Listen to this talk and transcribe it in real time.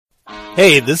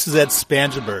Hey, this is Ed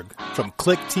Spangenberg from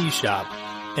Click Tea Shop,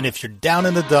 and if you're down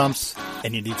in the dumps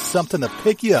and you need something to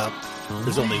pick you up,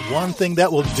 there's only one thing that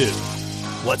will do.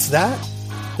 What's that?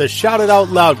 The Shout It Out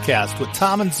Loudcast with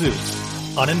Tom and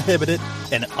Zeus, uninhibited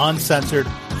and uncensored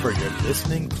for your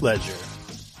listening pleasure.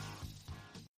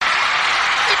 If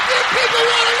you people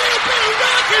want a little bit of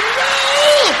rock and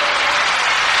roll,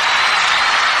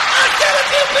 I said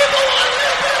if you people want a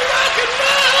little bit of rock and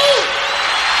roll,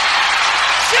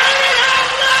 shout it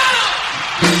out loud!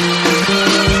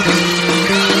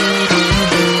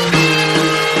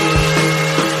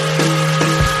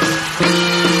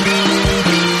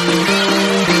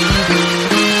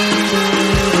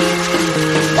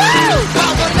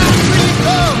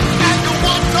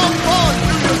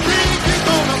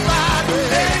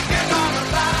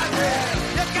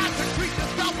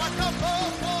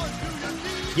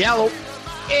 Yellow.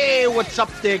 Hey, what's up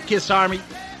there, Kiss Army?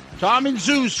 Tom and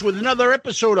Zeus with another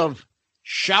episode of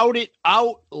Shout It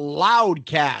Out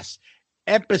Loudcast,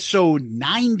 episode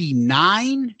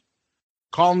 99.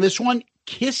 Calling this one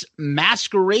Kiss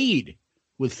Masquerade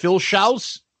with Phil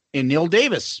Shouse and Neil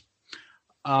Davis.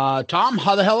 Tom,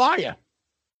 how the hell are you?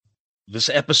 This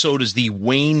episode is the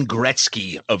Wayne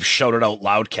Gretzky of Shout It Out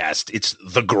Loudcast. It's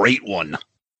the great one.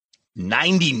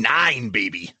 99,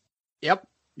 baby. Yep.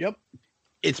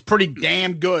 It's pretty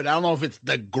damn good. I don't know if it's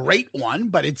the great one,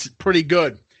 but it's pretty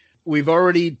good. We've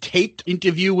already taped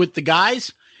interview with the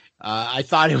guys. I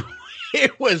thought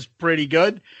it was pretty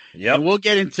good. Yep. And we'll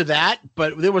get into that,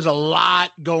 but there was a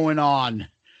lot going on.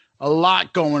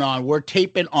 We're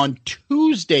taping on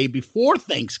Tuesday before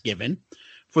Thanksgiving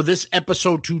for this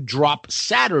episode to drop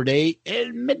Saturday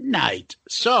at midnight.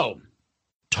 So,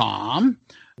 Tom,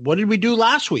 what did we do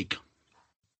last week?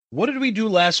 Well,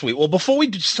 before we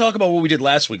just talk about what we did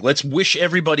last week, let's wish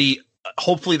everybody,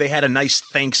 hopefully they had a nice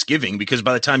Thanksgiving, because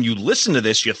by the time you listen to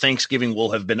this, your Thanksgiving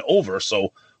will have been over.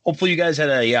 So hopefully you guys had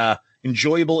a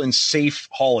enjoyable and safe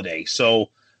holiday. So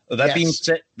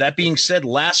that being said,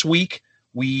 last week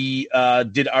we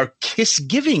did our Kiss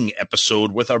Giving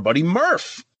episode with our buddy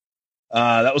Murph.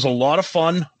 That was a lot of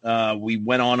fun. We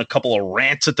went on a couple of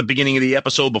rants at the beginning of the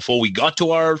episode before we got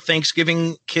to our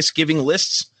Thanksgiving Kiss Giving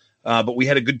lists. But we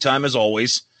had a good time as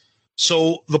always.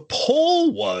 So the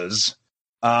poll was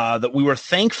that we were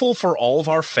thankful for all of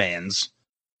our fans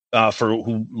for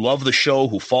who love the show,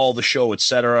 who follow the show,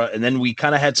 etc. And then we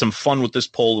kind of had some fun with this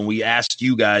poll, and we asked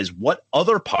you guys, what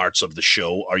other parts of the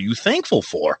show are you thankful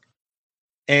for?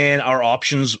 And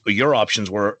your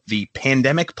options were the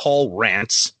Pandemic Paul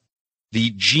rants,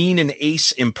 the Gene and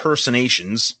Ace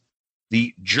impersonations,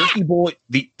 the Jerky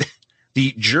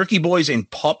Boys and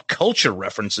pop culture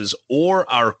references, or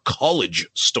our college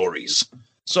stories.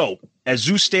 So, as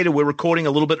Zeus stated, we're recording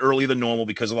a little bit earlier than normal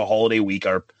because of the holiday week.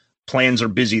 Our plans are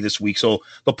busy this week. So,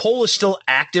 the poll is still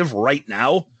active right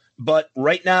now. But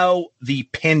right now, the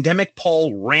Pandemic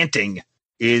Paul ranting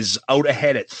is out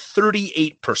ahead at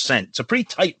 38%. It's a pretty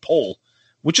tight poll,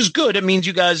 which is good. It means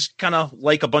you guys kind of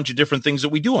like a bunch of different things that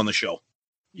we do on the show.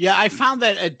 Yeah, I found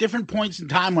that at different points in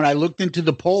time when I looked into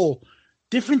the poll,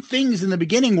 different things in the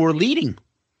beginning were leading.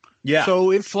 Yeah.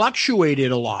 So it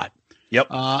fluctuated a lot. Yep.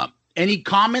 Any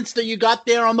comments that you got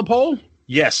there on the poll?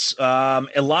 Yes.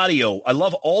 Eladio, I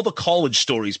love all the college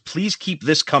stories. Please keep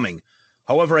this coming.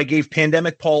 However, I gave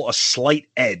Pandemic Paul a slight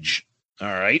edge. All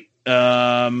right.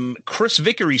 Chris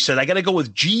Vickery said, I got to go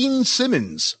with Gene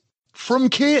Simmons from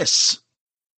Kiss.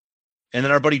 And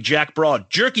then our buddy Jack Broad,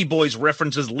 Jerky Boys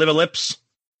references Liver Lips.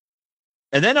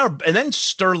 And then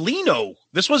Sterlino,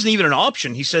 this wasn't even an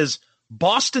option. He says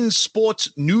Boston sports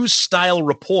news style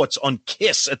reports on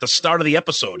Kiss at the start of the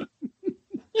episode.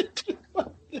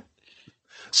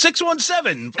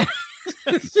 617.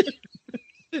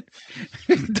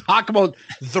 Talk about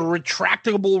the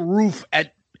retractable roof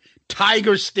at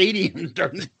Tiger Stadium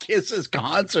during the Kiss's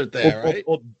concert there, right?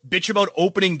 Or bitch about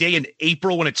opening day in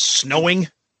April when it's snowing.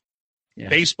 Yeah.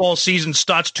 Baseball season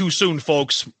starts too soon,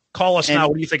 folks. Call us now.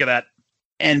 What do you think of that?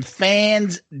 And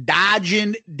fans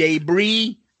dodging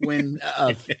debris when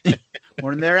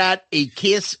they're at a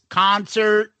Kiss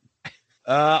concert.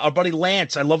 Our buddy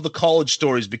Lance, I love the college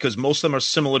stories because most of them are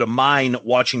similar to mine,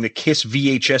 watching the Kiss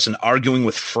VHS and arguing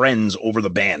with friends over the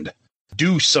band.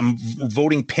 Deuce, I'm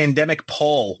voting Pandemic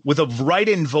Paul with a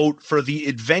write-in vote for The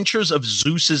Adventures of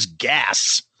Zeus's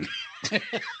Gas.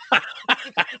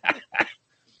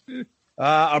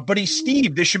 Our buddy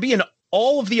Steve, there should be an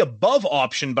all of the above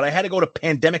option, but I had to go to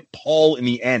Pandemic Paul in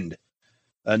the end.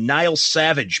 Niall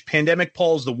Savage, Pandemic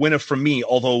Paul is the winner for me,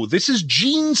 although This Is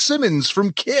Gene Simmons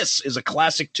from Kiss is a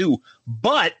classic too.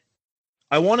 But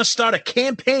I want to start a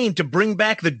campaign to bring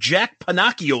back the Jack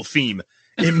Pinocchio theme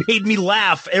It made me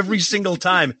laugh every single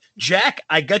time. Jack,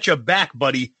 I got your back,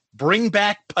 buddy. Bring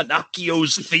back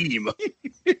Pinocchio's theme.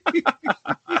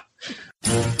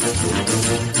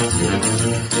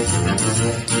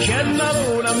 C'è la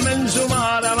luna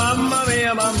menzumata, mamma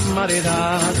mia, mamma di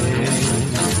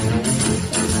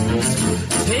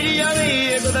figlia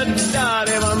mia, cosa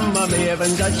dare, mamma mia,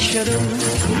 pensacciare.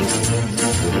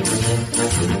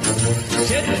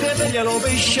 Se te veglia lo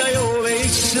pesce, io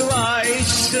vesso, vai,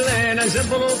 serena, se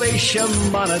lo pesce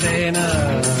in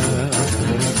banatena.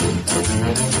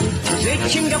 Se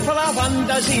ci ingappa la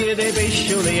fantasia dei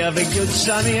pescioli a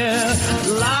vecchiuzza mia,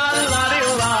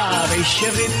 la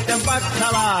pesce fritta e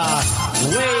baccalà,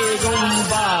 uè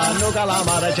gomba, no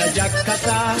calamara, c'è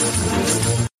giaccata.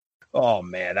 Oh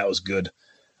man, that was good.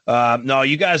 No,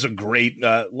 you guys are great.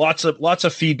 Lots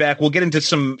of feedback. We'll get into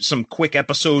some quick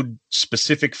episode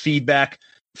specific feedback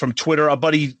from Twitter. Our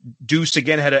buddy Deuce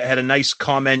again had a nice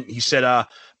comment. He said,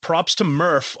 props to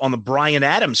Murph on the Bryan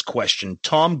Adams question.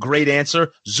 Tom, great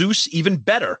answer. Zeus, even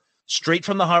better. Straight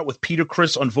from the heart with Peter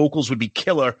Criss on vocals would be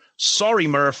killer. Sorry,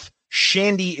 Murph.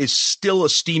 Shandy is still a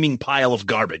steaming pile of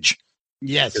garbage.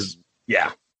 Yes.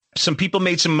 Yeah. Some people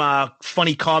made some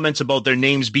funny comments about their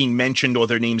names being mentioned or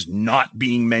their names not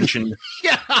being mentioned.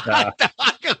 Yeah.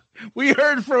 We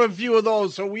heard from a few of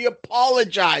those, so we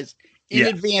apologize in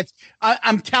advance.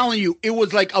 I'm telling you, it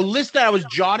was like a list that I was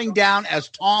jotting down as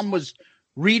Tom was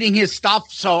reading his stuff.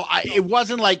 So it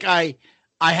wasn't like I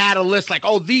had a list like,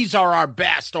 oh, these are our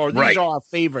best or these are our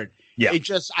favorite. Yeah. It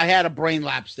just, I had a brain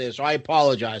lapse there. So I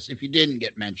apologize if you didn't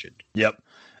get mentioned. Yep.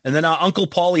 And then Uncle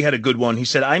Paulie had a good one. He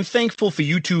said, I'm thankful for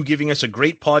you two giving us a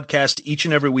great podcast each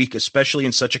and every week, especially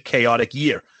in such a chaotic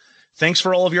year. Thanks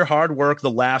for all of your hard work,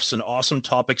 the laughs, and awesome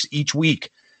topics each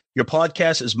week. Your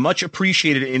podcast is much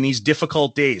appreciated in these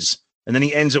difficult days. And then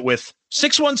he ends it with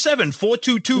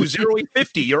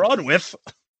 617-422-0850. You're on with.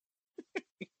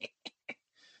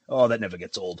 Oh, that never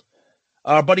gets old.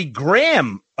 Our buddy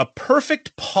Graham, a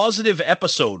perfect positive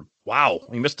episode. Wow,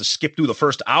 we must have skipped through the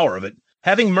first hour of it.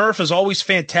 Having Murph is always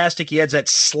fantastic. He adds that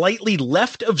slightly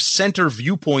left of center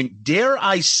viewpoint. Dare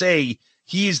I say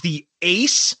he is the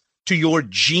ace to your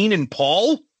Gene and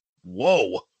Paul?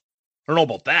 Whoa. I don't know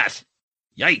about that.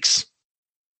 Yikes.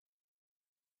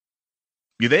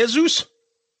 You there, Zeus?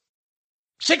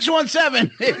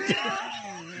 617.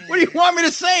 What do you want me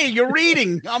to say? You're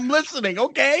reading. I'm listening.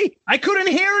 Okay. I couldn't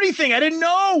hear anything. I didn't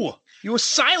know. You were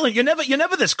silent. You're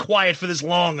never this quiet for this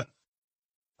long.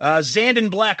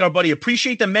 Zandon Black, our buddy,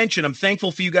 appreciate the mention. I'm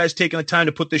thankful for you guys taking the time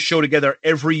to put this show together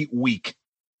every week.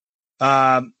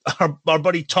 Our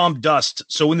buddy Tom Dust.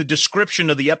 So in the description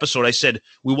of the episode, I said,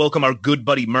 we welcome our good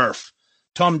buddy Murph.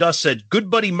 Tom Dust said, good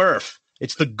buddy Murph.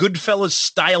 It's the Goodfellas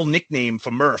style nickname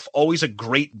for Murph. Always a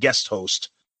great guest host.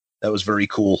 That was very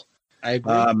cool. I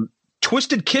agree.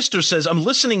 Twisted Kister says, I'm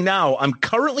listening now. I'm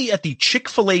currently at the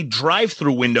Chick-fil-A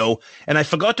drive-thru window, and I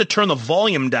forgot to turn the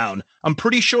volume down. I'm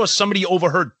pretty sure somebody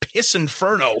overheard Piss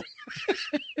Inferno.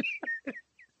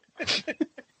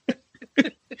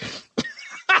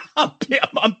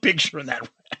 I'm picturing that.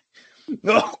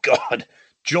 Oh, God.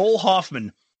 Joel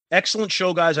Hoffman. Excellent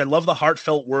show, guys. I love the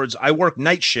heartfelt words. I work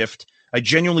night shift. I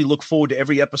genuinely look forward to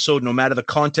every episode, no matter the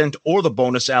content or the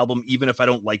bonus album, even if I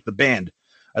don't like the band.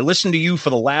 I listen to you for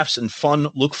the laughs and fun.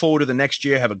 Look forward to the next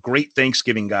year. Have a great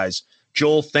Thanksgiving, guys.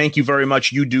 Joel, thank you very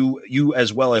much. You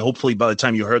as well. Hopefully by the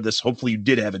time you heard this, hopefully you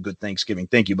did have a good Thanksgiving.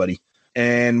 Thank you, buddy.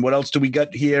 And what else do we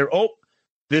got here? Oh,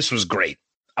 this was great.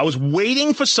 I was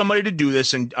waiting for somebody to do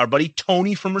this, and our buddy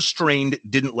Tony from Restrained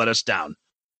didn't let us down.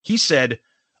 He said,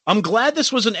 I'm glad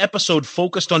this was an episode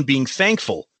focused on being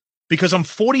thankful, because I'm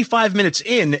 45 minutes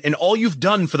in, and all you've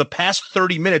done for the past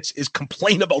 30 minutes is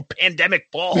complain about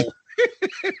Pandemic Paul.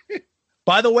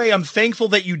 By the way, I'm thankful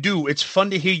that you do. It's fun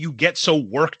to hear you get so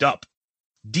worked up.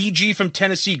 DG from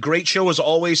Tennessee, great show as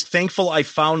always. Thankful I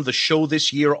found the show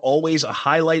this year. Always a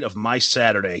highlight of my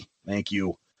Saturday. Thank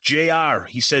you. JR,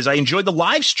 he says, I enjoyed the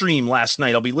live stream last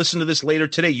night. I'll be listening to this later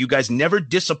today. You guys never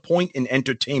disappoint in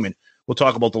entertainment. We'll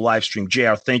talk about the live stream.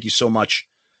 JR, thank you so much.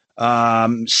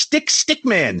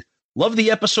 Stickman, love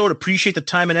the episode. Appreciate the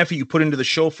time and effort you put into the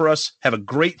show for us. Have a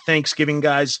great Thanksgiving,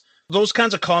 guys. Those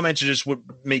kinds of comments are just what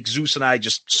make Zeus and I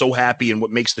just so happy, and what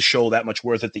makes the show that much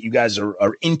worth it, that you guys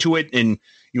are into it and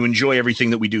you enjoy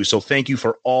everything that we do. So thank you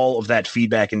for all of that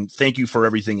feedback, and thank you for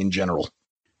everything in general.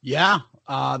 Yeah,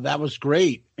 that was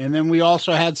great. And then we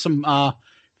also had some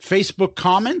Facebook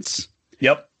comments.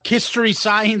 Yep. History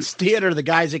Science Theater, the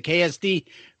guys at KSD,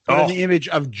 put in the image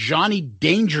of Johnny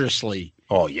Dangerously.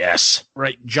 Oh, yes.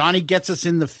 Right. Johnny gets us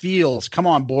in the feels. Come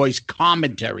on, boys.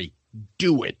 Commentary.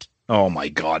 Do it. Oh, my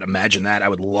God. Imagine that. I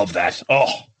would love that.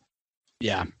 Oh.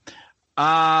 Yeah.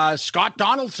 Scott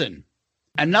Donaldson.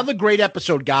 Another great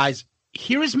episode, guys.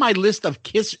 Here is my list of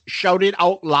Kiss Shout It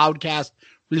Out Loudcast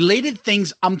related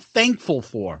things I'm thankful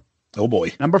for. Oh,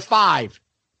 boy. Number 5,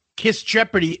 Kiss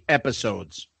Jeopardy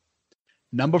episodes.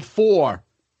 Number 4,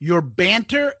 your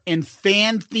banter and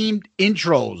fan-themed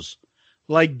intros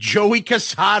like Joey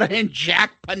Casada and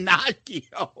Jack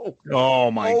Panacchio.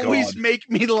 Oh, my God. Always make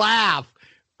me laugh.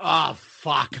 Oh,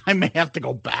 fuck. I may have to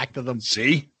go back to them.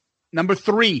 See? Number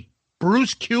 3,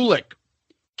 Bruce Kulick.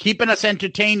 Keeping us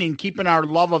entertaining, keeping our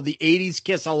love of the 80s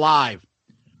Kiss alive.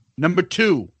 Number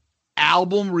 2,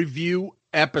 album review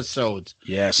episodes.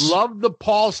 Yes. Love the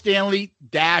Paul Stanley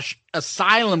 -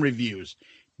 Asylum reviews.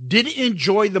 Didn't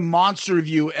enjoy the Monster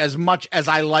review as much as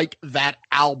I like that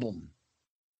album.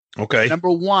 Okay. Number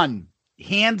 1,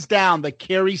 hands down, the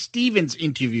Carrie Stevens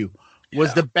interview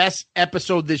was the best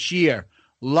episode this year.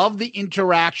 Love the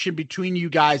interaction between you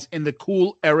guys and the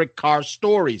cool Eric Carr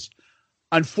stories.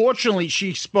 Unfortunately, she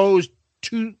exposed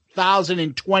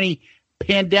 2020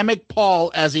 pandemic Paul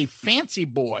as a fancy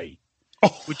boy,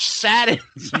 which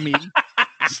saddens me.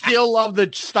 Still love the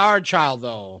Star Child,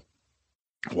 though.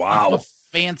 Wow. I'm a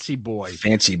fancy boy.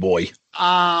 Fancy boy.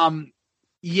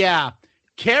 Yeah.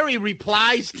 Carrie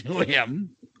replies to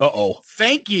him. Uh-oh.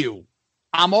 Thank you.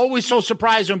 I'm always so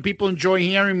surprised when people enjoy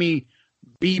hearing me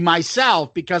be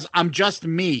myself because I'm just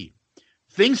me.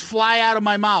 Things fly out of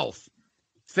my mouth.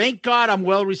 Thank God I'm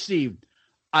well received.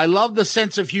 I love the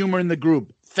sense of humor in the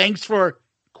group. Thanks for,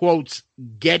 quotes,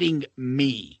 getting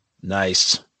me.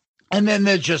 Nice. And then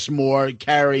there's just more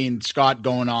Carrie and Scott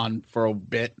going on for a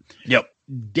bit. Yep.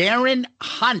 Darren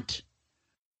Hunt.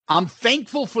 I'm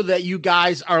thankful for that you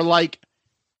guys are like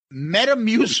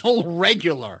Metamucil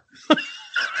regular.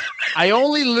 I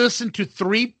only listen to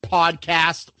 3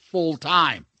 podcasts full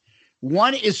time.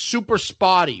 One is super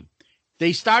spotty.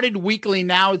 They started weekly.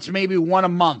 Now it's maybe one a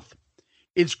month.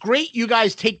 It's great you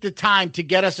guys take the time to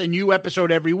get us a new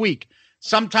episode every week.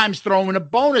 Sometimes throw in a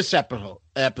bonus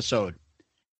episode.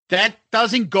 That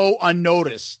doesn't go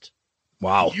unnoticed.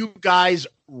 Wow. You guys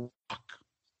rock.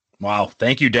 Wow.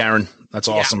 Thank you, Darren. That's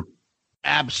awesome.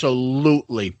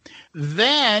 Absolutely.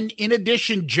 Then, in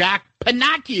addition, Jack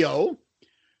Panacchio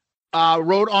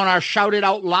wrote on our Shout It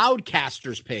Out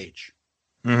Loudcasters page.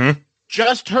 Mm-hmm.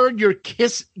 Just heard your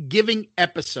Kiss giving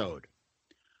episode.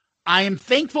 I am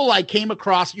thankful I came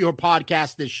across your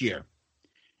podcast this year.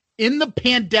 In the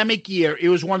pandemic year, it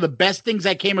was one of the best things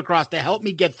I came across to help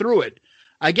me get through it.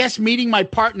 I guess meeting my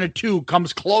partner, too,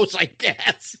 comes close, I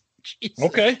guess. Jesus.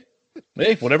 Okay.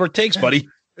 Hey, whatever it takes, buddy.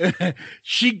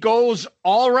 She goes,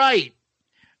 all right.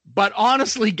 But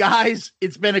honestly, guys,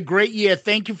 it's been a great year.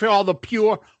 Thank you for all the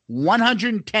pure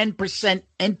 110%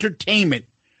 entertainment.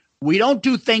 We don't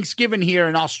do Thanksgiving here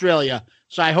in Australia,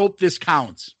 so I hope this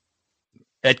counts.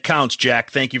 It counts,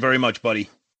 Jack. Thank you very much, buddy.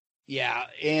 Yeah,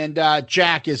 and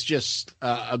Jack is just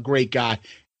a great guy.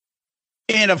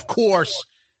 And, of course,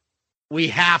 we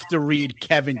have to read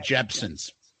Kevin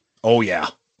Jepson's. Oh, yeah.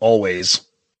 Always.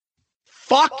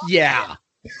 Fuck yeah.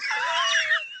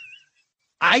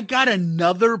 I got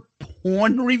another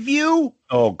porn review.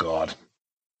 Oh, God.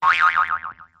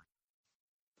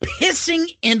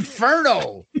 Pissing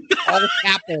Inferno. All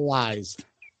capitalized.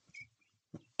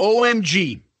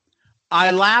 OMG.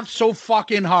 I laughed so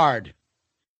fucking hard.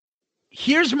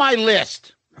 Here's my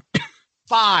list.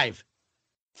 5.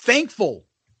 Thankful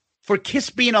for Kiss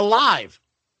being alive.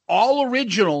 All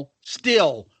original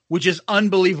still, which is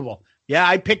unbelievable. Yeah,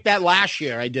 I picked that last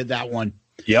year. I did that one.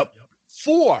 Yep.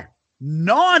 4.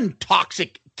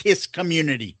 Non-toxic Kiss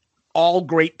community. All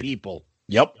great people.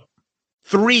 Yep.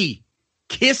 3.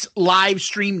 Kiss live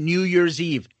stream New Year's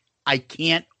Eve. I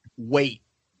can't wait.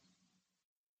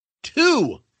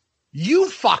 2. You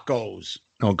fuckos.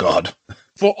 Oh, God.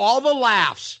 For all the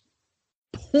laughs,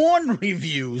 porn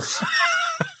reviews,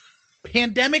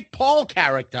 pandemic Paul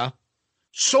character,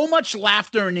 so much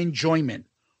laughter and enjoyment.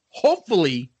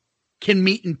 Hopefully can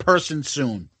meet in person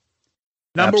soon.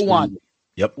 Number Absolutely. 1.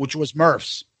 Yep. Which was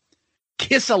Murph's.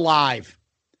 Kiss Alive.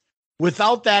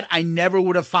 Without that, I never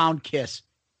would have found Kiss.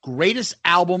 Greatest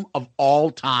album of all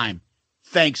time.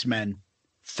 Thanks, men.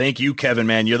 Thank you, Kevin,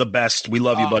 man. You're the best. We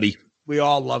love you, buddy. We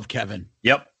all love Kevin.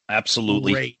 Yep.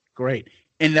 Absolutely. Great.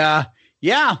 And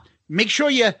yeah, make sure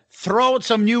you throw out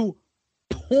some new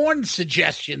porn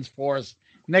suggestions for us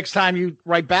next time you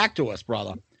write back to us,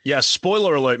 brother. Yeah,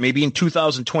 spoiler alert. Maybe in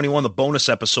 2021, the bonus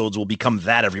episodes will become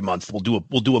that every month. We'll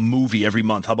do a movie every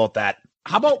month. How about that?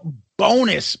 How about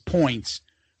bonus points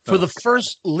for the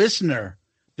first listener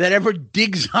that ever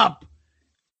digs up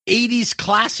 80s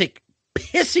classic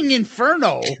Pissing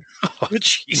Inferno? Oh,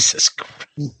 Jesus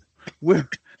Christ. We're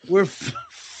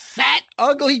fat,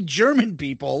 ugly German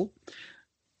people.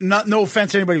 No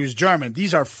offense to anybody who's German.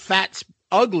 These are fat,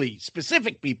 ugly,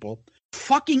 specific people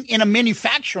fucking in a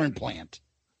manufacturing plant.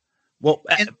 Well,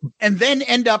 and then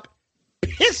end up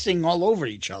pissing all over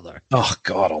each other. Oh,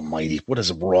 God almighty. What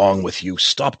is wrong with you?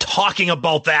 Stop talking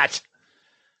about that.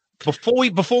 Before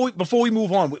we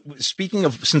move on, speaking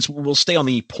of, since we'll stay on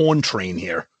the porn train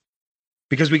here,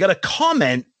 because we got a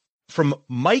comment from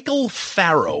Michael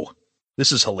Farrow.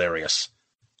 This is hilarious.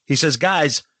 He says,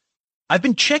 guys, I've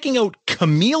been checking out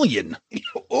Chameleon.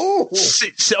 Oh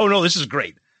No, this is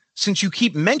great. Since you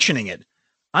keep mentioning it,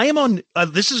 I am on,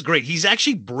 this is great. He's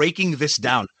actually breaking this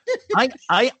down.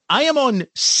 I am on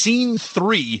scene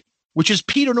 3, which is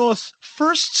Peter North's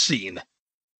first scene.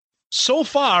 So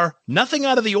far, nothing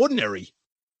out of the ordinary.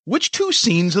 Which 2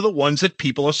 scenes are the ones that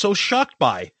people are so shocked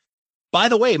by? By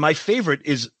the way, my favorite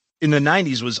is in the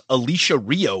 90s was Alicia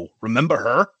Rio. Remember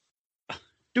her?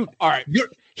 Dude, all right.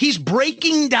 He's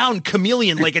breaking down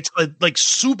Chameleon like it's a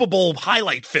Super Bowl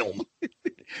highlight film.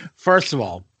 First of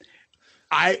all,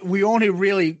 we only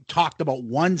really talked about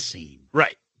one scene.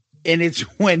 Right. And it's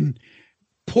when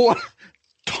poor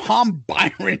Tom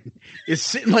Byron is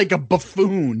sitting like a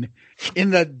buffoon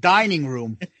in the dining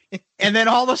room. And then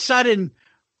all of a sudden,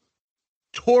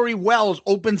 Tori Wells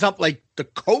opens up like the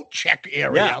coat check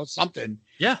area or something.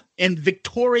 Yeah. And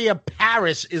Victoria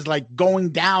Paris is like going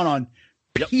down on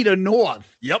Peter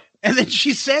North. Yep. And then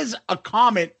she says a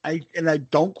comment, I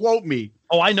don't quote me.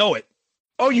 Oh, I know it.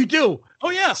 Oh, you do?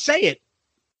 Oh, yeah. Say it.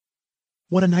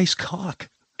 What a nice cock.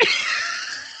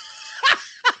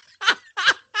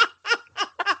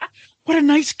 What a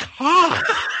nice cock.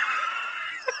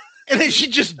 And then she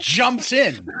just jumps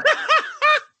in.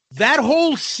 That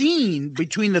whole scene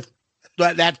between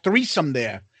that threesome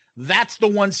there, that's the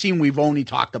one scene we've only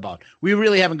talked about. We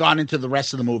really haven't gone into the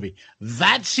rest of the movie.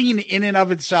 That scene in and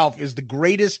of itself is the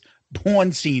greatest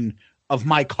porn scene of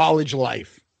my college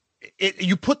life.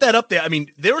 You put that up there. I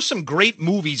mean, there are some great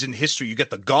movies in history. You get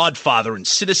The Godfather and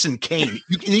Citizen Kane.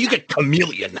 You get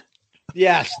Chameleon.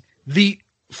 Yes. The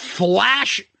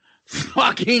flash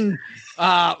fucking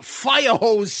fire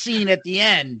hose scene at the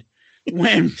end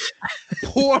when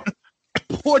poor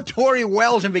Tori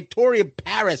Wells and Victoria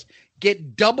Paris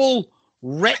get double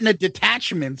retina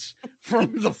detachments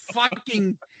from the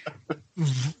fucking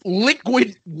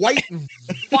liquid white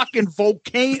fucking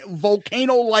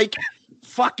volcano-like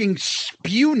fucking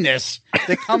spewness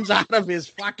that comes out of his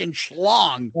fucking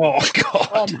schlong. Oh, God.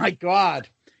 Oh, my God.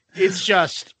 It's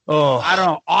just, I don't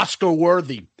know, Oscar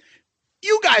worthy.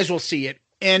 You guys will see it.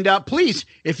 And please,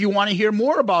 if you want to hear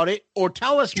more about it or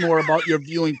tell us more about your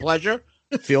viewing pleasure,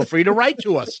 feel free to write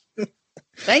to us.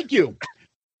 Thank you.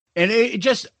 And it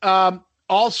just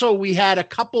also, we had a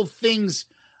couple things.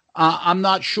 I'm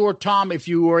not sure, Tom, if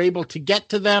you were able to get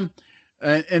to them.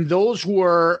 And those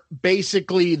were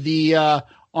basically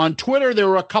on Twitter, there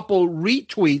were a couple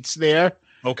retweets there.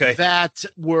 Okay. That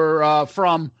were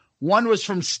one was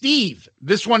from Steve.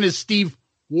 This one is Steve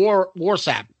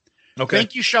Warsap. Okay.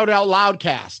 Thank you, Shout Out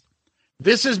Loudcast.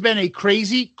 This has been a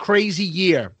crazy, crazy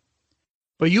year.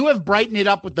 But you have brightened it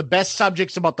up with the best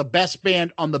subjects about the best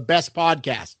band on the best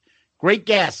podcast. Great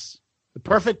guests. The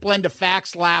perfect blend of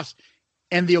facts, laughs,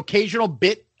 and the occasional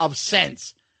bit of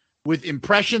sense with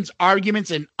impressions, arguments,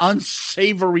 and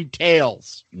unsavory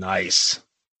tales. Nice.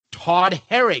 Todd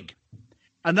Herrig.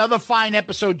 Another fine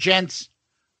episode, gents.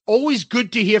 Always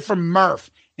good to hear from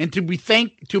Murph and to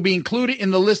be included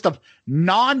in the list of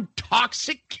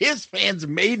non-toxic Kiss fans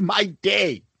made my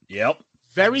day. Yep.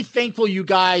 Very thankful, you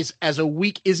guys, as a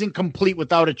week isn't complete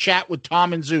without a chat with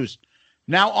Tom and Zeus.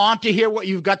 Now on to hear what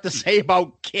you've got to say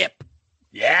about Kip.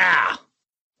 Yeah.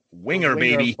 Winger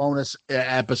baby. Bonus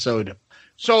episode.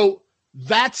 So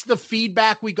that's the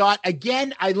feedback we got.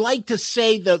 Again, I like to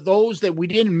say that those that we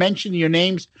didn't mention your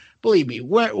names, believe me,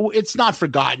 it's not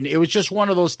forgotten. It was just one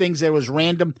of those things that was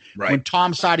random. Right. When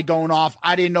Tom started going off,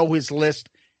 I didn't know his list.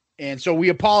 And so we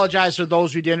apologize for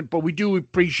those who didn't, but we do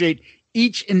appreciate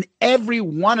each and every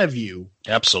one of you.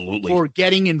 Absolutely. For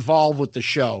getting involved with the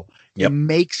show. Yep. It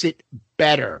makes it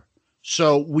better.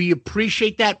 So we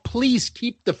appreciate that. Please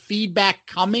keep the feedback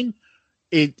coming.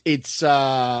 It's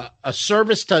a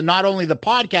service to not only the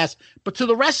podcast, but to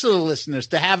the rest of the listeners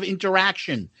to have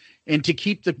interaction and to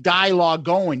keep the dialogue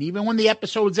going. Even when the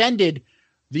episode's ended,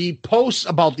 the posts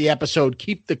about the episode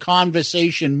keep the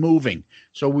conversation moving.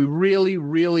 So we really,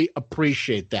 really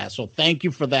appreciate that. So thank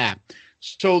you for that.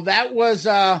 So that was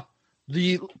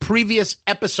the previous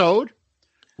episode.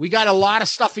 We got a lot of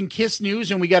stuff in Kiss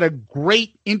News, and we got a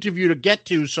great interview to get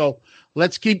to. So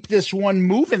let's keep this one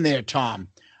moving there, Tom.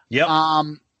 Yep.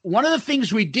 One of the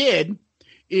things we did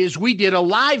is we did a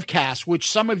live cast, which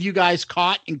some of you guys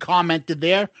caught and commented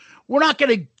there. We're not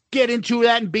going to get into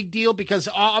that in big deal because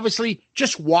obviously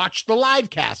just watch the live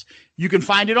cast. You can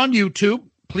find it on YouTube.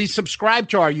 Please subscribe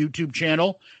to our YouTube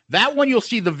channel. That one you'll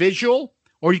see the visual,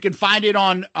 or you can find it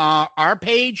on our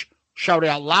page, Shout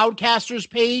Out Loudcasters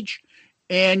page,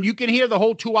 and you can hear the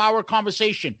whole 2-hour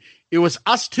conversation. It was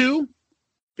us two.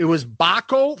 It was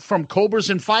Baco from Cobras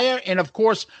and Fire, and of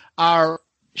course our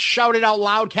Shout It Out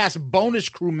Loudcast bonus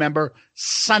crew member,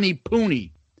 Sonny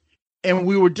Pooney. And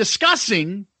we were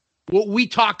discussing what we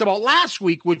talked about last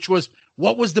week, which was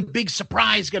what was the big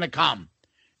surprise going to come.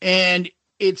 And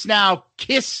it's now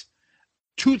KISS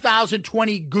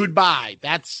 2020 Goodbye.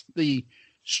 That's the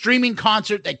streaming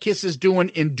concert that KISS is doing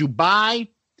in Dubai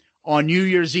on New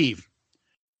Year's Eve.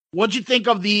 What'd you think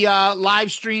of the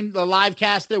live stream, the live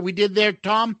cast that we did there,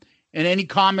 Tom? And any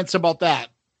comments about that?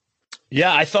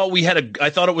 Yeah, I thought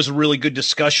it was a really good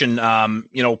discussion.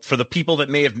 For the people that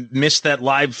may have missed that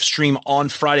live stream on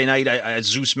Friday night, as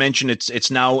Zeus mentioned, it's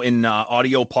now in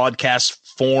audio podcast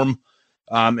form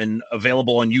and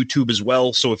available on YouTube as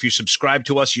well. So if you subscribe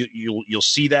to us, you'll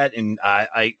see that, and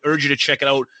I urge you to check it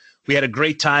out. We had a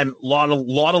great time, lot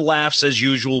of laughs as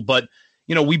usual, but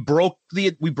we broke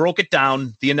it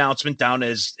down, the announcement down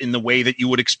as in the way that you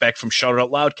would expect from Shout It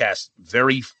Out Loudcast.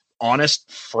 Very honest,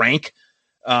 frank.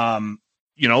 A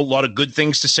lot of good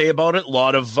things to say about it, a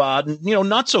lot of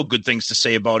not so good things to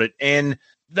say about it, and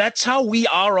that's how we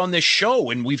are on this show.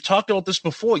 And we've talked about this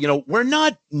before. We're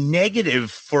not negative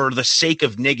for the sake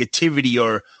of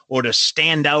negativity or to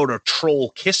stand out or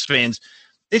troll KISS fans.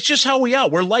 It's just how we are.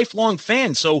 We're lifelong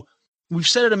fans. So we've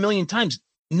said it a million times.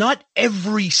 Not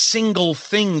every single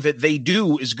thing that they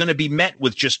do is going to be met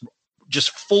with just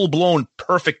full blown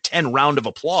perfect 10 round of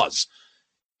applause.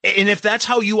 And if that's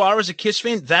how you are as a KISS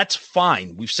fan, that's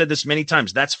fine. We've said this many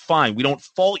times. That's fine. We don't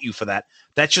fault you for that.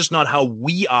 That's just not how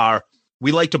we are.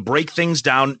 We like to break things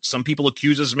down. Some people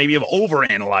accuse us maybe of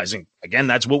overanalyzing. Again,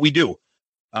 that's what we do.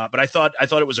 But I thought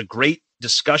it was a great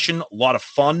discussion, a lot of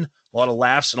fun, a lot of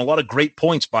laughs, and a lot of great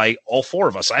points by all four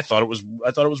of us. I thought it was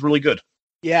really good.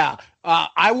 Yeah.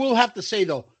 I will have to say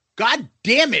though, God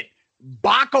damn it,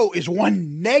 Baco is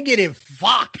one negative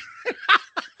fuck.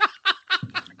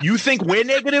 You think we're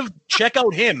negative? Check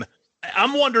out him.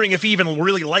 I'm wondering if he even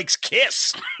really likes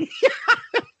KISS.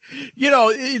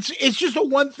 It's just a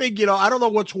one thing, I don't know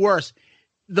what's worse.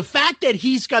 The fact that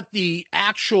he's got the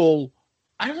actual,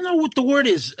 I don't know what the word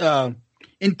is,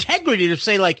 integrity to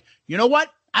say like, you know what?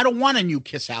 I don't want a new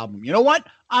KISS album. You know what?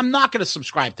 I'm not going to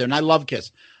subscribe to it, and I love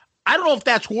KISS. I don't know if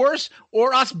that's worse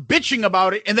or us bitching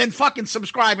about it and then fucking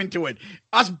subscribing to it.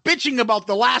 Us bitching about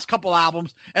the last couple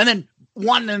albums and then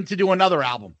wanting them to do another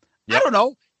album. Yep. I don't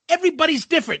know. Everybody's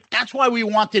different. That's why we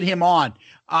wanted him on.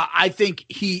 I think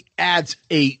he adds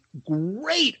a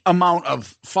great amount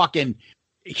of fucking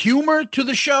humor to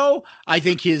the show. I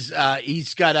think he's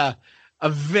got a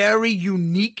very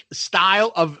unique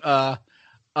style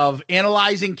of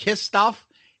analyzing KISS stuff.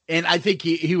 And I think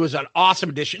he was an awesome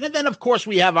addition. And then, of course,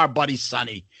 we have our buddy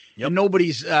Sonny. Yep. And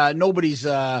nobody's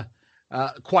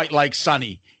quite like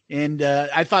Sonny. And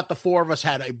I thought the four of us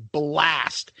had a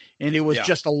blast. And it was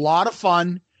just a lot of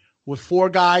fun with four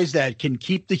guys that can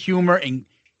keep the humor and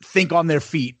think on their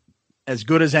feet as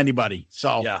good as anybody.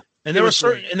 So yeah. And there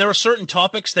are certain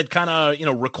topics that kind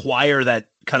of, require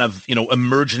that kind of,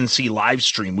 emergency live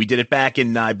stream. We did it back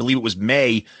in, I believe it was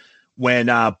May, when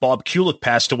Bob Kulick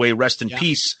passed away, rest in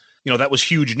peace. That was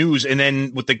huge news. And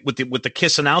then with the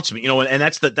KISS announcement, and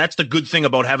that's the good thing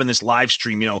about having this live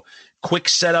stream, quick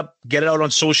setup, get it out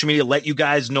on social media, let you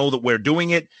guys know that we're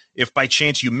doing it. If by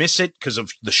chance you miss it because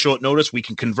of the short notice, we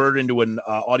can convert it into an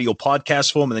audio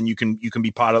podcast form, and then you can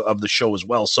be part of the show as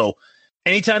well. So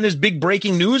anytime there's big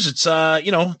breaking news, it's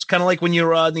it's kind of like when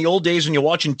you're in the old days when you're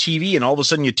watching TV and all of a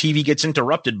sudden your TV gets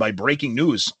interrupted by breaking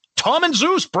news. Tom and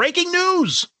Zeus, breaking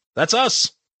news. That's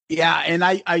us. Yeah, and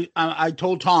I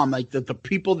told Tom like the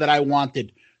people that I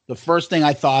wanted. The first thing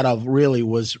I thought of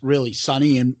was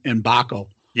Sonny and Baco.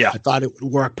 Yeah, I thought it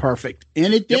would work perfect,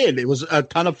 and it did. It was a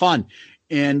ton of fun.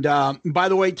 And by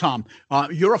the way, Tom,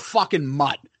 you're a fucking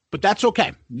mutt, but that's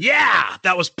okay. Yeah,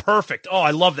 that was perfect. Oh,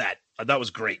 I love that. That was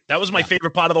great. That was my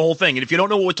favorite part of the whole thing. And if you don't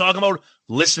know what we're talking about,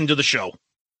 listen to the show.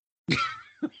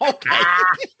 Okay.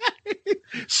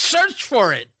 Search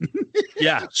for it.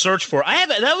 Yeah, search for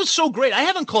it. That was so great. I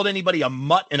haven't called anybody a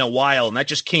mutt in a while, and that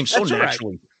just came so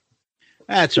naturally.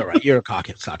 Right. That's all right. You're a cock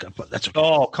sucker, but that's okay.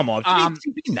 Oh, come on.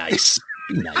 Be nice.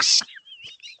 Be nice.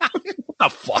 What the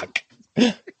fuck?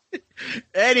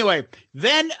 Anyway,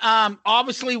 then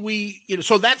obviously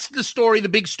so that's the story, the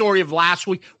big story of last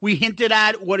week. We hinted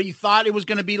at what he thought it was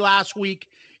going to be last week,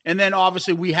 And then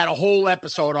obviously we had a whole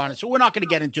episode on it. So we're not going to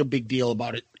get into a big deal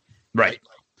about it. Right.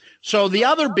 So the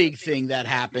other big thing that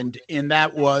happened, and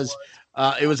that was,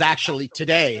 it was actually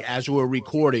today as we were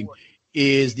recording,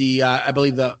 is the, I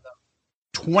believe the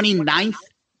 29th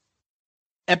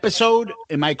episode.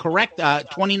 Am I correct?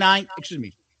 29, excuse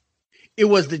me. It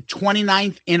was the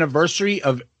 29th anniversary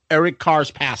of Eric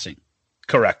Carr's passing.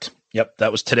 Correct. Yep.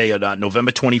 That was today,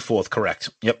 November 24th. Correct.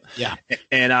 Yep. Yeah.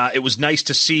 And it was nice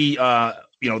to see,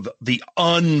 the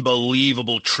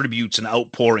unbelievable tributes and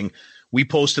outpouring. We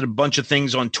posted a bunch of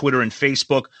things on Twitter and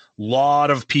Facebook. A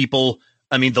lot of people.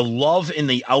 I mean, the love and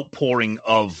the outpouring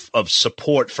of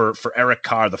support for Eric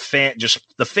Carr. The fans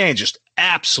just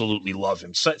absolutely love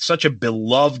him. Such a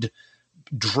beloved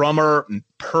drummer,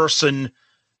 person.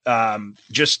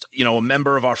 Just a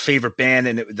member of our favorite band,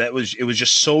 and it was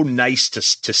just so nice to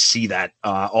see that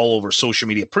all over social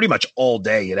media, pretty much all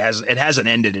day. It hasn't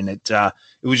ended, and it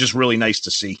was just really nice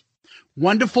to see.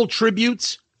 Wonderful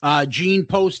tributes. Gene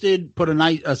posted, put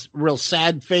a real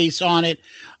sad face on it.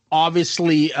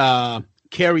 Obviously,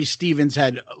 Carrie Stevens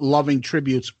had loving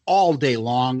tributes all day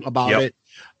long about it.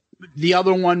 The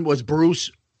other one was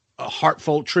Bruce, a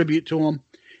heartfelt tribute to him,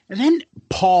 and then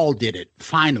Paul did it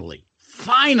finally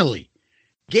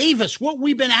gave us what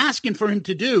we've been asking for him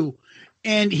to do.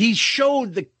 And he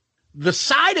showed the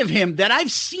side of him that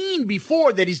I've seen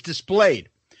before that he's displayed.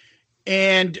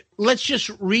 And let's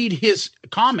just read his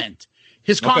comment.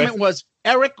 His comment was,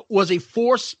 Eric was a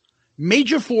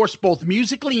major force, both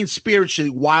musically and spiritually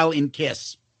while in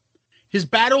KISS. His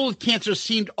battle with cancer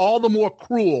seemed all the more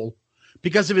cruel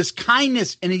because of his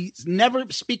kindness, and he's never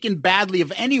speaking badly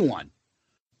of anyone.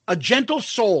 A gentle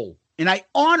soul. And I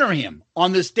honor him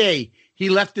on this day. He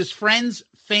left his friends,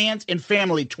 fans, and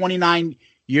family 29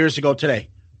 years ago today.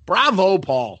 Bravo,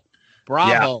 Paul.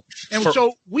 Bravo. Yeah. And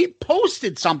so we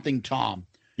posted something, Tom.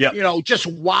 Yeah. Just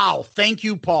wow. Thank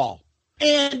you, Paul.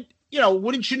 And,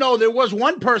 wouldn't you know, there was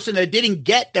one person that didn't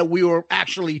get that we were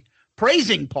actually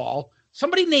praising Paul.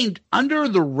 Somebody named Under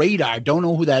the Radar. Don't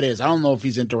know who that is. I don't know if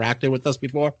he's interacted with us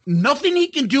before. Nothing he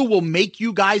can do will make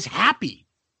you guys happy.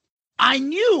 I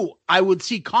knew I would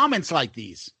see comments like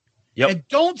these. Yep. And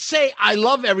don't say I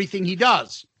love everything he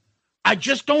does. I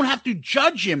just don't have to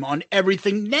judge him on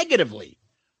everything negatively.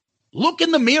 Look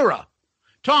in the mirror.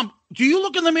 Tom, do you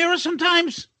look in the mirror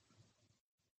sometimes?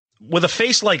 With a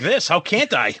face like this, how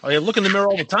can't I? I look in the mirror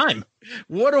all the time.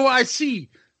 What do I see?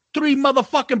 3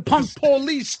 motherfucking punk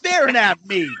police staring at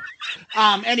me.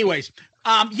 Anyways,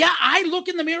 I look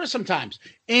in the mirror sometimes.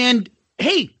 And,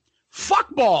 hey,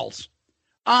 fuck balls.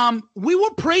 We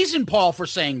were praising Paul for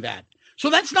saying that. So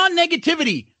that's not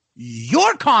negativity.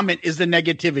 Your comment is the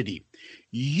negativity.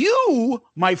 You,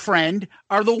 my friend,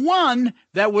 are the one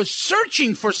that was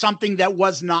searching for something that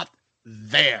was not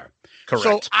there. Correct.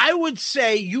 So I would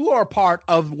say you are part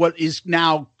of what is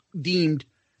now deemed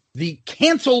the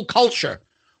cancel culture.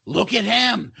 Look at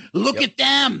him. Look at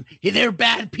them. They're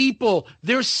bad people.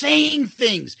 They're saying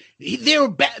things.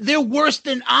 They're worse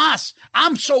than us.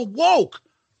 I'm so woke.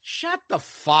 Shut the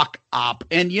fuck up.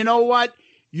 And you know what?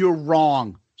 You're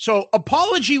wrong. So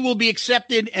apology will be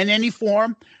accepted in any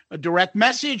form, a direct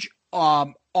message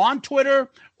on Twitter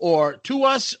or to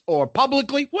us or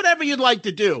publicly, whatever you'd like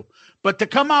to do. But to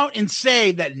come out and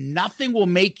say that nothing will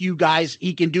make you guys,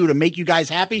 he can do to make you guys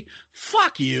happy,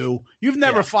 fuck you. You've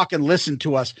never fucking listened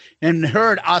to us and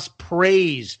heard us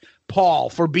praise Paul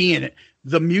for being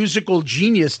the musical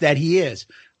genius that he is.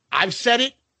 I've said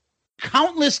it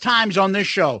countless times on this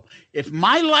show. If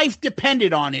my life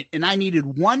depended on it and I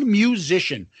needed one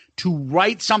musician to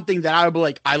write something that I would be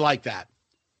like, I like that,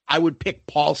 I would pick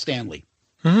Paul Stanley.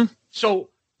 Mm-hmm. So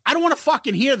I don't want to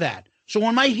fucking hear that. So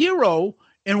when my hero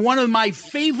and one of my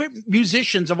favorite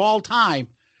musicians of all time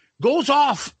goes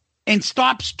off and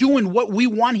stops doing what we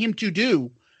want him to do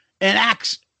and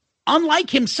acts unlike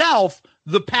himself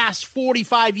the past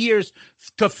 45 years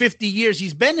to 50 years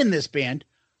he's been in this band,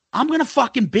 I'm going to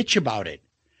fucking bitch about it.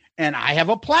 And I have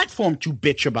a platform to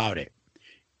bitch about it.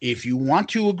 If you want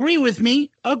to agree with me,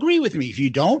 agree with me. If you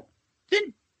don't,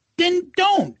 then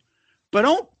don't. But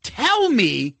don't tell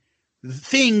me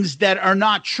things that are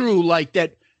not true, like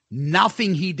that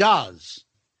nothing he does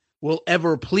will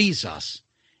ever please us,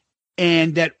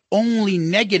 and that only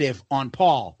negative on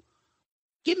Paul.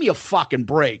 Give me a fucking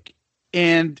break.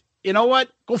 And you know what?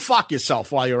 Go fuck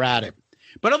yourself while you're at it.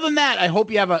 But other than that, I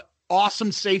hope you have an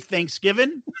awesome, safe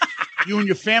Thanksgiving. You and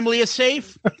your family are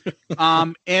safe.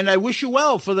 And I wish you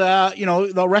well for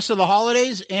the rest of the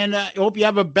holidays. And I hope you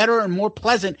have a better and more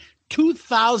pleasant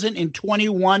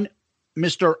 2021,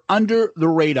 Mr. Under the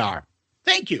Radar.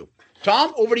 Thank you.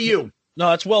 Tom, over to you. No,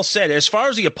 that's well said. As far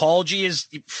as the apology is,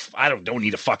 I don't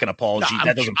need a fucking apology. No,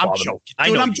 that doesn't I'm bother me. joking. I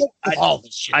Dude, know I'm you. joking with all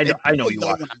this shit. I know you People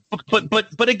are. when I'm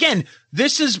But again,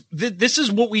 this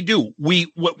is what we do.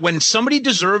 When somebody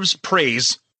deserves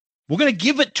praise, we're going to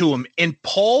give it to him. And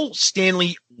Paul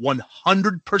Stanley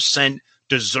 100%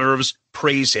 deserves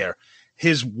praise here.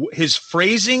 His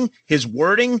phrasing, his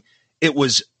wording, it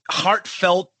was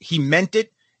heartfelt. He meant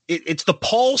it. It's the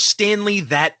Paul Stanley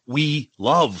that we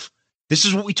love. This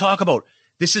is what we talk about.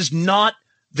 This is not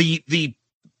the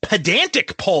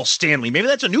pedantic Paul Stanley. Maybe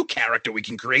that's a new character we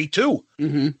can create too.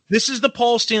 Mm-hmm. This is the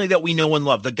Paul Stanley that we know and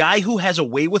love. The guy who has a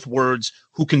way with words,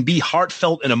 who can be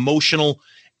heartfelt and emotional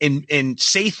and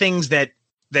say things that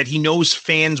he knows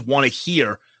fans want to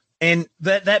hear. And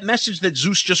that message that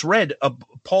Zeus just read,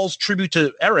 Paul's tribute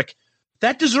to Eric,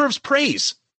 that deserves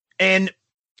praise. And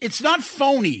it's not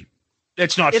phony.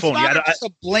 It's not phony. It's not just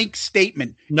a blank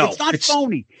statement. No, it's not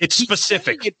phony. It's He's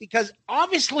specific. saying it because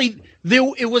obviously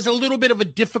it was a little bit of a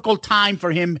difficult time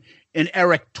for him and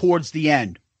Eric towards the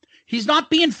end. He's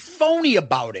not being phony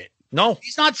about it. No.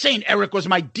 He's not saying Eric was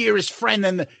my dearest friend.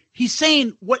 And he's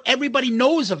saying what everybody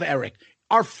knows of Eric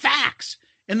are facts.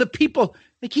 And the people,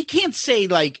 like, he can't say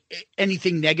like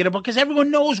anything negative because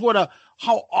everyone knows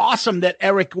how awesome that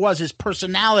Eric was, his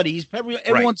personality. He's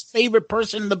everyone's favorite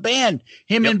person in the band,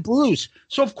 him and Bruce.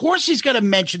 So of course he's got to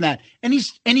mention that. And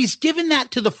he's given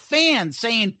that to the fans,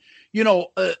 saying,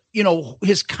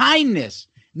 his kindness.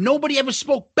 Nobody ever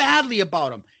spoke badly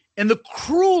about him. And the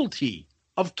cruelty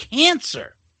of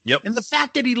cancer. Yep. And the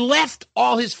fact that he left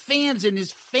all his fans and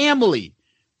his family,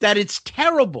 that it's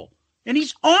terrible. And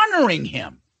he's honoring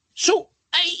him. So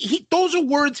those are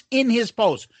words in his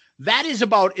post. That is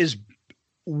about as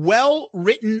well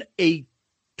written a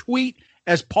tweet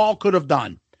as Paul could have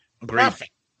done. Agreed.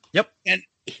 Perfect. Yep. And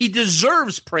he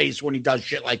deserves praise when he does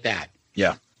shit like that.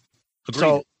 Yeah. Agreed.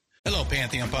 So, hello,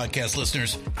 Pantheon Podcast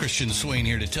listeners. Christian Swain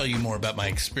here to tell you more about my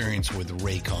experience with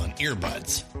Raycon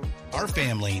earbuds. Our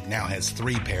family now has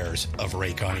 3 pairs of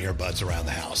Raycon earbuds around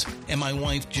the house, and my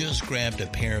wife just grabbed a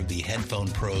pair of the Headphone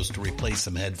Pros to replace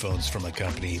some headphones from a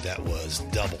company that was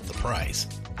double the price.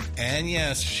 And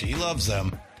yes, she loves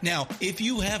them. Now, if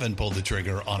you haven't pulled the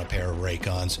trigger on a pair of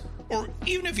Raycons, or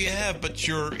even if you have, but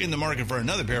you're in the market for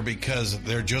another pair because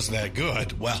they're just that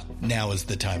good, well, now is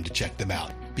the time to check them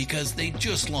out, because they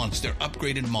just launched their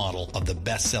upgraded model of the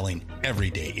best-selling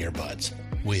everyday earbuds.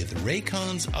 With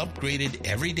Raycon's upgraded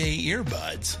everyday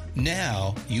earbuds,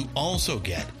 now you also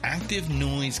get active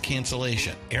noise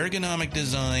cancellation, ergonomic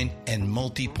design, and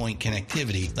multi-point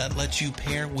connectivity that lets you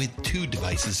pair with 2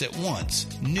 devices at once.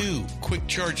 New quick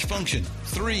charge function,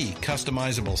 3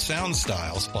 customizable sound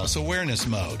styles, plus awareness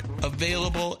mode.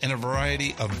 Available in a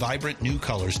variety of vibrant new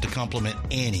colors to complement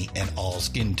any and all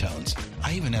skin tones.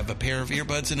 I even have a pair of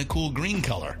earbuds in a cool green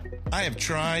color. I have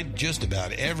tried just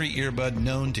about every earbud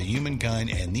known to humankind,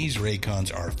 and these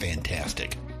Raycons are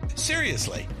fantastic.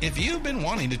 Seriously, if you've been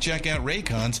wanting to check out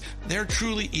Raycons, there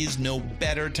truly is no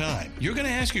better time. You're going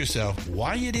to ask yourself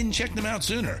why you didn't check them out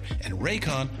sooner, and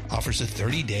Raycon offers a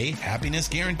 30-day happiness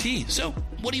guarantee. So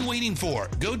what are you waiting for?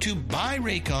 Go to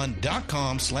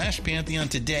buyraycon.com/Pantheon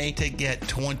today to get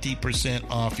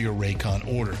 20% off your Raycon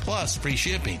order, plus free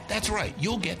shipping. That's right,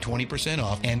 you'll get 20%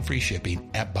 off and free shipping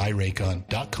at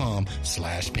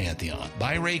buyraycon.com/Pantheon.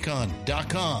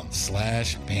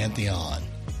 buyraycon.com/Pantheon.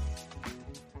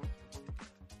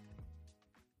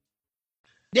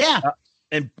 yeah.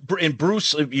 And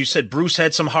Bruce, you said Bruce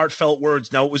had some heartfelt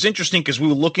words. Now, it was interesting because we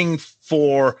were looking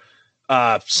for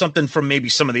something from maybe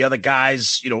some of the other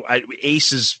guys.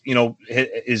 Ace is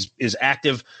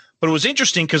active, but it was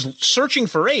interesting because searching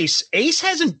for Ace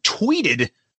hasn't tweeted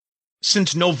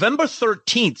since November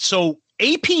 13th. So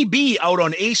APB out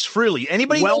on Ace Frehley.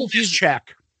 Anybody know if he's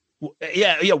check?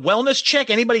 Yeah. Wellness check.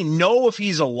 Anybody know if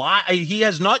he's alive? He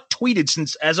has not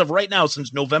tweeted as of right now,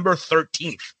 since November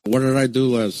 13th. What did I do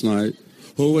last night?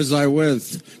 Who was I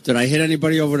with? Did I hit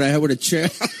anybody over the head with a chair?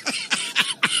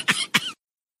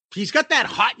 He's got that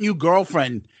hot new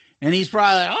girlfriend, and he's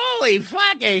probably like, holy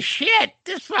fucking shit,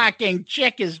 this fucking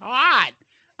chick is hot.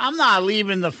 I'm not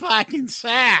leaving the fucking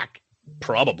sack.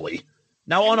 Probably.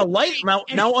 Now on a lighter note.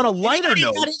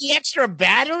 Got any extra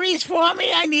batteries for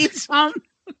me? I need some.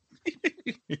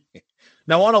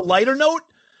 Now, on a lighter note,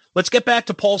 let's get back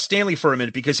to Paul Stanley for a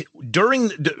minute, because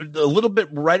during a little bit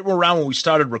right around when we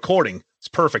started recording, it's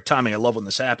perfect timing. I love when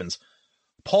this happens.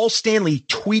 Paul Stanley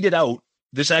tweeted out,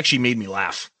 this actually made me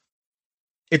laugh.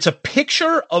 It's a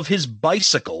picture of his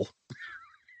bicycle,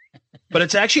 but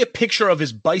it's actually a picture of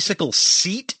his bicycle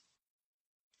seat.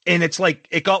 And it's like,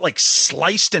 it got like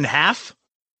sliced in half.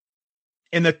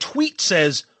 And the tweet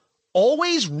says,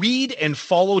 always read and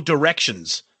follow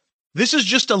directions. This is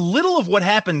just a little of what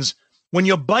happens when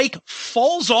your bike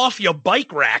falls off your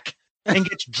bike rack and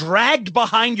gets dragged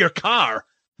behind your car.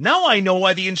 Now I know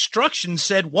why the instructions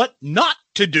said what not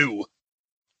to do.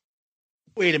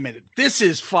 Wait a minute. This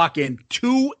is fucking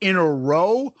 2 in a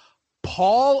row.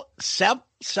 Paul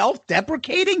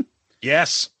self-deprecating?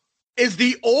 Yes. Is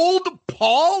the old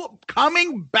Paul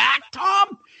coming back,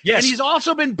 Tom? Yes. And he's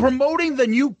also been promoting the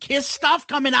new Kiss stuff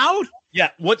coming out?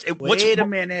 Yeah. Wait a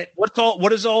minute. What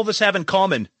does all this have in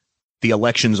common? The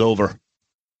election's over.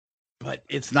 But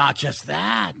it's not just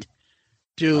that.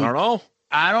 Dude.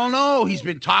 I don't know. He's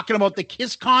been talking about the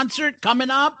Kiss concert coming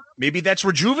up. Maybe that's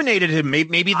rejuvenated him.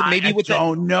 Maybe I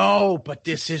don't know, but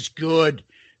this is good.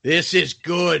 This is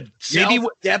good.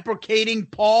 Self-deprecating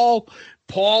Paul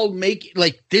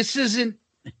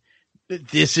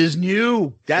this is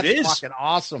new. That's fucking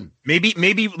awesome. Maybe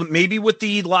with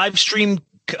the live stream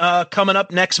coming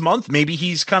up next month, maybe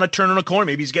he's kind of turning a corner.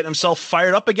 Maybe he's getting himself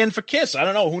fired up again for Kiss. I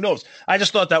don't know. Who knows? I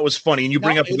just thought that was funny. And you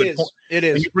bring up a good point. It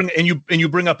is. And you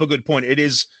bring up a good point. It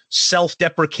is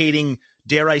self-deprecating,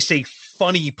 dare I say,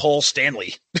 funny Paul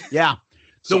Stanley. Yeah.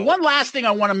 So one last thing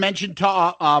I want to mention,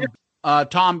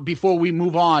 Tom, before we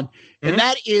move on, and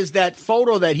that is that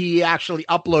photo that he actually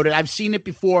uploaded. I've seen it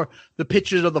before, the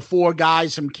pictures of the 4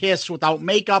 guys from Kiss without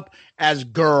makeup as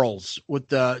girls with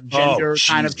the gender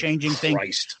kind of changing thing.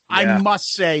 Yeah. I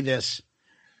must say this.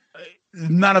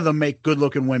 None of them make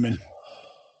good-looking women.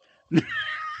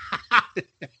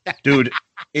 Dude,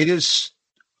 it is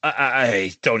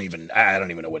I don't even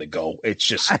know where to go. It's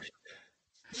just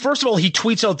first of all, he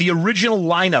tweets out the original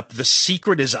lineup, The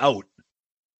Secret is out.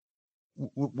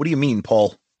 What do you mean,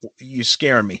 Paul? You're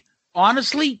scaring me.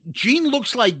 Honestly, Gene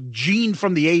looks like Gene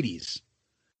from the 80s.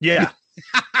 Yeah.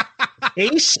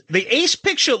 The Ace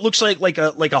picture looks like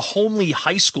a homely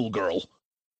high school girl.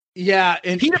 Yeah,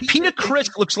 and Peter Criss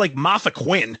looks like Martha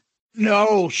Quinn.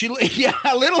 No,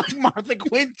 a little like Martha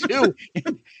Quinn too,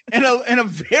 and a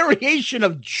variation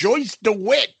of Joyce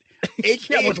DeWitt,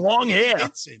 with long hair.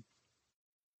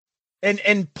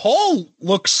 And Paul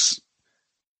looks,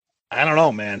 I don't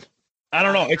know, man. I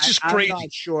don't know. It's just crazy. I'm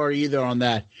not sure either on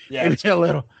that. Yeah, it's a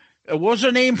little. What was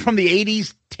her name from the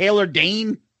 80s? Taylor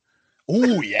Dane.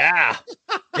 Oh yeah.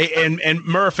 and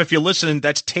Murph, if you're listening,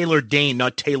 that's Taylor Dane,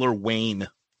 not Taylor Wayne.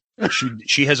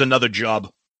 She has another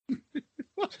job.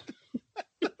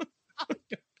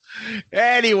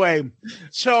 Anyway,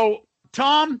 so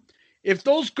Tom, if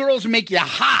those girls make you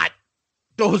hot,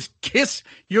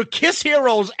 your Kiss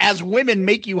heroes as women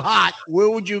make you hot, where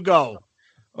would you go?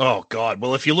 Oh God!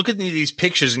 Well, if you look at these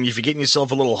pictures and you're getting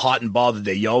yourself a little hot and bothered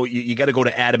there, you got to go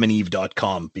to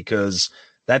adamandeve.com because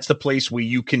that's the place where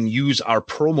you can use our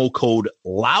promo code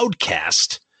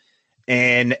Loudcast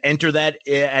and enter that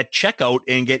at checkout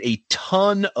and get a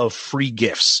ton of free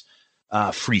gifts,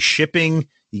 free shipping.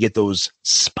 You get those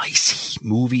spicy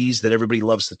movies that everybody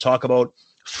loves to talk about.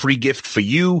 Free gift for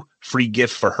you, free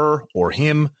gift for her or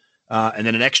him. And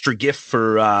then an extra gift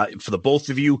for the both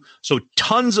of you. So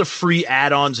tons of free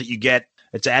add-ons that you get.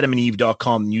 It's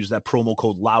adamandeve.com and use that promo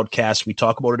code Loudcast. We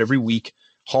talk about it every week.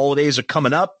 Holidays are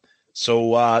coming up.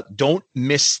 So don't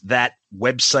miss that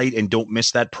website and don't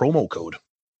miss that promo code.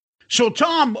 So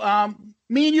Tom,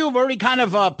 me and you have already kind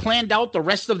of planned out the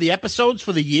rest of the episodes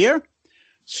for the year.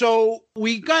 So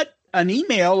we got an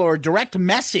email or a direct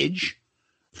message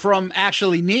from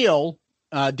actually Neil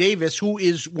Davis, who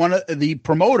is one of the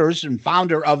promoters and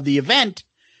founder of the event,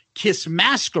 Kiss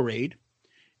Masquerade.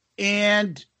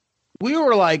 And we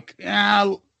were like,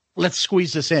 let's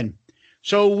squeeze this in.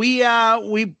 So we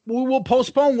will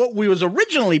postpone what we was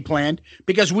originally planned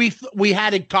because we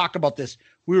had to talk about this.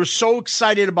 We were so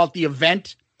excited about the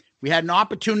event. We had an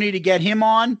opportunity to get him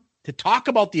on to talk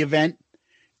about the event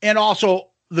and also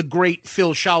the great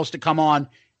Phil Shouse to come on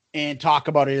and talk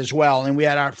about it as well. And we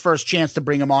had our first chance to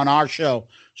bring him on our show.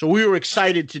 So we were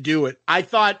excited to do it. I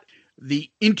thought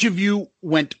the interview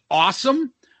went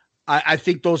awesome. I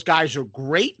think those guys are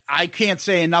great. I can't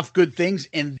say enough good things.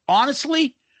 And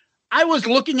honestly, I was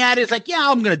looking at it as like, yeah,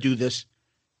 I'm going to do this.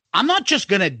 I'm not just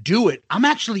going to do it. I'm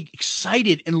actually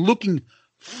excited and looking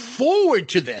forward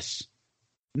to this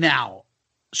now.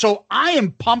 So I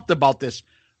am pumped about this.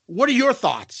 What are your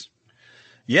thoughts?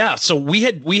 Yeah, so we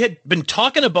had been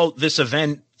talking about this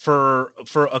event for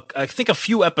I think a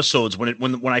few episodes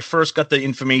when I first got the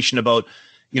information about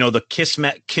the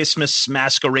KISSmas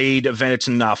Masquerade event. It's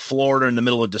in Florida in the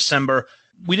middle of December.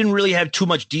 We didn't really have too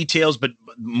much details, but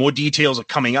more details are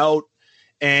coming out.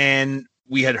 And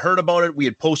we had heard about it. We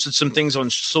had posted some things on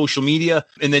social media,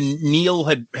 and then Neil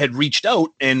had reached out,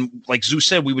 and like Zeus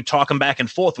said, we were talking back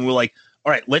and forth, and we were like,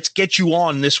 all right, let's get you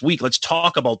on this week. Let's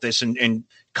talk about this and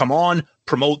come on,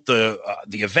 promote the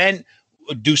event,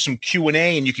 do some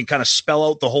Q&A, and you can kind of spell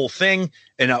out the whole thing.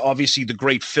 And obviously the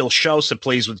great Phil Shouse that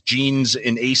plays with Gene's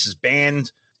and Ace's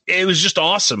band. It was just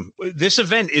awesome. This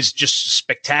event is just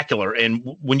spectacular.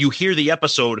 And when you hear the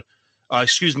episode,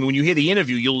 when you hear the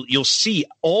interview, you'll see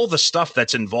all the stuff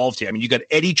that's involved here. I mean, you got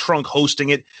Eddie Trunk hosting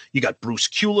it. You got Bruce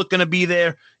Kulick going to be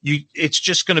there. It's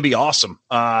just going to be awesome.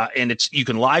 And you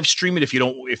can live stream it if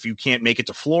you can't make it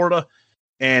to Florida.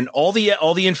 And all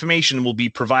the information will be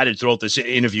provided throughout this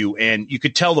interview. And you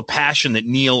could tell the passion that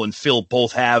Neil and Phil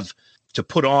both have to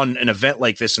put on an event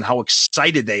like this and how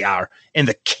excited they are and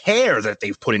the care that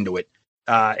they've put into it.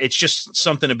 It's just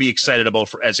something to be excited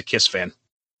about as a KISS fan.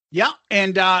 Yeah.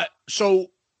 And so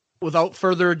without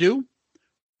further ado,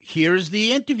 here's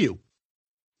the interview.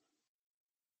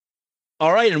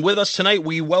 All right. And with us tonight,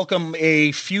 we welcome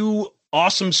a few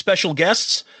awesome special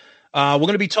guests. We're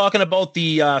going to be talking about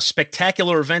the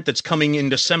spectacular event that's coming in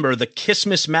December, the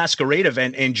KISSmas Masquerade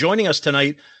event. And joining us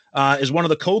tonight is one of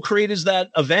the co-creators of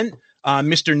that event,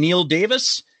 Mr. Neil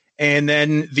Davis, and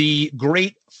then the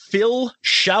great Phil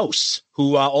Shouse,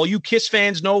 who all you KISS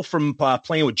fans know from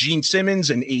playing with Gene Simmons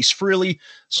and Ace Frehley.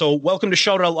 So welcome to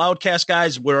Shout Out Loudcast,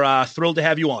 guys. We're thrilled to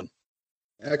have you on.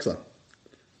 Excellent.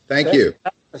 Thank you.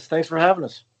 Thanks for having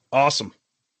us. Awesome.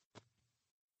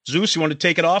 Zeus, you want to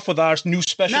take it off with our new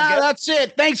special guest? That's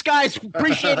it. Thanks, guys.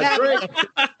 Appreciate having us.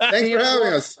 Thanks for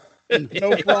having us.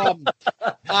 No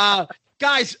problem.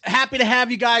 Guys, happy to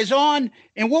have you guys on.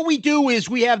 And what we do is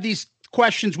we have these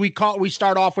questions we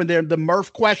start off with the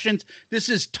Murph questions. This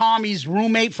is Tommy's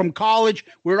roommate from college.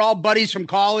 We're all buddies from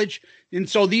college. And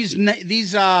so these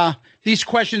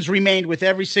questions remained with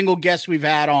every single guest we've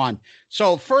had on.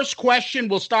 So first question,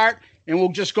 we'll start and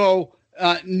we'll just go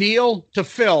Neil to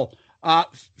Phil.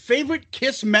 Favorite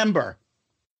KISS member?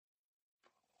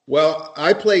 Well,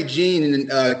 I play Gene in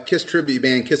KISS tribute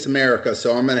band Kiss America,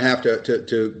 so I'm going to have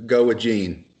to go with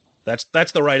Gene.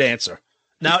 That's the right answer.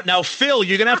 Now, Phil,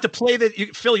 you're gonna have to play that.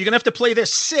 Phil, you're gonna have to play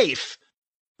this safe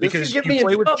because you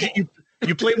play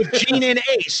with Gene and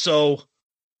Ace. So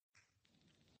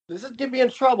this is getting me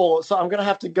in trouble. So I'm gonna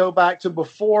have to go back to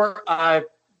before I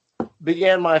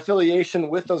began my affiliation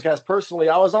with those guys personally.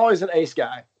 I was always an Ace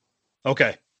guy.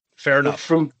 Okay, fair enough.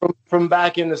 From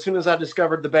back in, as soon as I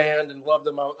discovered the band and loved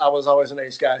them, I was always an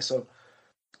Ace guy. So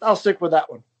I'll stick with that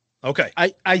one. Okay.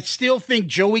 I still think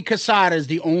Joey Casada is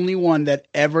the only one that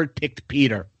ever picked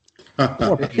Peter.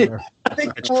 Poor Peter. I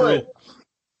think it's true.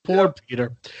 Poor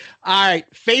Peter. All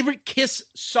right. Favorite KISS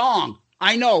song?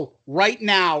 I know right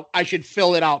now I should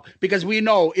fill it out because we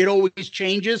know it always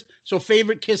changes. So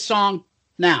favorite KISS song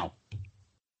now?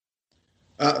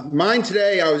 Mine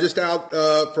today, I was just out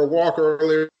for a walk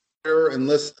earlier and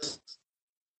listened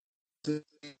to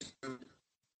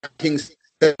King's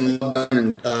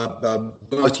and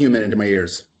Almost Human into my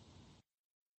ears.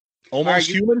 Almost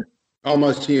Human?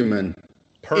 Almost Human.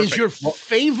 Perfect. Is your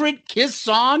favorite KISS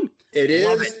song? It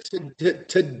is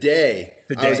today.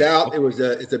 I was out.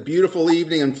 It's a beautiful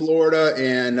evening in Florida,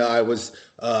 and I was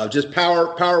just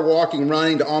power walking,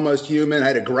 running to Almost Human. I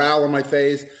had a growl on my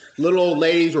face. Little old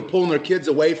ladies were pulling their kids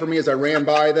away from me as I ran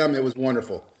by them. It was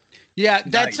wonderful. Yeah,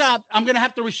 that's I'm going to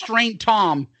have to restrain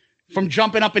Tom from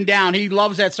jumping up and down. He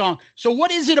loves that song. So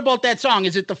what is it about that song?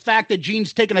 Is it the fact that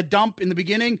Gene's taking a dump in the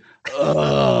beginning?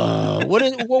 I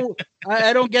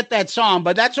don't get that song,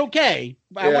 but that's okay.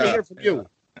 I want to hear from you.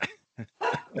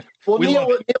 Well,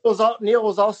 Neil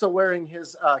was also wearing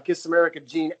his Kiss America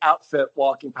Gene outfit,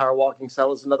 power walking. So that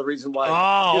was another reason why.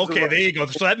 Oh, okay. There you go.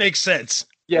 So that makes sense.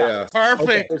 Yeah.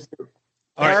 Perfect. Okay.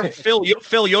 All right,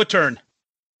 Phil, your turn.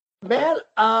 Man,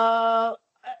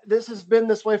 this has been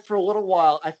this way for a little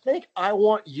while. I think I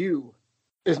Want You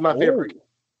is my favorite.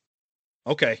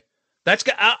 Okay. That's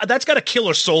got a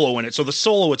killer solo in it. So the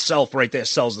solo itself right there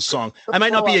sells the song. I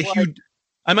might not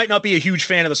be a huge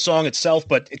fan of the song itself,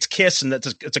 but it's KISS and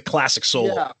it's a classic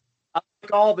solo. Yeah. I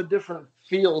like all the different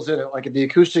feels in it, like the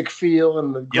acoustic feel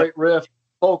and the great riff,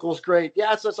 vocals great.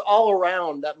 Yeah, it's all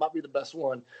around. That might be the best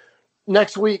one.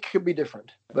 Next week could be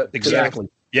different, but exactly.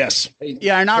 Yes.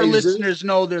 Yeah, and our listeners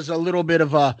know there's a little bit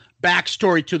of a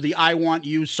backstory to the I Want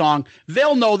You song.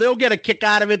 They'll get a kick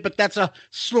out of it, but that's a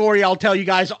story I'll tell you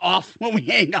guys off when we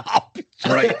hang up.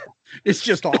 Right. It's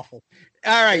just awful.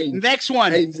 All right, next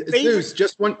one. Hey,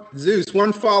 Zeus,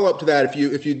 one follow-up to that.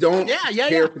 If you don't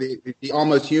care for the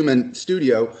Almost Human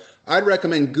studio, I'd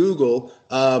recommend Google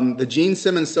the Gene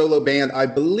Simmons solo band. I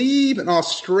believe in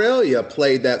Australia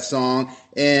played that song,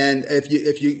 and if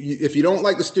you don't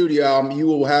like the studio album, you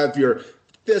will have your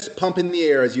fist pump in the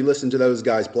air as you listen to those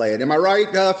guys play it. Am I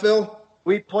right, Phil?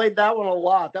 We played that one a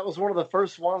lot. That was one of the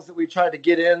first ones that we tried to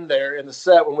get in there in the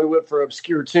set when we went for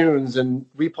obscure tunes, and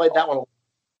we played that one.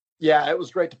 Yeah, it was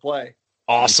great to play.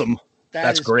 Awesome.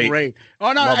 That's great.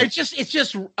 Oh no, it's just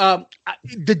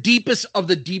the deepest of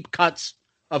the deep cuts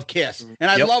of Kiss, and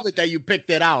I love it that you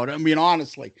picked it out. I mean,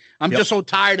 honestly, I'm just so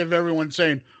tired of everyone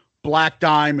saying Black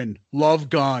Diamond, Love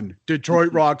Gun,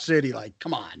 Detroit Rock City. Like,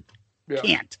 come on,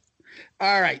 can't.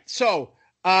 All right, so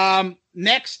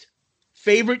next.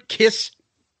 Favorite Kiss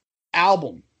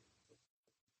album?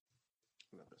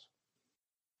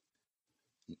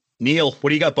 Neil,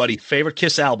 what do you got, buddy? Favorite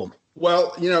Kiss album?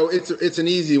 Well, it's an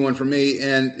easy one for me,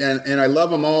 and I love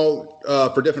them all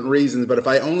for different reasons. But if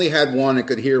I only had one and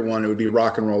could hear one, it would be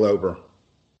Rock and Roll Over.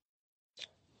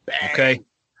 Okay,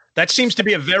 that seems to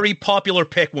be a very popular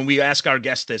pick when we ask our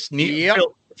guests this.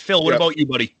 Phil, what about you,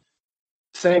 buddy?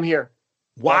 Same here.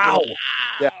 Wow.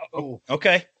 Yeah.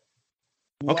 Okay.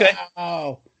 Okay.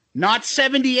 Wow. Not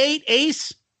 78,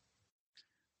 Ace?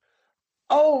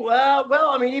 Oh,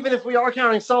 well, I mean, even if we are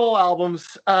counting solo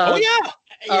albums. I'm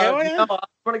going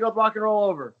to go with Rock and Roll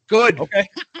Over. Good. Okay.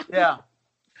 Yeah.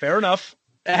 Fair enough.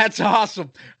 That's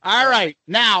awesome. All right.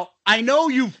 Now, I know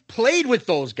you've played with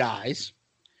those guys,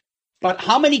 but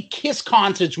how many Kiss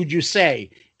concerts would you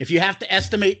say, if you have to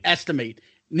estimate?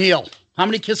 Neil, how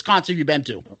many Kiss concerts have you been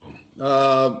to?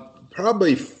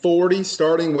 Probably 40,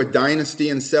 starting with Dynasty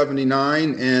in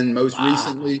 '79, and most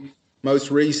recently,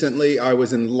 I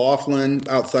was in Laughlin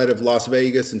outside of Las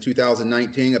Vegas in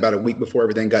 2019, about a week before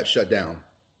everything got shut down.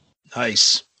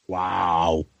 Nice.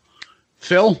 Wow.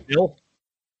 Phil? All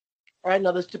right,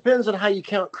 now this depends on how you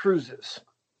count cruises.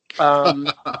 Okay.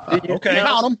 You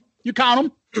count them. Do you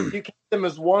count them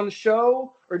as one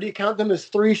show, or do you count them as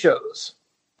 3 shows?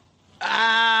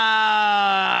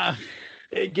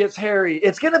 It gets hairy.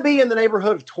 It's going to be in the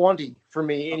neighborhood of 20 for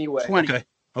me anyway. 20. Okay.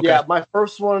 Yeah, my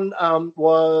first one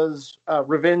was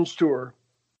Revenge Tour.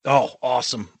 Oh,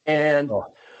 awesome. And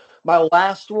my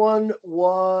last one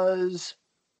was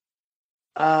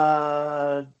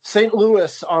St.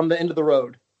 Louis on the end of the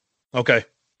road. Okay.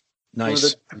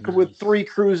 Nice. With 3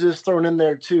 cruises thrown in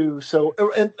there too. So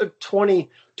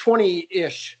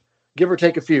 20-ish, give or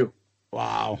take a few.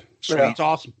 Wow. Sweet. That's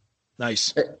awesome.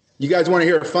 Nice. You guys want to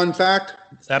hear a fun fact?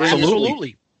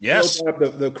 Absolutely. Yes.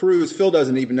 The cruise. Phil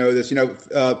doesn't even know this.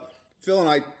 Phil and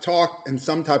I talk in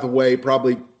some type of way,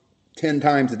 probably 10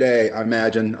 times a day, I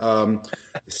imagine. But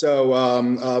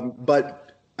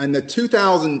in the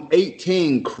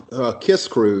 2018 Kiss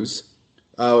cruise,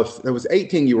 it was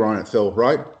 18 you were on it, Phil,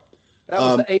 right? That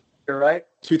was the 8th year, right?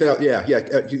 2000. Yeah,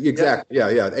 exactly.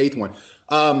 Yeah, the 8th one.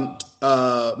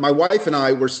 My wife and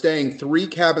I were staying 3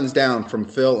 cabins down from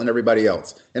Phil and everybody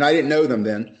else, and I didn't know them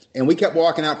then. And we kept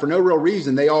walking out for no real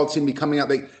reason. They all seemed to be coming out.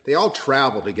 They all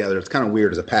travel together. It's kind of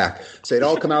weird as a pack. So they'd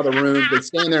all come out of the room. They'd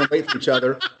stand there and wait for each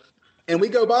other. And we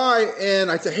go by,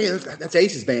 and I'd say, "Hey, that's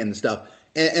Ace's band and stuff."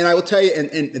 And I will tell you,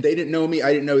 and they didn't know me.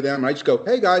 I didn't know them. And I just go,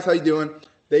 "Hey, guys, how you doing?"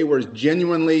 They were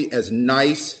genuinely as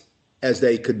nice as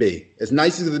they could be, as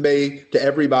nice as they could be to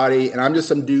everybody. And I'm just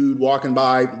some dude walking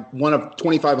by, one of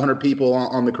 2,500 people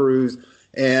on the cruise.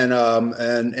 And I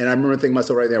remember thinking to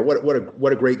myself right there, what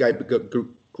a great guy,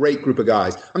 great group of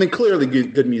guys. I mean, clearly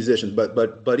good musicians,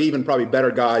 but even probably better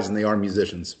guys than they are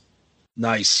musicians.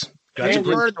 Nice. I've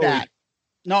heard that.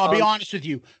 No, I'll be honest with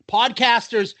you.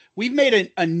 Podcasters, we've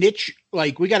made a niche,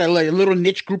 like we got a little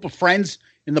niche group of friends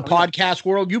in the podcast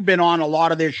world. You've been on a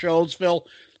lot of their shows, Phil.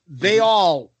 They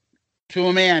all, to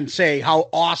a man, say how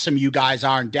awesome you guys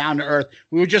are and down to earth.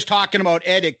 We were just talking about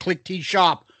Ed at Click Tea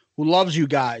Shop, who loves you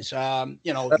guys.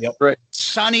 Right.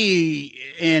 Sonny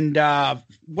and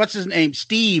what's his name?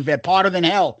 Steve at Potter Than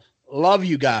Hell. Love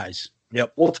you guys.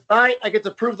 Yep. Well, tonight I get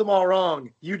to prove them all wrong.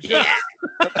 You just.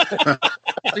 So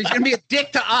he's going to be a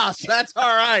dick to us. That's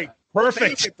all right.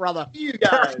 Perfect. It, brother. You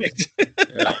guys.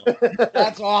 Perfect.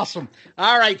 That's awesome.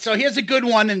 All right. So here's a good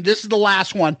one, and this is the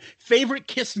last one. Favorite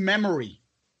Kiss memory?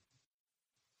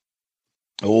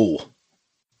 Oh,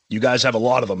 you guys have a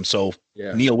lot of them. So,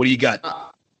 Neil, what do you got?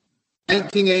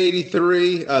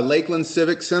 1983, Lakeland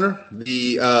Civic Center,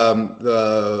 the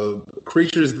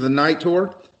Creatures of the Night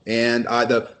tour. And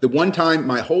the one time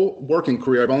my whole working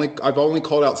career, I've only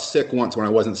called out sick once when I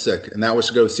wasn't sick, and that was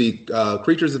to go see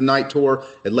Creatures of the Night tour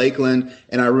at Lakeland.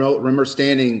 And I remember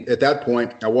standing at that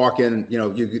point. I walk in,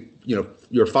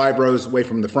 you're 5 rows away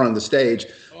from the front of the stage,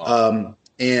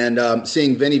 and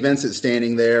seeing Vinnie Vincent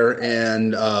standing there,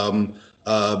 and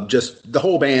just the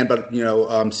whole band. But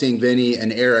seeing Vinnie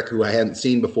and Eric, who I hadn't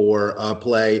seen before,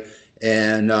 play,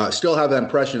 and still have that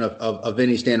impression of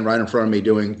Vinnie standing right in front of me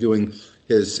doing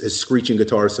his screeching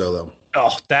guitar solo.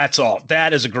 Oh, that's all.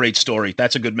 That is a great story.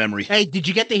 That's a good memory. Hey, did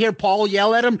you get to hear Paul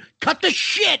yell at him? Cut the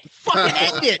shit! Fucking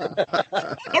end it!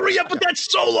 Hurry up with that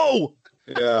solo!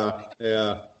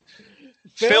 Yeah.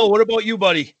 Phil, what about you,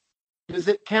 buddy? Does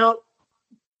it count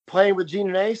playing with Gene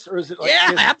and Ace, or is it like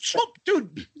absolutely,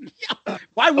 dude? Yeah.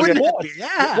 Why wouldn't it be?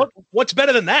 Yeah. What's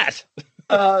better than that?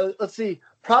 Let's see.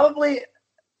 Probably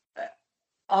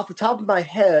off the top of my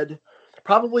head,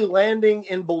 probably landing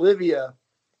in Bolivia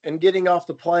and getting off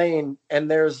the plane, and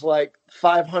there's like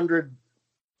 500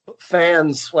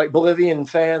 fans, like Bolivian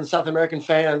fans, South American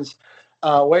fans,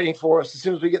 waiting for us. As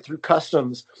soon as we get through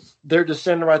customs, they're just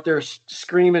sitting right there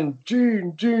screaming,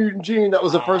 Gene, Gene, Gene. That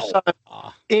was the first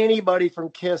time anybody from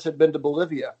KISS had been to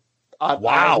Bolivia. I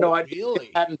had no idea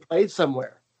they hadn't played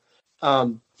somewhere.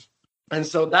 And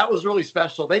so that was really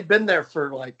special. They'd been there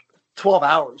for like 12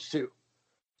 hours too.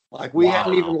 Like we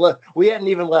hadn't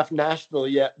even left Nashville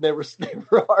yet. They were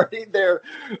already there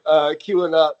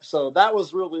queuing up. So that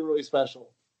was really, really special.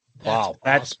 Wow.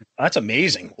 That's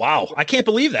amazing. Wow. I can't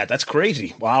believe that. That's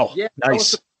crazy. Wow. Yeah. Nice. I was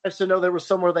surprised to know there was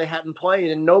somewhere they hadn't played,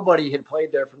 and nobody had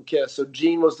played there from KISS. So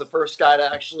Gene was the first guy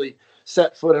to actually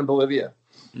set foot in Bolivia.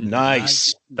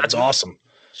 Nice. That's awesome.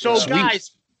 So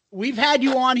guys, we've had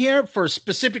you on here for a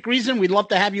specific reason. We'd love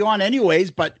to have you on anyways,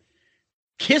 but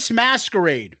KISS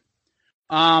Masquerade.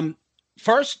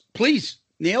 First, please,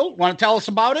 Neil, want to tell us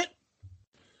about it?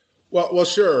 Well,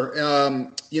 sure.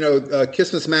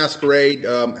 KISSmas Masquerade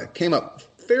came up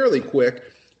fairly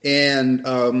quick, and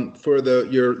for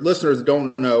your listeners that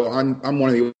don't know, I'm one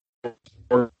of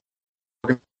the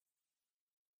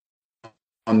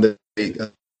on the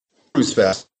Cruise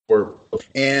Fest.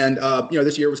 And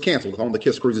this year was canceled on the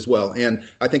KISS cruise as well. And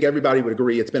I think everybody would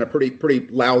agree it's been a pretty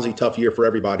lousy, tough year for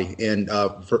everybody. And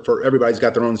for everybody's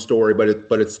got their own story, but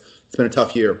it's been a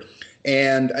tough year.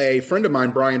 And a friend of mine,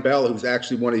 Brian Bell, who's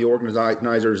actually one of the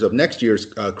organizers of next year's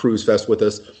Cruise Fest with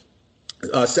us,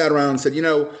 sat around and said,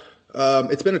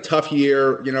 it's been a tough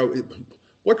year.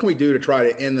 What can we do to try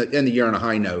to end the year on a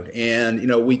high note? And,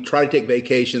 we try to take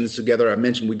vacations together. I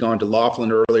mentioned we'd gone to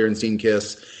Laughlin earlier and seen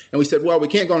KISS. And we said, well, we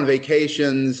can't go on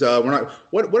vacations. We're not.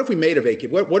 What if we made a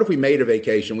vacation? What if we made a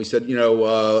vacation? We said,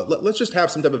 let's just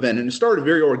have some type of event. And it started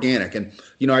very organic. And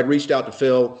I'd reached out to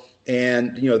Phil,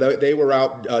 and they were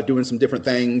out doing some different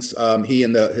things. He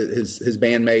and his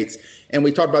bandmates, and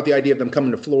we talked about the idea of them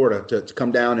coming to Florida to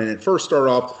come down. And it first started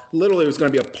off literally it was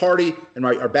going to be a party in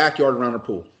our backyard around our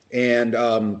pool. And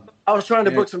I was trying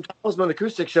to book some Talisman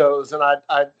acoustic shows, and I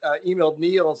emailed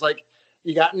Neil. I was like,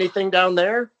 "You got anything down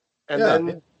there?" And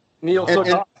then Neil took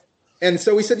off. And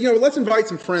so we said, let's invite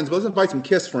some friends. Let's invite some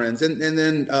KISS friends. And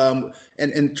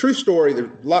then true story, there's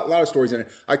a lot of stories in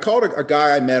it. I called a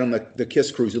guy I met on the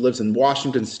KISS cruise who lives in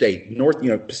Washington State,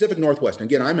 Pacific Northwest. And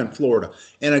again, I'm in Florida.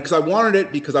 And because I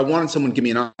wanted someone to give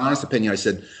me an honest opinion. I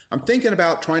said, I'm thinking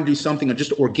about trying to do something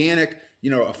just organic,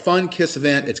 a fun KISS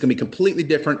event. It's going to be completely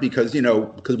different because we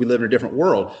live in a different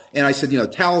world. And I said,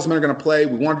 Talisman are going to play.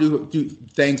 We want to do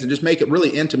things and just make it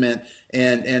really intimate.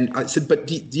 And I said, but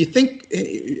do you think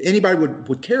anybody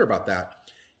would care about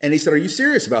that? And he said, are you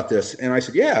serious about this? And I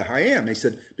said, yeah, I am. And he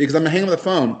said, because I'm hanging on the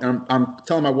phone and I'm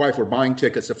telling my wife we're buying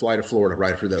tickets to fly to Florida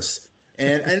right after this.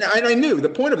 And I knew the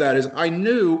point of that is I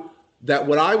knew that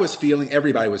what I was feeling,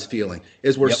 everybody was feeling,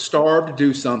 is we're starved to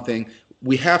do something.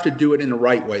 We have to do it in the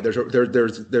right way. There's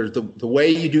the way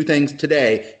you do things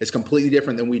today is completely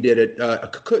different than we did it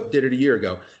a year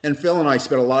ago. And Phil and I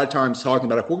spent a lot of time talking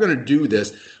about if we're going to do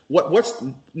this, what's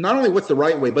not only what's the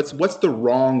right way, but what's the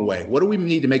wrong way? What do we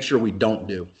need to make sure we don't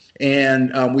do? And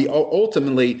we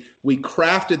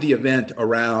crafted the event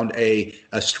around a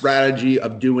strategy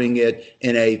of doing it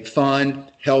in a fun,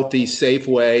 healthy, safe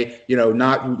way.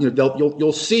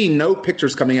 You'll see no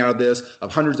pictures coming out of this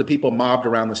of hundreds of people mobbed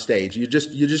around the stage. You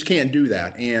just can't do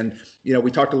that. And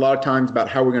we talked a lot of times about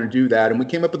how we're going to do that, and we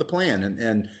came up with a plan,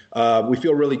 and we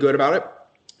feel really good about it.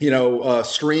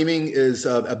 Streaming is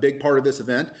a big part of this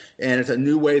event, and it's a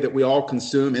new way that we all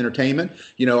consume entertainment.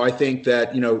 I think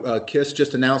that, KISS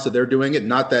just announced that they're doing it.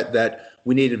 Not that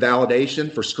we needed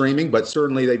validation for streaming, but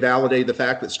certainly they validated the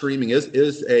fact that streaming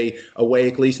is a way,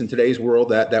 at least in today's world,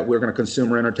 that we're going to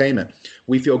consume our entertainment.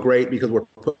 We feel great because we're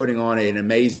putting on an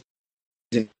amazing.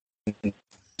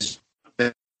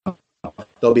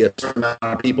 There'll be a certain amount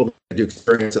of people that do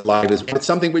experience it live. It's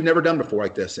something we've never done before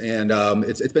like this, and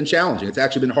it's been challenging. It's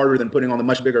actually been harder than putting on the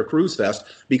much bigger Cruise Fest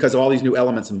because of all these new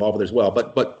elements involved with it as well.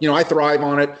 But I thrive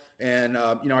on it, and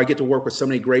I get to work with so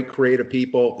many great creative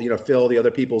people. Phil, the other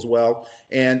people as well.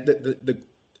 And the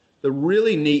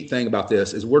really neat thing about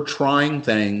this is we're trying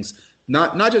things.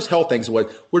 Not just health things.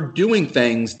 We're doing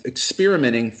things,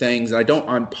 experimenting things. And I don't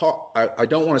want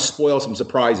to spoil some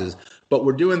surprises. but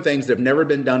we're doing things that have never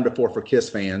been done before for KISS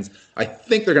fans. I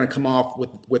think they're going to come off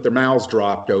with their mouths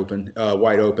dropped open,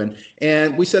 wide open.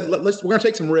 And we said, we're going to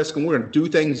take some risk and we're going to do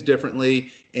things differently.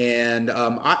 And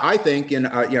I think, and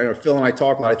Phil and I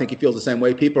talk a lot, I think he feels the same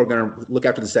way. People are going to look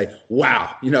after this and say,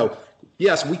 wow,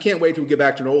 yes, we can't wait till we get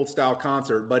back to an old style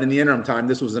concert. But in the interim time,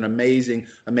 this was an amazing,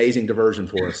 amazing diversion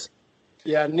for us.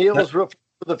 Yeah, Neil's real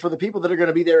for the people that are going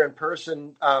to be there in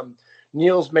person.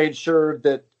 Neil's made sure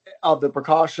that the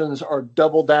precautions are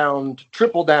double downed,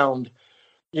 triple downed.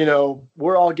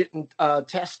 We're all getting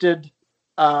tested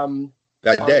that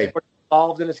day.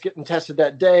 Involved, and it's getting tested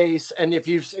that day. And if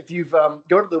you've go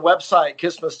to the website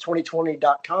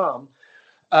KISSmas2020.com,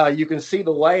 you can see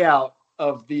the layout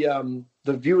of the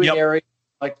viewing area,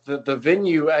 like the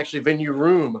venue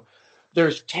room.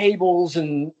 There's tables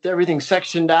and everything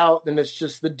sectioned out, and it's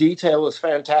just the detail is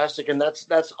fantastic. And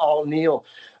that's all Neil.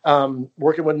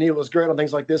 Working with Neil is great on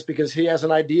things like this because he has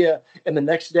an idea, and the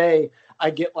next day I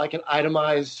get like an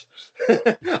itemized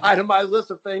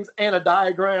list of things and a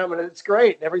diagram, and it's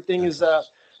great. Everything is the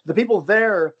people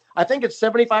there. I think it's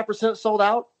 75% sold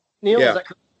out. Neil, yeah. Is that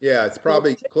correct? Yeah, it's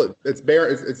probably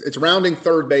it's rounding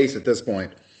third base at this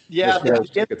point. Yeah, the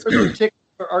tickets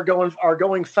are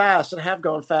going fast and have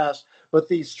gone fast. But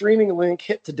the streaming link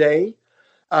hit today,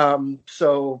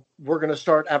 so we're going to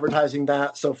start advertising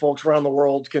that so folks around the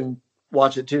world can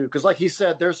watch it too. Because, like he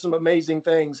said, there's some amazing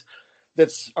things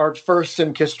that's our first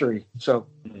in history. So,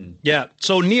 yeah.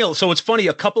 So Neil, it's funny.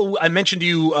 I mentioned to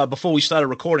you before we started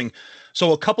recording.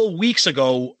 So a couple weeks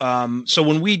ago, so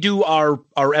when we do our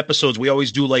episodes, we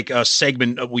always do like a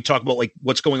segment. We talk about like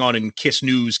what's going on in KISS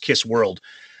news, KISS world.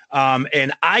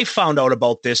 And I found out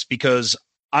about this because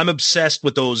I'm obsessed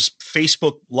with those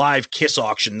Facebook Live KISS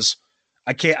auctions.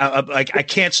 I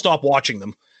can't stop watching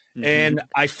them. Mm-hmm. And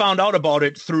I found out about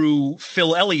it through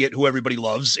Phil Elliott, who everybody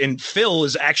loves. And Phil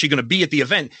is actually going to be at the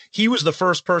event. He was the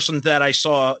first person that I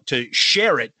saw to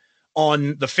share it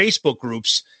on the Facebook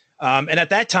groups. And at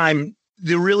that time,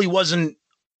 there really wasn't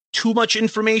too much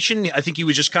information. I think he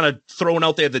was just kind of throwing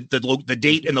out there the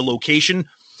date and the location.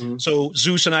 Mm-hmm. So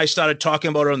Zeus and I started talking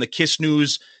about it on the KISS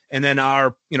News, and then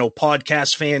our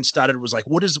podcast fans was like,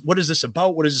 what is this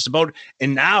about? What is this about?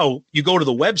 And now you go to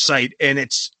the website, and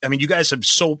you guys have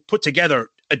so put together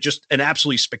just an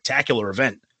absolutely spectacular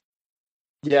event.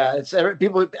 Yeah, it's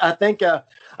people. I think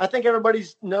everybody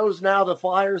knows now the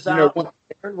flyers out.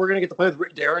 We're gonna get to play with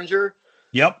Rick Derringer.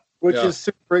 Yep. Which is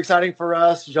super exciting for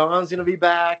us. John's going to be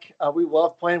back. We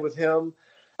love playing with him.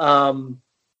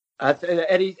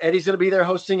 Eddie's going to be there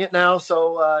hosting it now.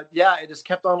 So, it just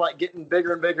kept on like getting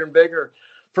bigger and bigger and bigger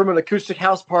from an acoustic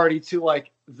house party to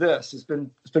like this. It's been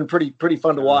pretty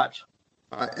fun to watch.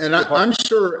 And I'm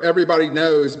sure everybody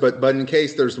knows, but in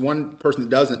case there's one person that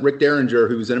doesn't, Rick Derringer,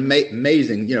 who's an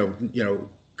amazing,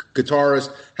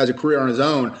 guitarist, has a career on his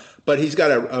own, but he's got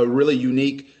a really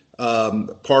unique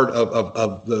part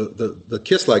of the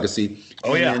KISS legacy.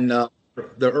 Oh yeah. In the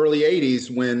early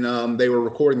 '80s, when they were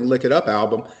recording the "Lick It Up"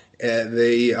 album,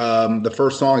 the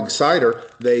first song "Exciter,"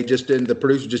 the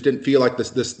producer just didn't feel like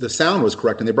the sound was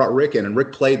correct, and they brought Rick in, and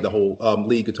Rick played the whole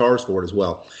lead guitars for it as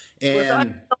well. And I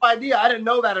had no idea. I didn't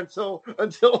know that until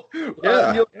Neil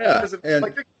and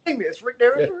like, you're kidding me. It's Rick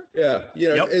Derringer.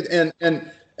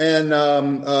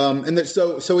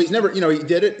 So he's never, he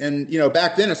did it. And,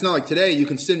 back then it's not like today, you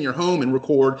can sit in your home and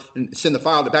record and send the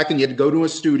file. But back then you had to go to a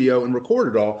studio and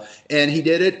record it all. And he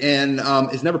did it and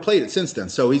has never played it since then.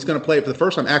 So he's going to play it for the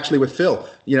first time actually with Phil,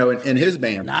 and his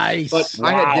band. Nice. But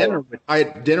wow. I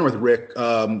had dinner with Rick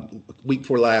week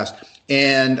before last.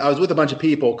 And I was with a bunch of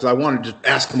people because I wanted to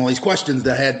ask them all these questions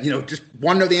that I had, just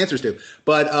want to know the answers to.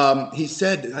 But he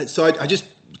said, so I just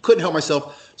couldn't help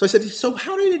myself. So I said, so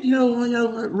how did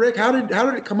it, Rick, how did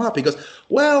it come up? He goes,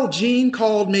 well, Gene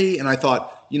called me. And I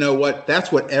thought, you know what?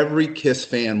 That's what every KISS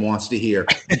fan wants to hear.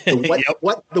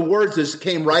 What the words just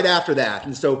came right after that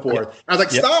and so forth. Yep. I was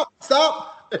like,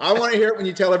 stop. I want to hear it when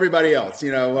you tell everybody else,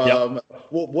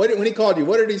 when he called you,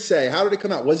 what did he say? How did it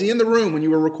come out? Was he in the room when you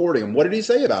were recording him? What did he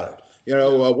say about it?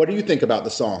 What do you think about the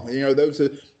song?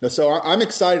 So I'm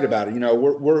excited about it.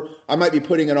 I might be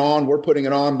putting it on. We're putting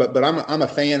it on, but I'm a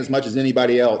fan as much as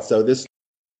anybody else. So this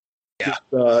kind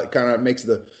of makes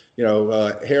the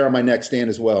hair on my neck stand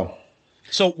as well.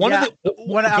 So let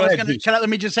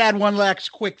me just add one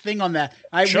last quick thing on that.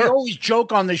 We always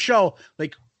joke on the show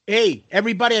like, hey,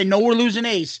 everybody, I know we're losing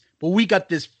Ace, but we got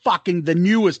this the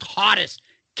newest, hottest,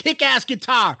 kick-ass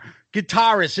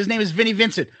guitarist. His name is Vinnie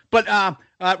Vincent, but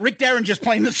Rick Derringer just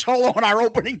playing the solo on our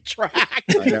opening track,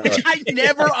 which I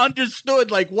never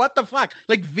understood. Like, what the fuck?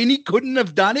 Like, Vinny couldn't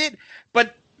have done it,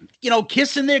 but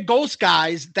KISS and their Ghost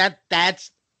guys,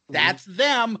 that's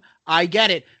them. I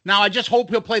get it. Now I just hope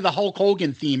he'll play the Hulk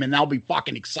Hogan theme, and I'll be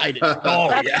fucking excited.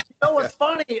 Yeah. You know what's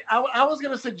funny? I was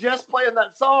going to suggest playing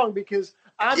that song because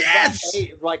I'm that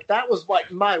age. Like that was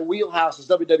like my wheelhouse is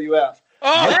WWF.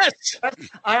 Oh yes,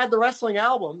 I had the wrestling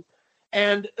album,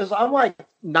 and I'm like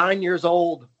 9 years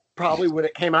old probably when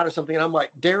it came out or something, and I'm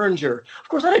like Derringer. Of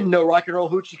course, I didn't know Rock and Roll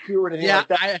Hoochie Coo or anything like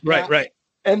that. Right.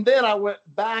 And then I went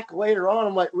back later on.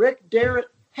 I'm like Rick Derritt.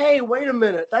 Hey, wait a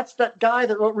minute. That's that guy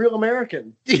that wrote Real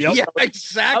American. Yep. Yeah,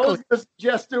 exactly. I was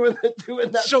just doing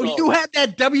that. So song. you had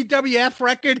that WWF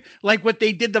record, like what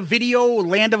they did the video,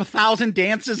 Land of 1,000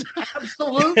 Dances?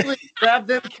 Absolutely. Grab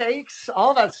them cakes,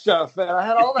 all that stuff, man. I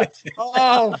had all that stuff.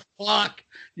 Oh, fuck.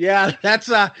 Yeah, that's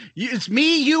it's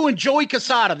me, you, and Joey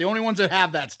Casada, the only ones that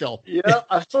have that still. Yeah,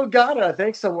 I still got it, I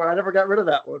think, somewhere. I never got rid of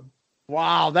that one.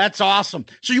 Wow, that's awesome.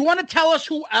 So you want to tell us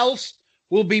who else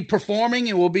will be performing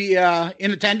and will be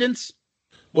in attendance?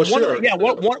 Well, sure.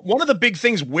 One of the big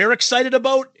things we're excited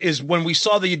about is when we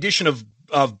saw the addition of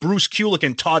Bruce Kulick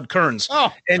and Todd Kearns.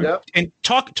 Oh, and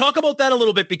talk about that a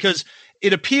little bit, because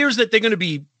it appears that they're going to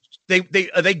be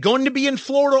are they going to be in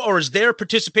Florida, or is their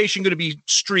participation going to be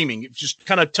streaming? Just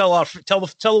kind of tell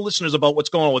the listeners about what's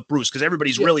going on with Bruce, because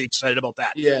everybody's really excited about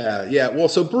that. Yeah. Well,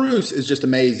 so Bruce is just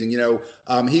amazing.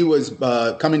 He was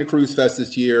coming to Cruise Fest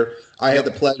this year. I had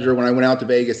the pleasure when I went out to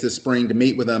Vegas this spring to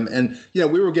meet with him, and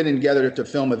we were getting together to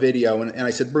film a video, and I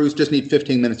said, Bruce, just need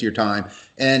 15 minutes of your time.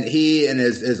 And he and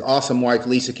his awesome wife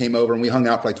Lisa came over, and we hung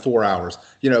out for like 4 hours.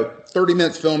 30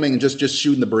 minutes filming and just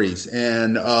shooting the breeze,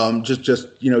 and just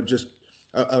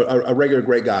a regular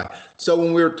great guy. So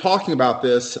when we were talking about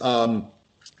this,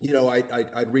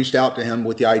 I'd reached out to him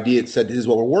with the idea. It said, "This is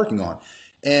what we're working on."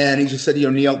 And he just said,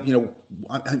 Neil,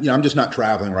 I'm just not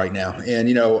traveling right now. And,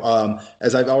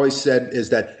 as I've always said,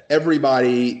 is that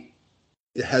everybody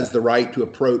has the right to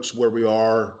approach where we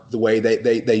are the way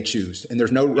they choose. And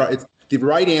there's no right. The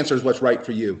right answer is what's right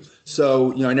for you.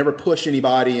 So, I never push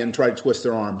anybody and try to twist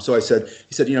their arm. So he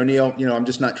said, Neil, I'm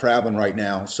just not traveling right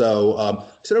now. So I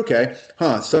said, okay,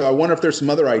 So I wonder if there's some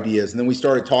other ideas. And then we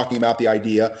started talking about the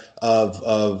idea of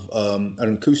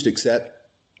an acoustic set.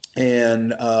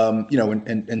 And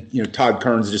Todd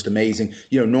Kearns is just amazing.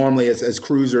 Normally as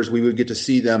cruisers, we would get to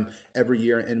see them every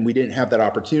year, and we didn't have that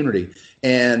opportunity.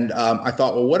 And I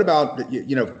thought, well, what about,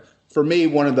 for me,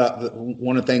 one of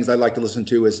the things I like to listen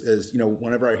to is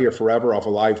whenever I hear Forever off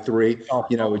of Live 3,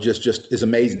 it just is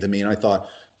amazing to me. And I thought,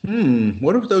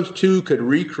 what if those two could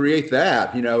recreate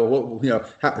that?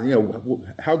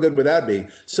 How good would that be?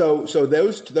 So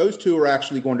those two are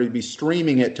actually going to be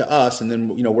streaming it to us, and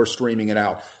then we're streaming it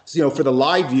out. So, for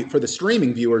the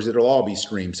streaming viewers, it'll all be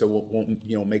streamed, so it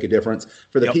won't make a difference.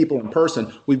 For the people in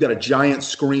person, we've got a giant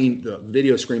screen,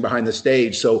 video screen behind the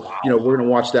stage. So we're going to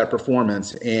watch that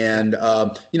performance, and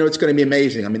it's going to be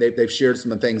amazing. I mean, they've shared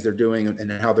some of the things they're doing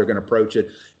and how they're going to approach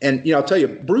it. And I'll tell you,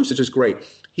 Bruce is just great.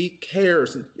 He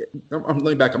cares. I'm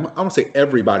laying back. I'm going to say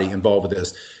everybody involved with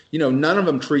this. None of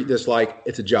them treat this like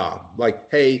it's a job. Like,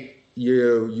 hey,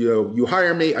 you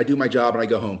hire me, I do my job, and I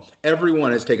go home.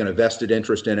 Everyone has taken a vested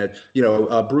interest in it.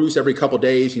 Bruce, every couple of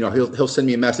days, he'll send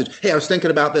me a message. Hey, I was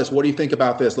thinking about this. What do you think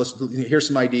about this? Here's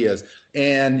some ideas.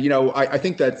 And I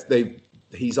think that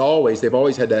they've always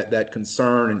had that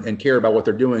concern and care about what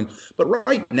they're doing. But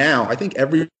right now, I think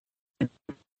everybody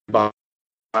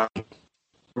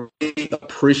really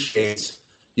appreciates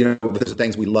the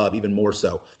things we love even more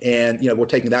so, and we're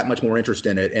taking that much more interest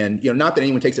in it. And not that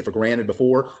anyone takes it for granted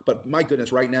before, but my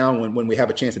goodness, right now when we have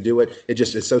a chance to do it, it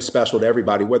just is so special to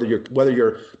everybody, whether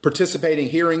you're participating,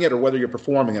 hearing it, or whether you're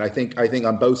performing it. I think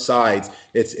on both sides,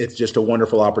 it's just a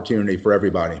wonderful opportunity for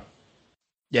everybody.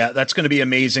 Yeah, that's going to be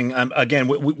amazing. Again,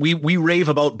 we rave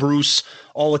about Bruce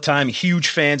all the time. Huge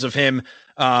fans of him.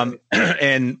 And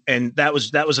that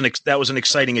was an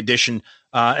exciting addition.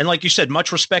 And like you said,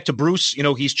 much respect to Bruce.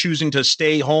 He's choosing to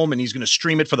stay home, and he's going to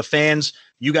stream it for the fans.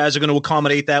 You guys are going to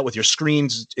accommodate that with your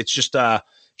screens. It's just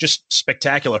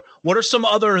spectacular. What are some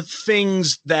other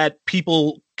things that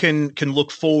people can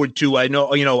look forward to? I know,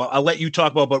 I'll let you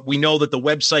talk about, but we know that the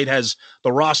website has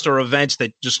the roster of events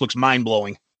that just looks mind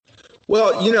blowing.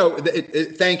 Well,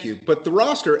 thank you. But the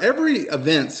roster, every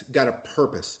event's got a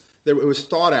purpose. It was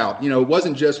thought out. It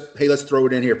wasn't just, hey, let's throw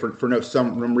it in here for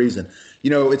some reason.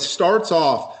 It starts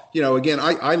off, again,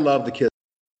 I love the KISS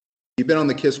you've been on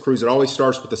the KISS cruise, it always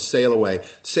starts with a sail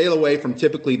away from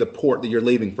typically the port that you're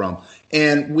leaving from.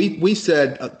 And we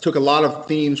said, took a lot of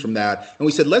themes from that. And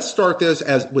we said, let's start this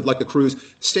as with like a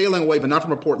cruise, sailing away, but not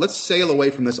from a port. Let's sail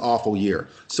away from this awful year.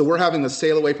 So we're having a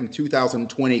sail away from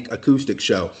 2020 acoustic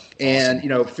show. And,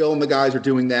 Phil and the guys are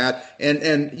doing that. And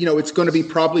it's going to be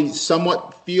probably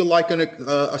somewhat feel like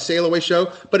a sail away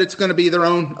show, but it's going to be their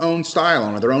own style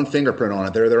on it, their own fingerprint on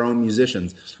it. They're their own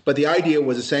musicians. But the idea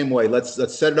was the same way. Let's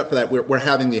set it up for that. We're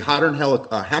having the Hotter Than Hell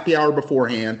happy hour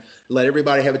beforehand. Let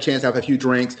everybody have a chance to have a few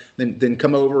drinks, then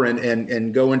come over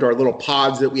and go into our little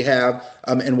pods that we have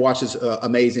and watch this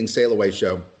amazing sail away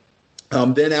show.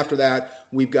 Then after that,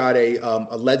 we've got a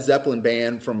Led Zeppelin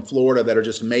band from Florida that are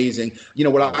just amazing.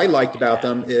 What I liked about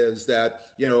them is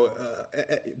that,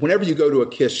 whenever you go to a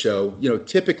KISS show,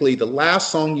 typically the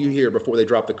last song you hear before they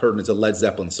drop the curtain is a Led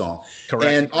Zeppelin song. Correct.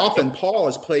 And often Paul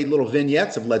has played little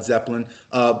vignettes of Led Zeppelin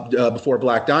before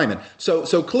Black Diamond.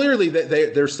 So clearly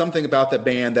there's something about that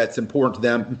band that's important to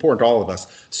them, important to all of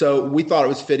us. So we thought it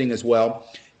was fitting as well.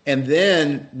 And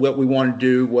then what we wanted to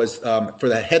do was, for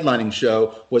that headlining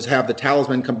show, was have the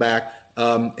Talisman come back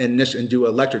and do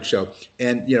an electric show.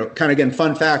 And, kind of again,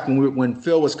 fun fact, when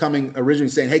Phil was coming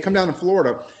originally saying, hey, come down to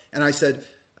Florida. And I said,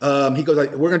 he goes,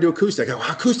 we're going to do acoustic. I go,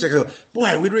 acoustic? I go,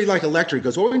 boy, we'd really like electric. He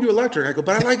goes, well, we can do electric. I go,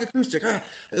 but I like acoustic.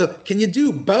 Can you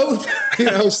do both?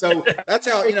 So that's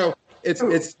how,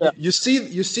 it's you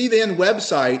see the end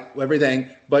website, everything,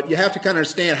 but you have to kind of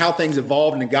understand how things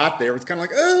evolved and got there. It's kind of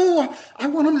like, oh, I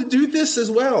want him to do this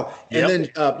as well. Yep. And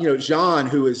then John,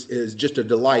 who is just a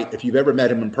delight. If you've ever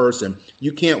met him in person,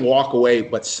 you can't walk away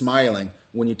but smiling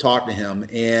when you talk to him.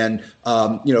 And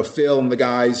Phil and the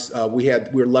guys, we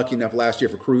were lucky enough last year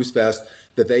for Cruise Fest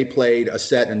that they played a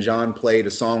set and John played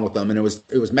a song with them, and it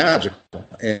was magical.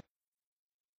 And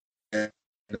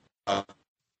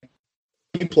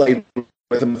he played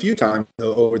with him a few times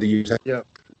over the years.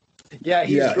 Yeah,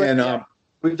 he's great. And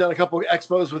we've done a couple of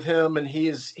expos with him, and he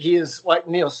is like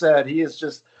Neil said, he is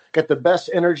just got the best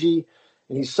energy,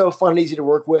 and he's so fun and easy to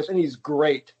work with, and he's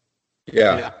great.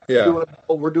 Yeah.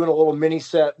 We're doing a little mini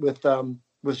set with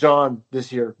John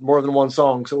this year, more than one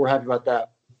song, so we're happy about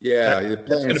that. Yeah,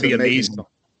 that's going to be amazing.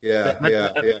 Yeah.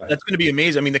 That's going to be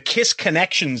amazing. I mean, the KISS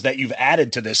connections that you've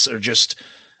added to this are just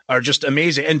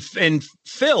amazing. And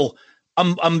Phil,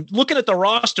 I'm looking at the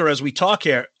roster as we talk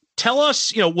here. Tell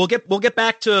us, we'll get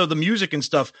back to the music and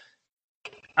stuff.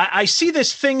 I see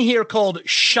this thing here called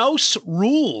Shouse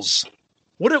Rules.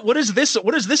 What is this?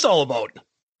 What is this all about?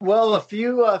 Well, a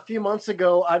few months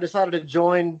ago, I decided to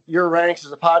join your ranks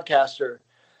as a podcaster.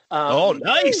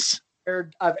 Nice.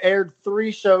 I've aired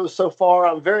 3 shows so far.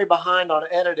 I'm very behind on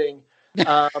editing,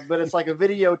 but it's like a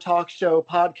video talk show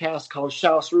podcast called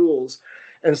Shouse Rules.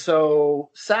 And so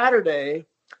Saturday,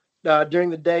 during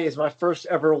the day, is my first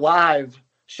ever live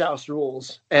Shouse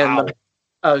Rules, and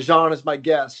Jean is my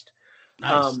guest.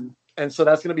 Nice. And so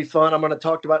that's going to be fun. I'm going to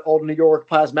talk about old New York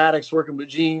plasmatics, working with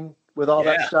Gene with all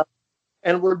that stuff.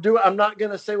 And I'm not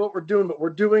going to say what we're doing, but we're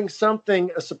doing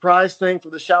a surprise thing for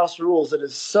the Shouse Rules that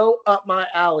is so up my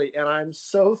alley, and I'm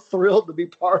so thrilled to be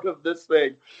part of this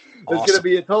thing. Awesome. It's going to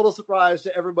be a total surprise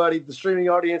to everybody, the streaming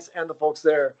audience and the folks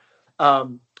there.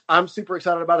 I'm super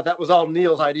excited about it. That was all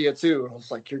Neil's idea too. I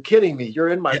was like, you're kidding me. You're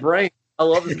in my brain. I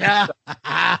love this kind of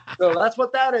stuff. So that's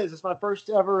what that is. It's my first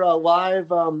ever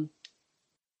live,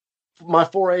 my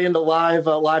foray into live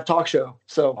talk show.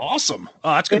 So awesome.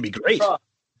 Oh, that's going to be great.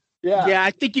 Yeah.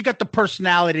 I think you got the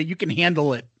personality. You can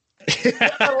handle it.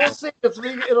 We'll see.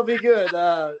 It'll be good.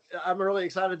 I'm really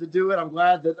excited to do it. I'm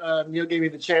glad that Neil gave me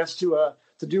the chance to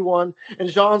do one. And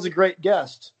Jean's a great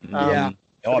guest.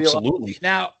 Absolutely.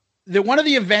 Now, one of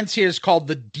the events here is called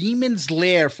the Demon's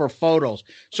Lair for photos.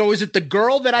 So is it the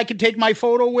girl that I can take my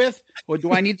photo with, or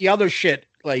do I need the other shit?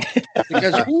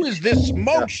 Because who is this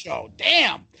smoke show?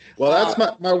 Damn. Well,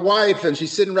 that's my wife, and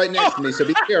she's sitting right next to me, so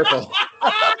be careful.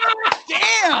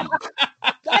 Damn.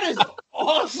 That is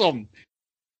awesome.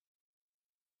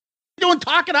 You're doing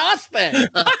talking to us then.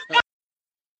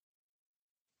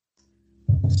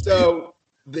 So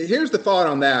here's the thought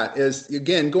on that is,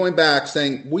 again, going back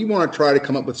saying we want to try to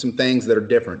come up with some things that are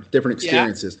different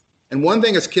experiences. Yeah. And one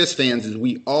thing as KISS fans is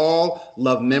we all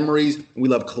love memories. We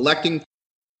love collecting.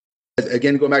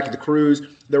 Again, going back to the cruise,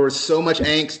 there was so much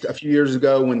angst a few years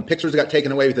ago when pictures got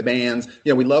taken away with the bands.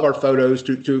 We love our photos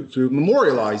to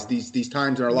memorialize these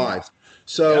times in our lives.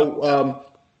 So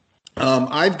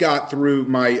I've got through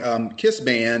my KISS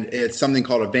band, it's something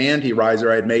called a vanity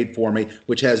riser I had made for me,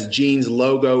 which has Gene's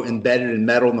logo embedded in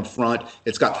metal in the front.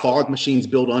 It's got fog machines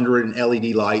built under it and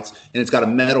LED lights, and it's got a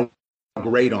metal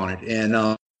grate on it.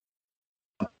 And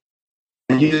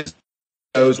use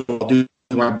those, we'll do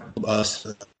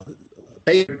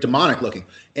demonic looking.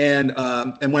 And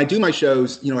when I do my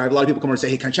shows, I have a lot of people come over and say,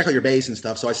 hey, can I check out your bass and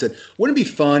stuff? So I said, wouldn't it be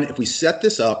fun if we set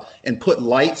this up and put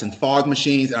lights and fog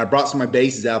machines, and I brought some of my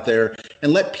basses out there,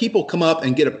 and let people come up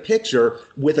and get a picture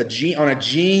with on a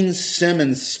Gene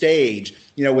Simmons stage,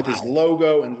 with his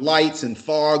logo and lights and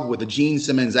fog with a Gene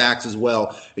Simmons axe as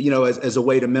well, as a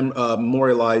way to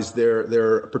memorialize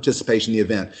their participation in the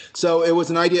event. So it was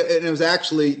an idea, and it was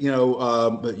actually,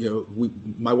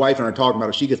 my wife and I are talking about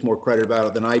it. She gets more credit about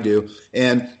it than I do.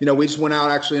 And, we just went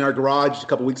out actually in our garage a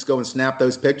couple weeks ago and snapped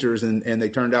those pictures, and they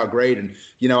turned out great. And,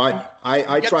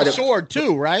 I try to sword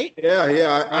too, right?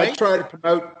 Yeah. I try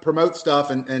to promote stuff,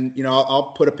 and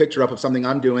I'll put a picture up of something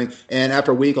I'm doing, and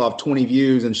after a week I'll have 20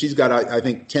 views, and she's got, I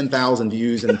think, 10,000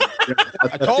 views, and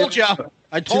I told you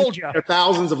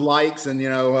thousands of likes, and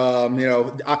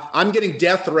I'm getting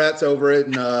death threats over it,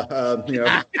 and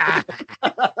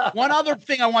One other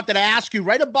thing I wanted to ask you,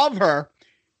 right above her,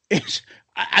 is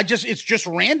it's just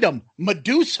random.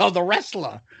 Medusa, the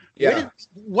wrestler. Yeah.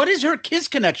 What is her Kiss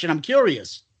connection? I'm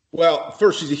curious. Well,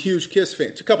 first, she's a huge Kiss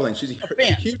fan. A couple things. She's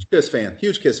a huge Kiss fan.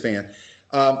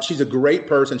 She's a great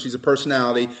person. She's a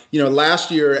personality.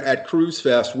 Last year at Cruise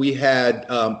Fest, we had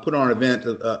put on an event.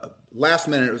 Last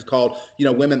minute, it was called,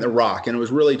 Women That Rock, and it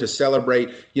was really to celebrate,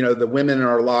 the women in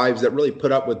our lives that really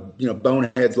put up with,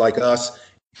 boneheads like us.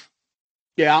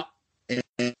 Yeah.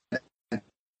 And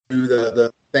do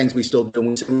the things we still do.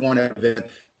 We want to have an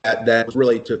event that was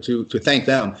really to thank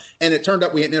them. And it turned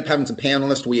out we ended up having some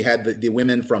panelists. We had the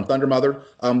women from Thunder Mother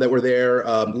that were there.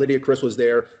 Lydia Chris was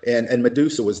there, and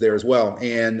Medusa was there as well.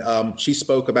 And she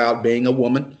spoke about being a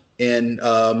woman in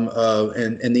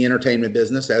the entertainment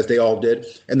business, as they all did,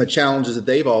 and the challenges that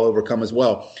they've all overcome as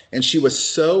well. And she was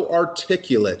so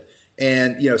articulate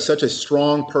and such a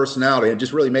strong personality, and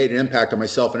just really made an impact on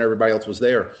myself and everybody else was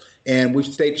there. And we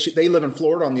stayed. They live in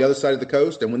Florida on the other side of the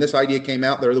coast. And when this idea came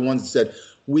out, they're the ones that said,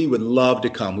 we would love to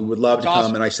come. We would love to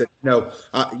come. And I said, no,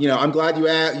 I'm glad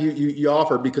you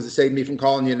offered, because it saved me from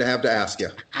calling you and to have to ask you.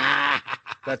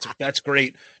 That's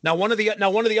great. Now, one of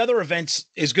the other events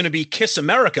is going to be Kiss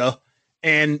America,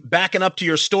 and backing up to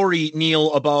your story,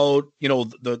 Neil, about,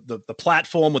 the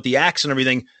platform with the axe and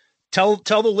everything. Tell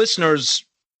the listeners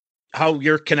how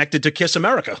you're connected to Kiss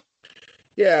America.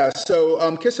 Yeah,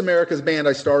 so Kiss America's a band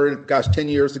I started, 10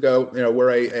 years ago. We're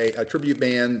a tribute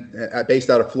band based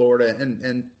out of Florida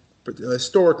and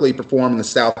historically perform in the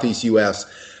Southeast U.S.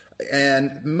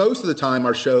 And most of the time,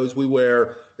 our shows, we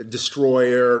wear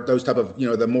Destroyer, those type of,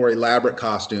 the more elaborate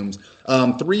costumes.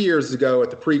 3 years ago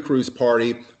at the pre-cruise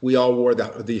party, we all wore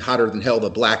the hotter than hell, the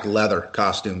black leather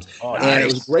costumes. Oh, nice. And it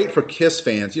was great for Kiss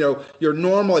fans. You're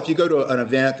normal, if you go to an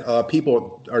event,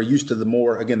 people are used to the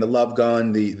Love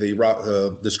Gun, the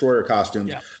Destroyer costumes.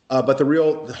 Yeah. But the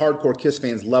real hardcore Kiss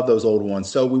fans love those old ones.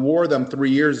 So we wore them 3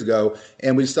 years ago,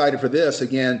 and we decided for this,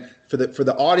 again, for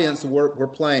the audience we're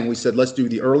playing, we said, let's do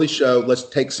the early show. Let's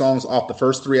take songs off the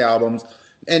first 3 albums.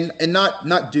 And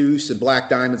not Deuce and Black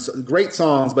Diamonds, great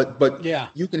songs, but yeah,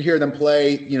 you can hear them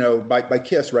play, by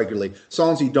Kiss regularly.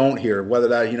 Songs you don't hear, whether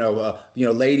that,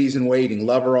 Ladies in Waiting,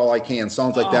 Lover All I Can,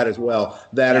 songs like that as well.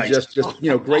 That nice. Are just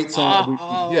great songs.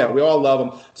 We all love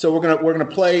them. So we're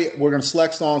gonna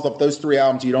select songs off those 3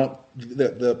 albums.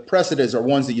 The precedents are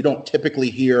ones that you don't typically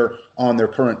hear on their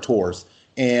current tours.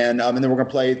 And then we're going to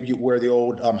play, wear the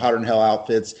old hotter than hell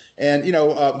outfits, and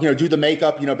do the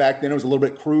makeup. Back then it was a little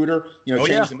bit cruder.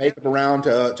 Change the makeup around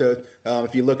to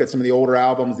if you look at some of the older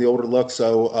albums, the older look,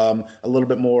 so a little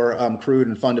bit more crude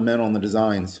and fundamental in the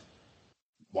designs.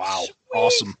 Wow, sweet.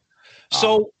 Awesome.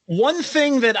 So one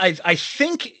thing that I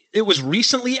think it was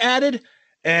recently added,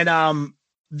 and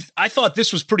I thought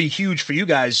this was pretty huge for you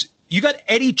guys. You got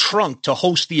Eddie Trunk to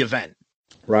host the event,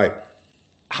 right?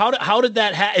 How did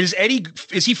that happen?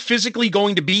 Is he physically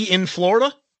going to be in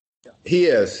Florida? He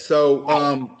is. So,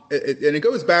 and it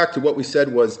goes back to what we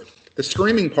said was the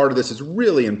streaming part of this is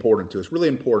really important to us, really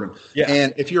important. Yeah.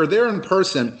 And if you're there in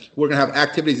person, we're going to have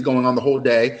activities going on the whole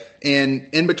day. And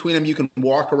in between them, you can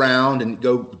walk around and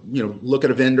go, look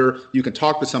at a vendor. You can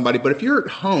talk to somebody. But if you're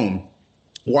at home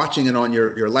watching it on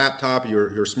your laptop,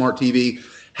 your smart TV,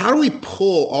 how do we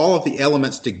pull all of the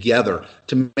elements together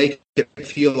to make it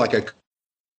feel like a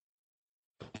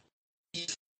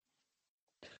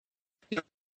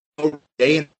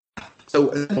day?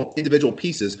 So individual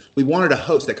pieces, we wanted a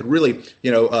host that could really,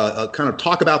 kind of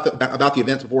talk about the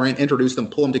events beforehand, introduce them,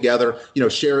 pull them together,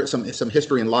 share some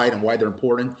history and light on why they're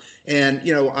important. And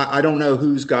I don't know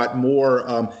who's got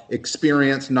more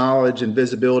experience, knowledge, and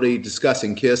visibility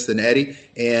discussing Kiss than Eddie.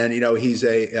 And he's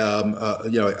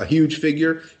a huge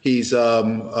figure. He's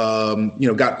got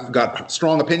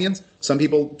strong opinions. Some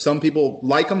people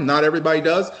like him. Not everybody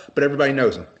does, but everybody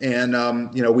knows him. And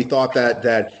we thought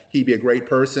that he'd be a great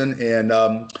person. And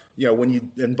when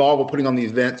you involve with putting on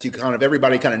these events,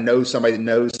 everybody kind of knows somebody that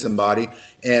knows somebody.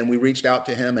 And we reached out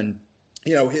to him, and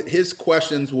his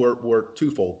questions were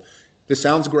twofold. This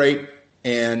sounds great,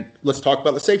 and let's talk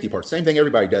about the safety part. Same thing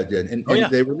everybody did. And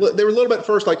they were a little bit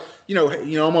first, like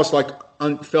almost like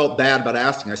felt bad about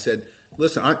asking. I said,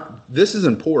 listen, this is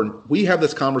important. We have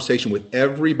this conversation with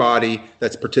everybody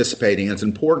that's participating. It's an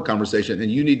important conversation,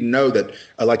 and you need to know that,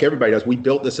 like everybody does, we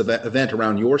built this event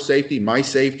around your safety, my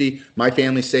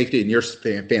family's safety, and your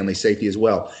family's safety as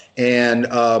well. And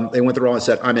they went through all and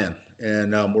said, I'm in.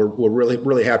 And we're really,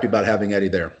 really happy about having Eddie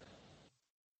there.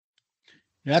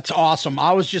 That's awesome.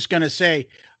 I was just going to say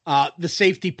the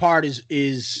safety part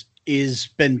is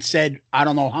been said, I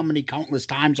don't know how many countless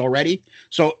times already.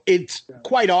 So it's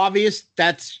quite obvious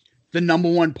that's the number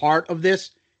one part of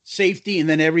this, safety, and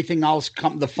then everything else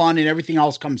the fun and everything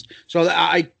else comes. So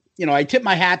I tip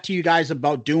my hat to you guys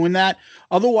about doing that.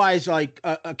 Otherwise, like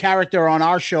a character on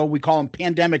our show, we call him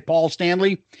Pandemic Paul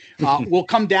Stanley, will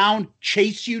come down,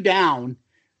 chase you down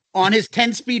on his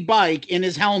 10-speed bike in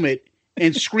his helmet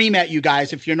and scream at you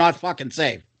guys if you're not fucking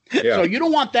safe. Yeah. So you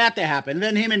don't want that to happen.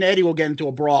 Then him and Eddie will get into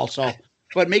a brawl. So,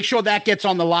 but make sure that gets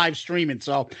on the live streaming.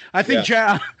 So I think,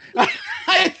 I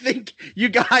think you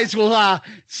guys will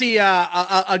see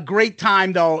a great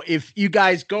time though if you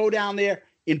guys go down there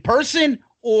in person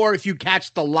or if you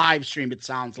catch the live stream. It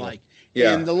sounds like,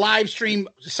 and the live stream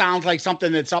sounds like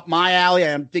something that's up my alley.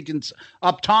 I'm thinking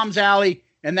up Tom's alley,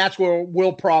 and that's where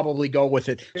we'll probably go with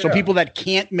it. Yeah. So people that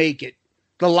can't make it,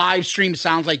 the live stream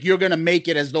sounds like you're going to make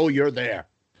it as though you're there.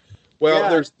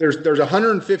 Well, there's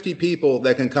 150 people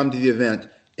that can come to the event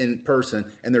in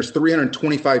person, and there's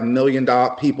 325 million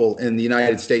people in the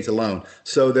United States alone.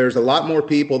 So there's a lot more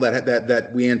people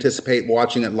that we anticipate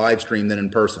watching it live stream than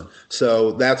in person.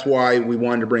 So that's why we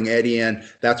wanted to bring Eddie in.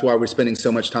 That's why we're spending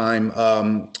so much time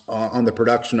on the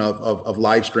production of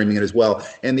live streaming it as well.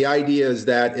 And the idea is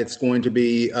that it's going to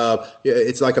be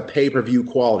it's like a pay-per-view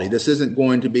quality. This isn't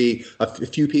going to be a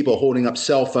few people holding up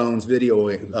cell phones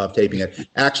video taping it.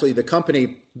 Actually, the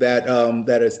company that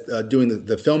is doing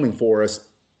the filming for us,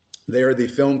 they're the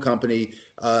film company.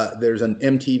 There's an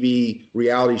MTV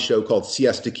reality show called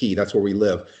Siesta Key. That's where we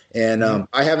live. And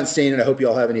I haven't seen it. I hope you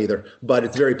all haven't either. But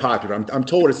it's very popular. I'm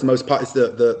told it's the most. It's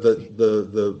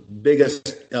the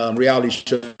biggest reality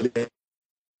show.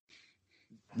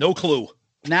 No clue.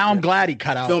 Now I'm glad he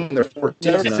cut out. Filming their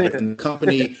 14th, and the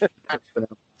company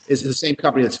is the same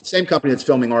company. It's the same company that's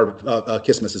filming our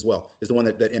KISSmas as well. Is the one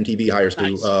that MTV hires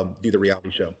to do the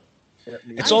reality show.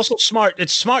 It's also smart.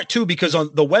 It's smart too, because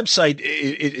on the website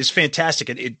it is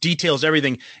fantastic. It details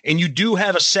everything. And you do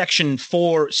have a section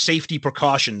for safety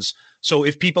precautions. So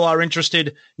if people are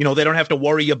interested, they don't have to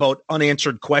worry about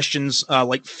unanswered questions.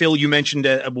 Like Phil, you mentioned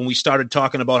when we started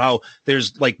talking about how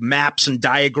there's like maps and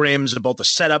diagrams about the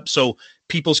setup. So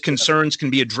people's concerns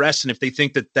can be addressed. And if they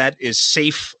think that is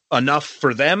safe enough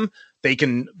for them, they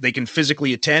can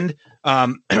physically attend.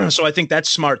 So I think that's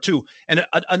smart too. And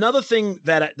another thing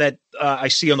that I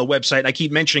see on the website, I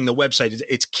keep mentioning the website,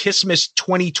 it's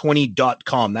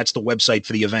KISSmas2020.com. That's the website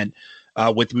for the event,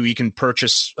 with we can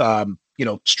purchase,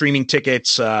 streaming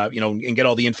tickets, and get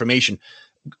all the information.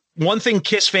 One thing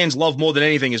KISS fans love more than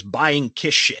anything is buying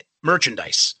KISS shit,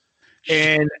 merchandise.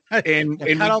 And cut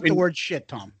out the word shit,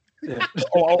 Tom. Yeah.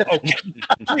 Okay.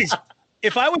 Please.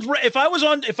 If I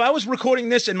was recording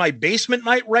this in my basement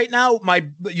right now,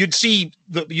 you'd see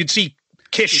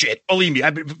KISS shit. Believe me,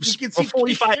 for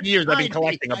 45 years I've been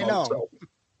collecting them. So.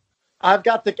 I've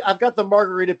got the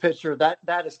margarita picture.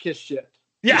 That is KISS shit.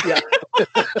 Yeah.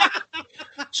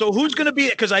 So who's going to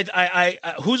be? Because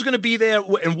who's going to be there?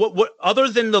 And what other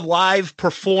than the live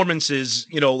performances?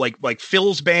 Like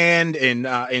Phil's band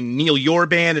and Neil, your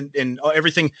band and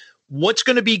everything. What's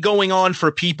going to be going on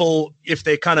for people if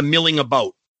they're kind of milling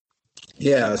about?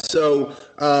 Yeah, so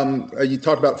you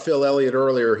talked about Phil Elliott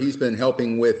earlier. He's been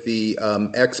helping with the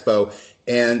expo,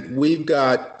 and we've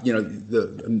got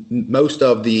most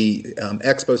of the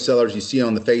expo sellers you see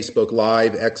on the Facebook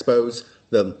Live expos.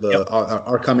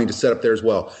 Are coming to set up there as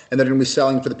well, and they're going to be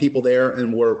selling for the people there.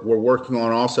 And we're working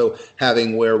on also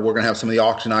having where we're going to have some of the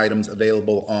auction items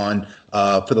available on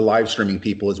for the live streaming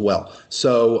people as well.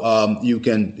 So you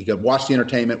can watch the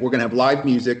entertainment. We're going to have live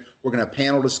music. We're going to have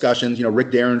panel discussions.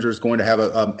 Rick Derringer is going to have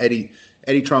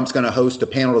Eddie Trump's going to host a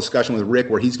panel discussion with Rick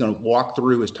where he's going to walk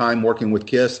through his time working with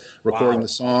KISS, recording the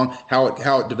song, how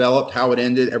it developed, how it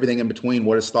ended, everything in between,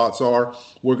 what his thoughts are.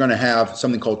 We're going to have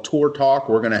something called Tour Talk.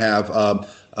 We're going to have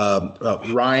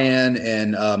Ryan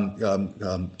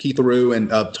and Keith Rue and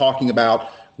talking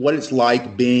about what it's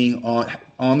like being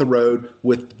on the road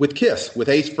with Kiss, with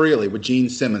Ace Frehley, with Gene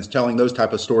Simmons, telling those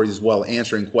type of stories as well,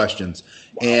 answering questions.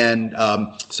 Wow. And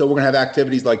so we're going to have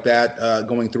activities like that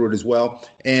going through it as well.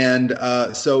 And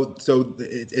so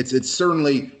it's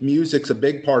certainly, music's a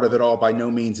big part of it all. By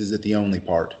no means is it the only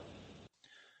part.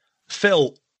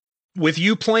 Phil, with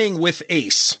you playing with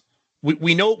Ace,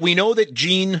 we know that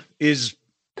Gene is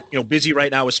busy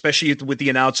right now, especially with the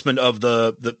announcement of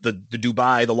the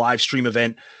Dubai, the live stream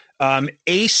event.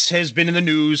 Ace has been in the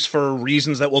news for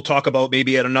reasons that we'll talk about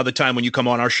maybe at another time when you come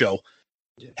on our show.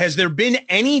 Has there been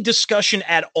any discussion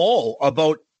at all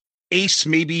about Ace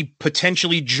maybe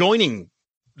potentially joining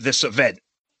this event?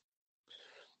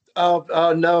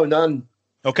 No, none.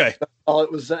 Okay.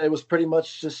 It was pretty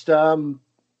much just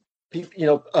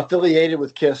affiliated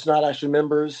with KISS, not actually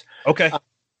members. Okay.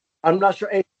 I'm not sure.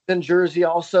 Ace is in Jersey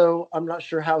also. I'm not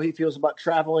sure how he feels about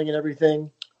traveling and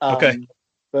everything. Okay.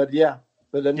 But yeah.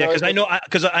 Because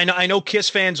I know KISS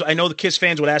fans. I know the KISS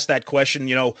fans would ask that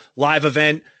question. Live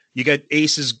event. You got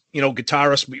Ace's,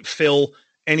 guitarist Phil.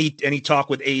 Any talk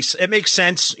with Ace? It makes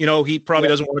sense. He probably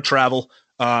doesn't want to travel.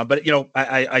 But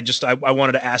I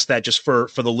wanted to ask that just for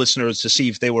the listeners to see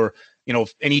if they were,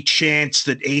 any chance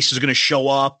that Ace is going to show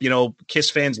up. KISS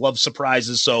fans love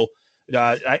surprises, so.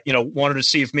 I wanted to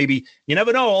see if maybe, you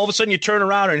never know, all of a sudden you turn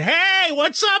around and, hey,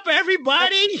 what's up,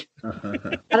 everybody?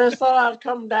 I just thought I'd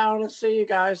come down and see you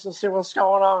guys and see what's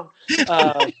going on.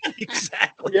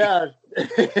 Exactly. Yeah.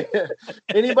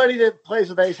 Anybody that plays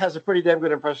with Ace has a pretty damn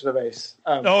good impression of Ace.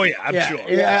 I'm sure.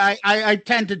 Yeah, I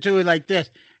tend to do it like this.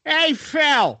 Hey,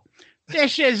 Phil,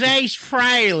 this is Ace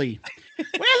Frehley.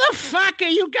 Where the fuck are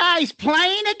you guys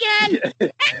playing again?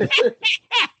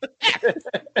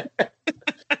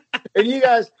 And you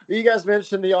guys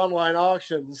mentioned the online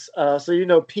auctions, so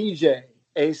PJ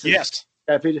Ace. Yes.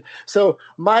 PJ. So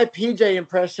my PJ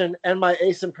impression and my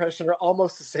Ace impression are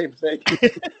almost the same thing.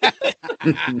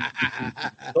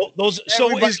 those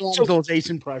Ace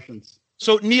impressions.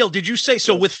 So Neil, did you say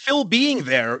with Phil being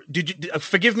there? Did you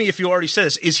forgive me if you already said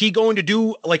this? Is he going to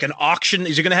do like an auction?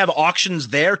 Is he going to have auctions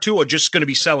there too, or just going to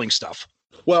be selling stuff?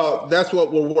 Well, that's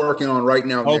what we're working on right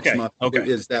now. Next month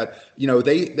is that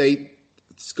they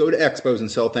go to expos and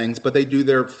sell things, but they do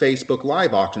their Facebook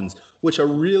live auctions, which are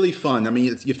really fun. I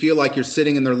mean, you feel like you're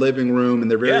sitting in their living room, and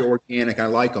they're very organic. I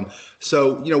like them.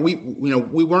 So,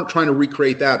 we weren't trying to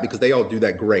recreate that because they all do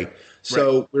that great.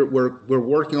 So we're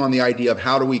working on the idea of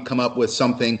how do we come up with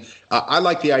something. I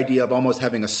like the idea of almost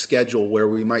having a schedule where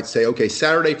we might say, okay,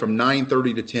 Saturday from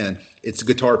 9:30 to 10, it's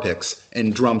guitar picks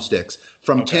and drumsticks.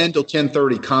 From 10 till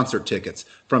 10:30, concert tickets.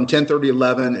 From 10:30 to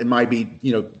 11, it might be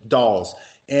dolls.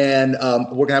 And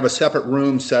we're gonna have a separate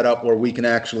room set up where we can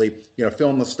actually,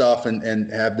 film the stuff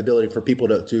and have the ability for people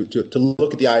to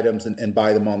look at the items and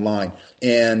buy them online.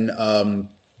 And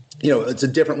it's a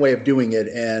different way of doing it.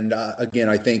 And again,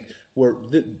 I think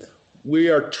we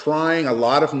are trying a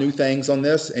lot of new things on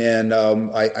this, and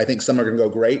I think some are going to go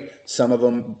great. Some of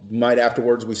them might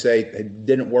afterwards we say it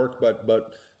didn't work,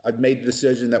 but I've made the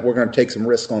decision that we're going to take some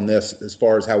risk on this as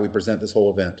far as how we present this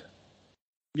whole event.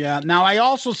 Yeah. Now I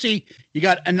also see you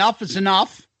got Enough Is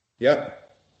Enough.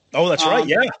 Yep. Oh, that's right.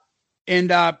 Yeah.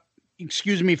 And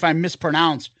excuse me if I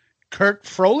mispronounce, Kurt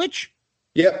Froelich.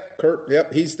 Yep, Kurt.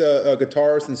 Yep, he's the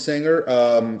guitarist and singer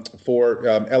for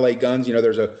L.A. Guns.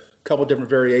 There's a couple different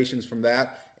variations from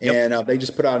that, and they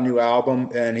just put out a new album.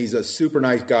 And he's a super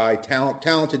nice guy,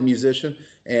 talented musician,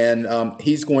 and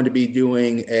he's going to be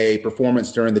doing a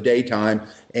performance during the daytime.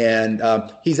 And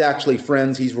he's actually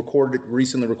friends. He's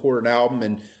recently recorded an album.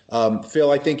 And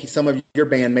Phil, I think some of your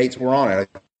bandmates were on it.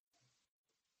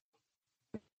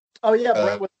 Oh yeah,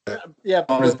 Brett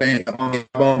on his band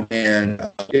album,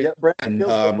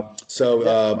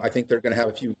 so I think they're going to have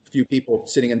a few people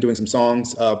sitting and doing some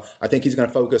songs. I think he's going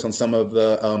to focus on some of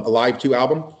the Alive 2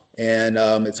 album, and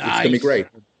it's going to be great.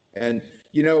 And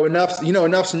enough's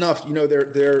enough.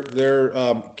 Their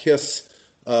Kiss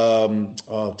tie.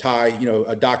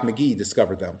 Doc McGee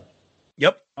discovered them.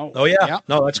 Yep. Oh yeah. Yep.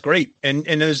 No, that's great. And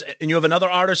you have another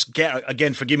artist.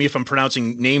 Again, forgive me if I'm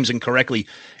pronouncing names incorrectly.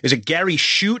 Is it Gary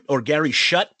Shute or Gary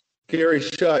Shutt? Gary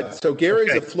Shutt. So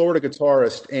Gary's a Florida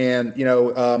guitarist, and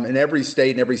in every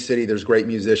state and every city there's great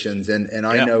musicians, and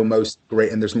I know most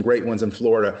great, and there's some great ones in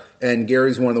Florida. And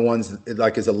Gary's one of the ones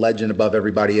that, is a legend above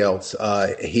everybody else.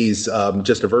 He's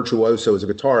just a virtuoso as a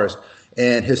guitarist.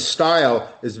 And his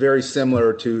style is very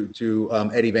similar to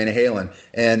Eddie Van Halen.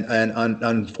 And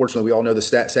unfortunately, we all know the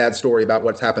sad story about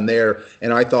what's happened there.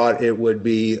 And I thought it would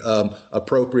be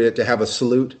appropriate to have a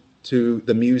salute to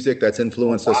the music that's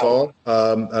influenced us all,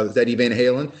 Eddie Van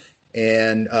Halen.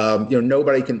 And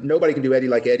nobody can do Eddie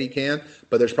like Eddie can,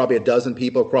 but there's probably a dozen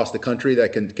people across the country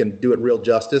that can do it real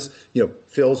justice.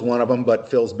 Phil's one of them, but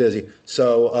Phil's busy.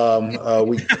 So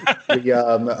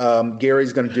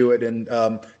Gary's going to do it, and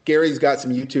Gary's got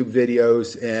some YouTube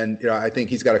videos, and I think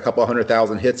he's got a couple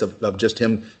 100,000 hits of just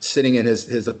him sitting in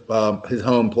his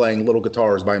home playing little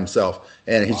guitars by himself,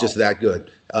 and he's just that good.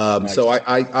 Nice. So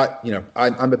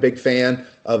I'm a big fan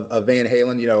of Van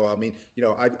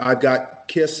Halen. I've got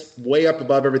Kiss way up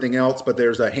above everything else, but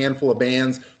there's a handful of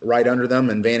bands right under them,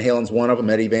 and Van Halen's one of them,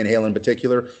 Eddie Van Halen in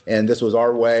particular. And this was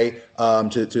our way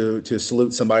to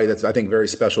salute somebody that's, I think, very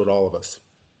special to all of us.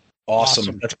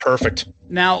 Awesome. That's perfect.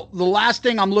 Now, the last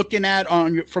thing I'm looking at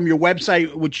from your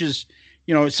website, which is,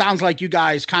 it sounds like you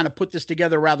guys kind of put this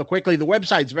together rather quickly. The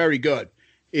website's very good.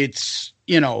 It's,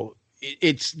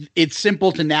 it's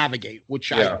simple to navigate,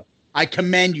 which I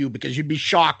commend you, because you'd be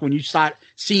shocked when you start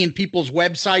seeing people's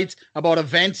websites about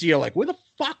events. You're like, where the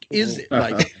fuck is it?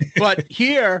 But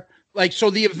here, so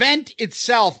the event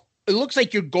itself, it looks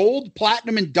like your gold,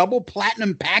 platinum, and double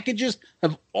platinum packages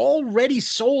have already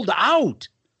sold out.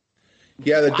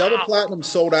 Yeah, the double platinum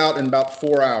sold out in about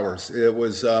 4 hours. It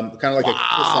was kind of like a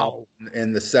Kiss album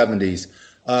in the 70s.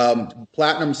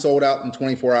 Platinum sold out in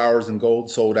 24 hours, and gold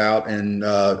sold out in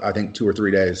I think 2 or 3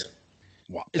 days.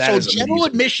 Wow, so general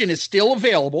admission is still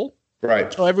available.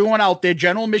 Right. So everyone out there,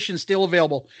 general admission is still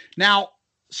available. Now,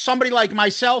 somebody like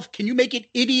myself, can you make it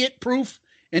idiot proof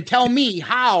and tell me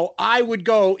how I would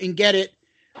go and get it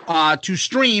to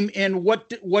stream, and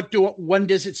when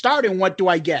does it start, and what do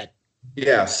I get?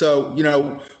 Yeah. So,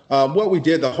 what we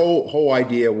did, the whole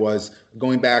idea was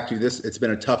going back to this. It's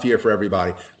been a tough year for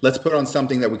everybody. Let's put on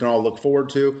something that we can all look forward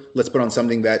to. Let's put on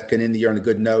something that can end the year on a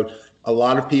good note. A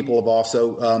lot of people have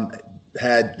also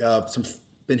had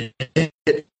been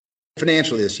hit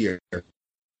financially this year.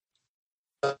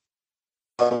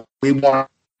 We want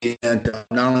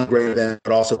not only a great event,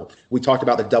 but also we talked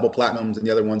about the double platinums and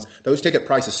the other ones. Those ticket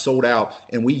prices sold out,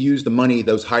 and we used the money,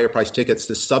 those higher price tickets,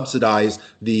 to subsidize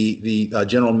the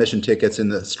general admission tickets and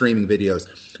the streaming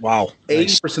videos. Wow.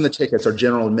 80% of the tickets are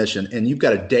general admission, and you've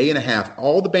got a day and a half,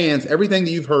 all the bands, everything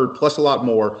that you've heard, plus a lot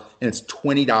more, and it's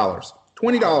 $20.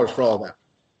 $20 for all that.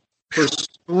 For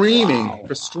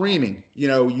streaming,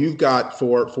 you've got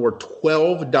for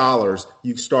 $12,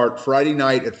 you start Friday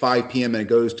night at 5 p.m. and it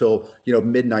goes till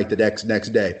midnight the next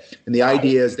day. And the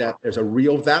idea is that there's a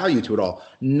real value to it all.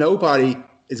 Nobody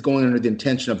is going under the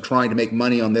intention of trying to make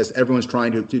money on this. Everyone's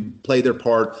trying to play their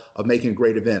part of making a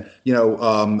great event.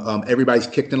 Everybody's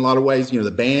kicked in a lot of ways. The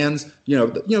bands,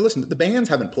 listen, the bands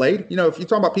haven't played. If you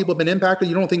talk about people have been impacted,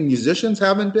 you don't think musicians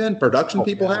haven't been, production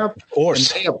people have? Of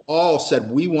course. And they have all said,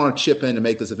 we want to chip in to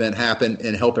make this event happen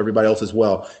and help everybody else as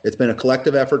well. It's been a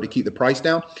collective effort to keep the price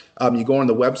down. You go on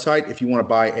the website if you want to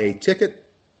buy a ticket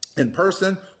in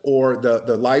person or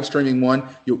the live streaming one.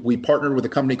 We partnered with a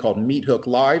company called Meat Hook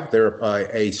Live. They're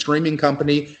a streaming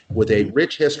company with a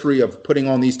rich history of putting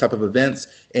on these type of events,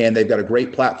 and they've got a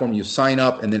great platform. You sign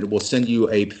up, and then it will send you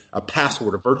a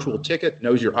password, a virtual ticket,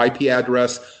 knows your IP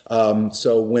address.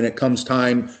 So when it comes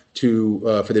time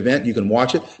for the event, you can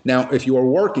watch it. Now, if you are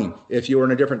working, if you're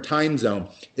in a different time zone,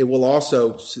 it will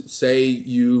also say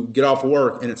you get off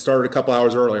work and it started a couple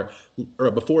hours earlier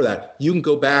or before that. You can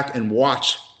go back and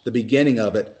watch the beginning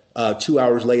of it 2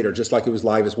 hours later, just like it was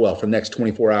live as well for the next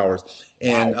 24 hours.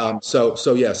 And so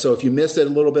if you missed it,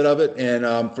 a little bit of it, and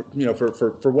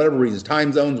for whatever reasons,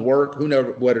 time zones, work, who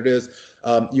knows what it is,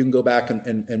 you can go back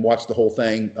and watch the whole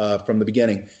thing from the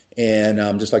beginning,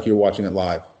 and just like you're watching it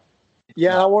live.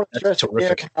 Yeah, I want to stress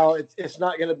again how it's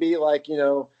not going to be like,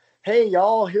 hey,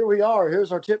 y'all, here we are.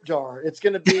 Here's our tip jar. It's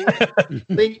going to be a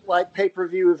complete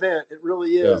pay-per-view event. It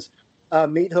really is. Yeah.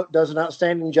 Meat Hook does an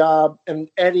outstanding job, and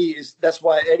that's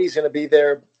why Eddie's going to be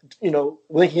there,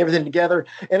 linking everything together.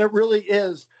 And it really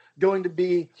is going to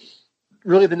be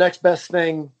really the next best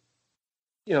thing,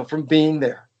 from being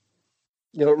there.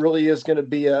 It really is going to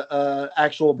be a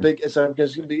actual big. It's going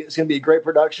to be a great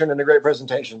production and a great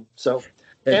presentation. So,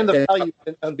 and the value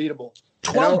is unbeatable.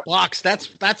 $12.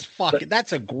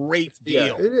 That's a great deal.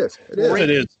 Yeah, it is. It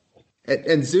is.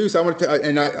 And Zeus, I want to,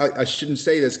 and I shouldn't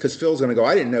say this because Phil's going to go,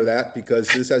 I didn't know that because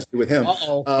this has to do with him.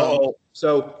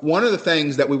 So one of the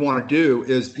things that we want to do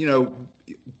is,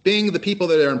 being the people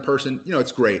that are in person,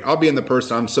 it's great. I'll be in the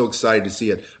person. I'm so excited to see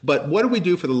it. But what do we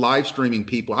do for the live streaming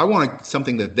people? I want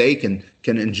something that they can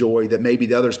enjoy that maybe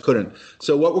the others couldn't.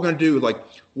 So what we're going to do,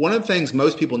 one of the things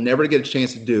most people never get a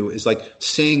chance to do is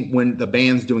seeing when the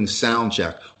band's doing sound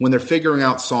check, when they're figuring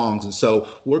out songs. And so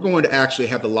we're going to actually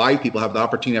have the live people have the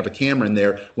opportunity to have a camera in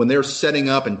there when they're setting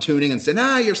up and tuning and saying,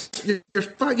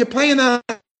 you're playing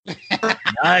that.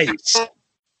 Nice.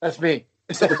 That's me.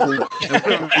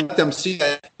 Let them see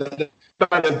that the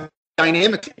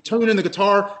dynamic, tune in the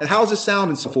guitar, and how's this sound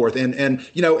and so forth. And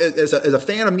as a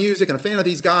fan of music and a fan of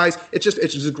these guys, it's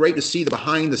just great to see the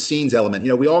behind the scenes element.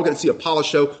 We all get to see a polished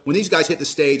show. When these guys hit the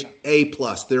stage, A+,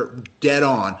 they're dead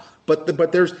on. But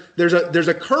there's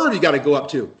a curve you got to go up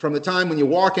to from the time when you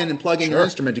walk in and plug in your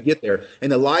instrument to get there.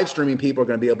 And the live streaming people are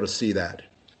going to be able to see that.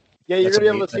 Yeah, you're going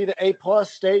to be able to see the A+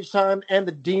 stage time and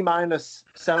the D-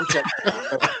 sound check.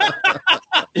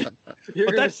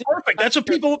 But that's perfect. That's what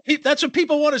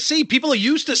people want to see. People are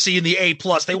used to seeing the A+.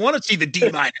 They want to see the D-.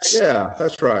 Yeah,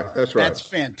 that's right. That's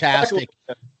fantastic.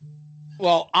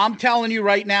 Well, I'm telling you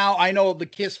right now, I know the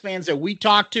KISS fans that we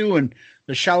talk to and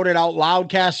the Shout It Out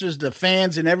Loudcasters, the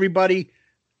fans and everybody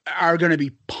are going to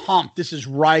be pumped. This is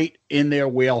right in their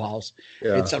wheelhouse.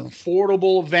 Yeah. It's an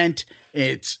affordable event.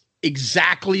 It's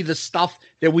exactly the stuff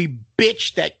that we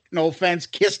bitch that, no offense,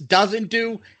 KISS doesn't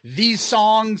do. These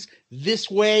songs, this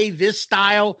way, this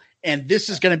style, and this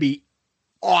is going to be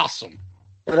awesome.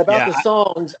 And about the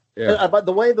songs, about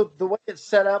the way it's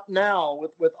set up now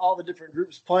with all the different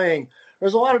groups playing,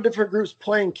 there's a lot of different groups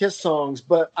playing KISS songs,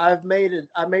 but I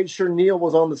made sure Neil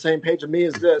was on the same page with me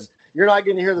as this. You're not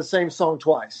going to hear the same song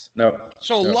twice. No.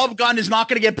 So Love Gun is not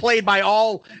going to get played by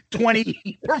all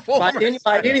 20 performers.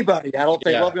 By anybody. I don't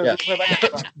think Love Gun is played by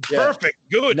anybody. Perfect.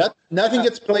 Good. Nothing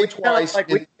gets played twice.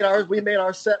 We made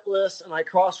our set list, and I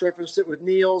cross-referenced it with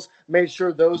Neil's, made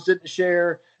sure those didn't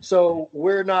share. So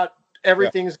we're not –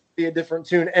 everything's going to be a different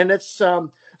tune. And it's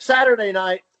Saturday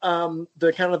night,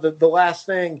 the last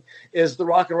thing is the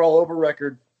Rock and Roll Over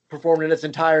record performed in its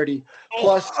entirety.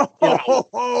 Plus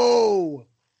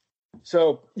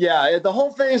So the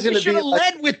whole thing is going to be. Should have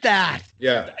led with that.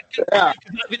 Yeah. So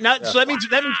that means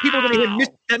people are going to hear.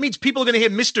 That means people are going to hear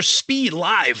Mr. Speed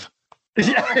live.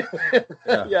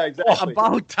 Yeah, exactly.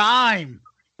 About time.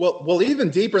 Well, even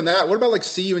deeper than that, what about like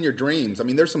 "See You in Your Dreams"? I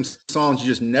mean, there's some songs you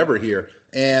just never hear,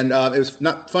 and it was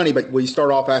not funny. But when you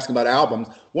start off asking about albums,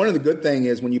 one of the good thing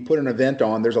is when you put an event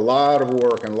on, there's a lot of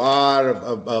work and a lot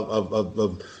of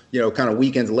kind of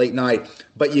weekends, late night,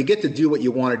 but you get to do what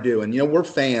you want to do. And, we're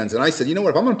fans. And I said, if I'm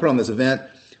going to put on this event,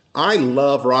 I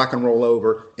love Rock and Roll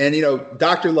Over. And,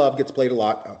 Dr. Love gets played a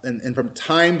lot. And from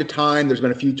time to time, there's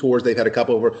been a few tours. They've had a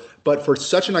couple over. But for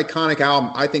such an iconic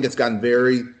album, I think it's gotten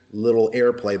very little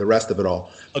airplay, the rest of it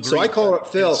all. Agreed. So I called up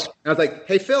Phil. And I was like,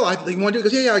 hey, Phil, you want to do it?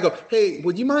 He goes, yeah. I go, hey,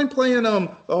 would you mind playing the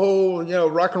whole,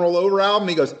 Rock and Roll Over album?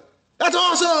 He goes, that's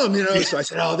awesome, So I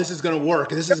said, "Oh, this is going to work.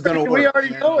 This is going to work." We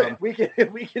already know it. We can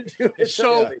do it.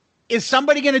 So, is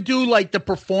somebody going to do like the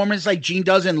performance like Gene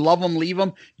does in "Love 'Em, Leave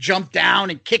 'Em"? Jump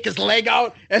down and kick his leg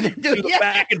out, and then do the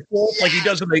back and forth like he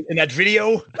does in that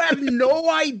video. I have no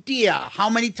idea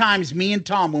how many times me and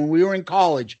Tom, when we were in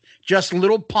college, just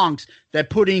little punks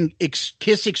that put in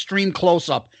KISS Extreme Close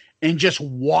Up and just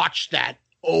watch that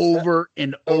over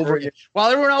and over again,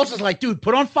 while everyone else is like, dude,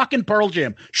 put on fucking Pearl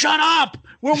Jam. Shut up,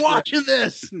 we're watching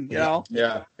this. Yeah.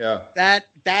 That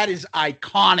is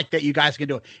iconic that you guys can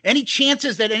do it. Any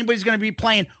chances that anybody's going to be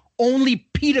playing only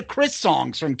Peter Criss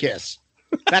songs from KISS?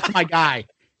 That's my guy.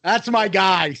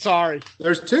 Sorry.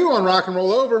 There's two on Rock and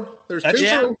Roll Over. There's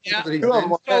two.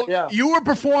 You were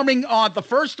performing on the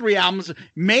first three albums.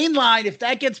 Mainline, if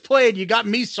that gets played, you got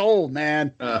me sold,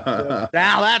 man. Now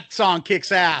that song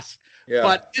kicks ass. Yeah.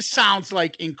 But this sounds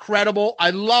like incredible.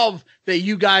 I love that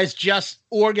you guys just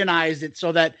organized it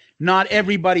so that not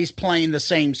everybody's playing the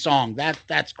same song.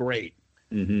 That's great.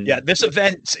 Mm-hmm. Yeah, this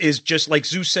event is just like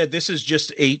Zeus said. This is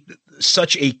just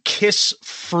such a KISS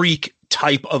freak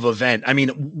type of event. I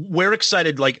mean, we're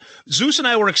excited. Like Zeus and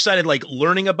I were excited, like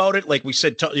learning about it. Like we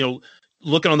said,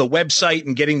 looking on the website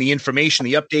and getting the information,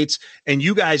 the updates, and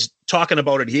you guys talking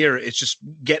about it here, it's just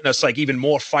getting us like even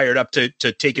more fired up to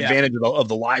take advantage of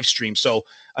the live stream. So,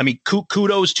 I mean,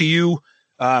 kudos to you.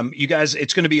 You guys,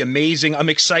 it's going to be amazing. I'm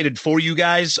excited for you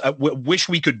guys. I wish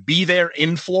we could be there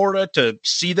in Florida to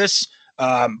see this.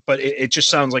 But it just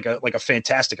sounds like a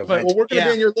fantastic event. Well, we're going to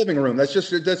be in your living room. That's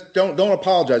just don't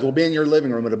apologize. We'll be in your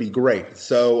living room. It'll be great.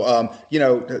 So,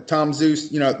 Tom, Zeus,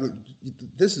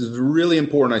 this is really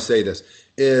important. I say this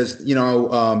is,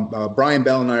 Brian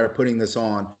Bell and I are putting this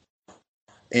on,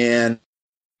 and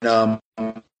it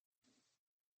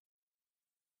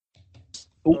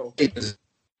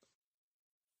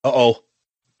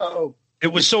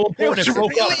was so important.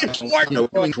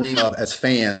 As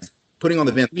fans. Putting on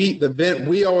the event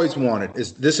we always wanted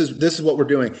is this is what we're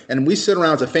doing, and we sit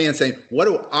around as a fan saying, what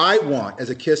do I want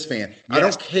as a KISS fan? Yes. I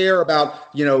don't care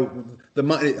about the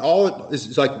money. All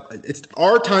is like it's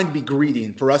our time to be greedy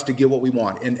and for us to get what we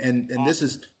want, and this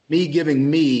is me giving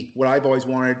me what I've always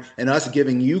wanted, and us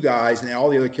giving you guys and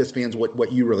all the other KISS fans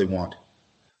what you really want.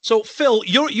 So Phil,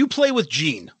 you play with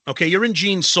Gene. Okay, you're in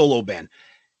Gene's solo band.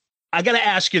 I got to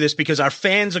ask you this because our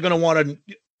fans are going to want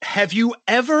to. Have you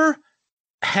ever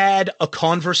had a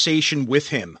conversation with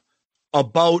him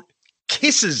about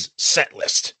Kiss's set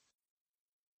list?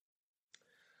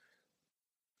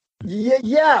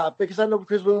 Yeah, because I know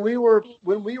when we were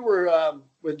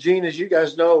with Gene, as you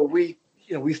guys know, we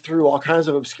threw all kinds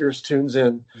of obscure tunes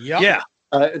in. Yeah.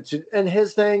 And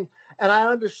his thing, and I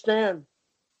understand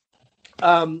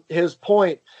his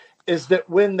point is that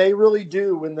when they really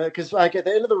do, because like at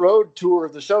the end of the road tour,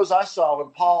 the shows I saw, when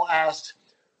Paul asked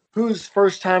whose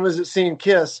first time is it seeing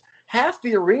Kiss, half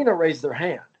the arena raised their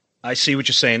hand. I see what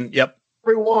you're saying. Yep.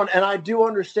 Everyone, and I do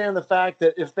understand the fact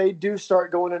that if they do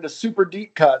start going into super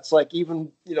deep cuts, like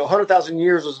even 100,000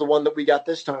 Years was the one that we got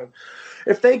this time.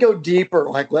 If they go deeper,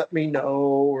 like Let Me Know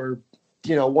or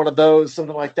one of those,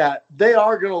 something like that, they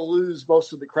are going to lose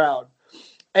most of the crowd.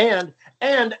 And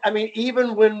I mean,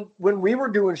 even when we were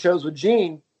doing shows with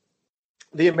Gene,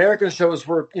 the American shows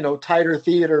were tighter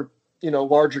theater,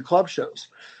 larger club shows.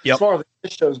 Yep. As far as the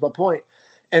shows, my point.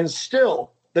 And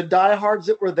still, the diehards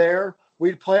that were there,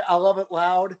 we'd play I Love It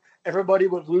Loud. Everybody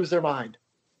would lose their mind.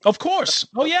 Of course.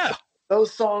 Oh, yeah.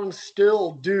 Those songs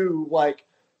still do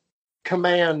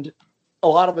command a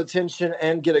lot of attention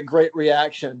and get a great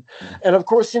reaction. And of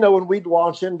course, when we'd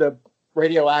launch into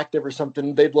Radioactive or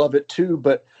something, they'd love it too.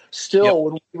 But still,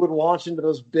 when we would launch into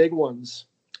those big ones,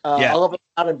 I Love It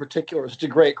Loud in particular, it's a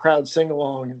great crowd sing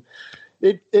along. And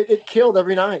it killed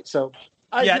every night. So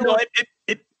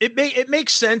it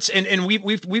makes sense, and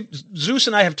we've Zeus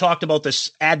and I have talked about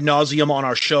this ad nauseum on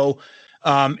our show,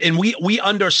 and we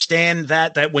understand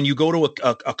that when you go to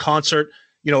a concert,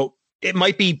 it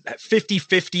might be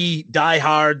 50-50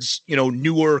 diehards,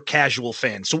 newer casual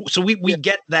fans. So we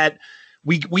get that,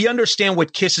 we understand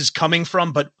what Kiss is coming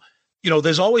from, but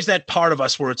there's always that part of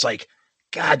us where it's like,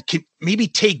 God, can maybe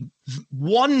take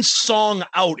one song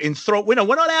out and throw. We're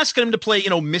not asking him to play,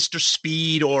 Mr.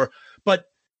 Speed but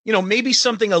maybe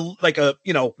something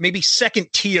maybe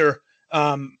second tier.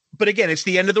 But again, it's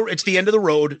the end of the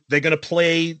road. They're going to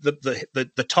play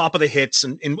the top of the hits,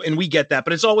 and we get that.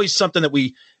 But it's always something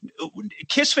that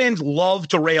Kiss fans love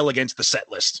to rail against the set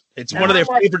list. It's one of their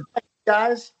favorite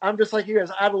guys. I'm just like you guys.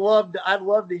 I'd love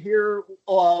to hear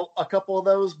a couple of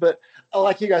those, but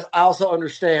like you guys, I also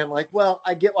understand.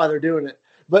 I get why they're doing it.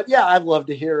 But yeah, I'd love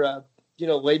to hear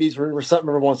Ladies' Room or something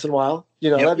every once in a while.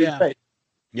 That'd be great.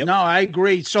 Yep. No, I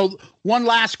agree. So one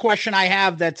last question I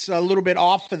have that's a little bit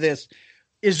off of this.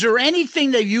 Is there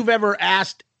anything that you've ever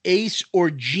asked Ace or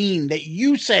Gene that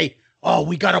you say, oh,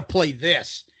 we got to play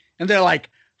this? And they're like,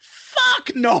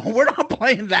 fuck no, we're not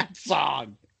playing that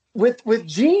song. With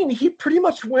Gene, he pretty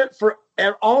much went for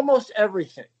almost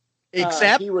everything.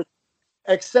 Except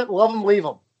Love 'Em, Leave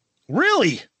 'Em.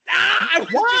 Really?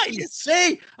 Why?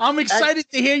 See, I'm excited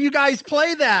to hear you guys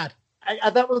play that.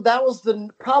 That was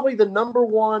probably the number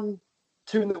one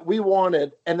tune that we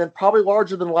wanted, and then probably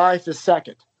Larger Than Life is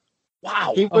second.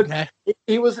 Wow.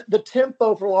 He was the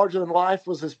tempo for Larger Than Life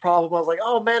was his problem. I was like,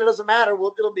 oh man, it doesn't matter.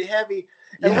 It'll be heavy.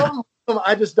 And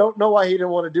I just don't know why he didn't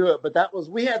want to do it. But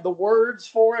we had the words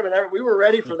for him, and we were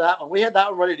ready for that one. We had that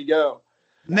one ready to go.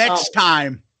 Next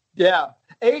time. Yeah.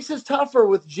 Ace is tougher.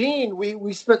 With Gene,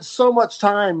 we spent so much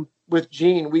time with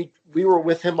Gene. We were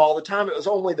with him all the time. It was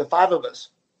only the five of us.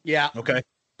 Yeah. Okay.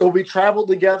 So we traveled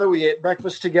together. We ate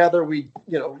breakfast together. We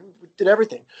did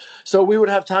everything. So we would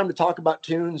have time to talk about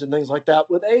tunes and things like that.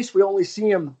 With Ace, we only see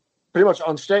him pretty much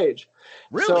on stage.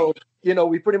 Really? So,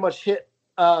 we pretty much hit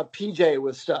PJ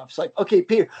with stuff. It's like, okay,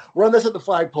 Peter, run this at the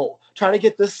flagpole. Try to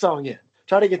get this song in.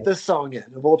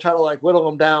 And we'll try to whittle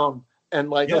them down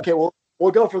and okay,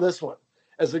 we'll go for this one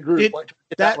as a group.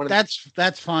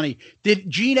 That's funny. Did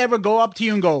Gene ever go up to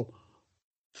you and go,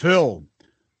 Phil,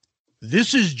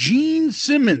 this is Gene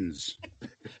Simmons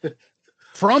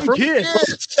from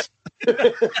Kiss.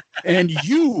 And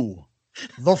you,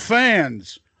 the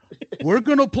fans, we're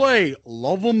going to play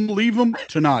Love 'Em, Leave 'Em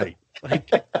tonight.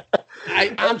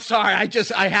 I'm sorry.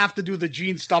 I have to do the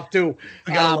Gene stuff too.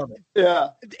 Yeah.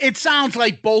 It sounds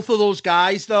like both of those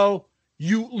guys, though,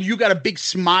 you got a big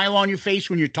smile on your face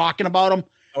when you're talking about them.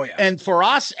 Oh, yeah. And for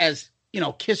us as,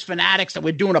 Kiss fanatics that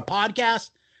we're doing a podcast,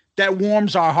 that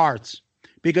warms our hearts.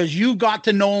 Because you got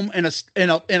to know them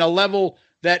in a level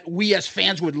that we as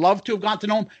fans would love to have got to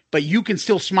know them, but you can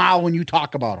still smile when you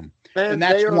talk about them, and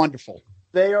that's wonderful.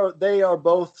 They are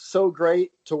both so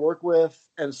great to work with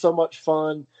and so much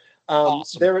fun.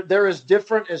 Awesome. They're as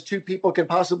different as two people can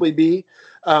possibly be.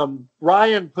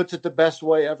 Ryan puts it the best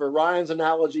way ever. Ryan's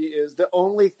analogy is the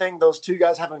only thing those two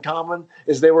guys have in common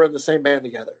is they were in the same band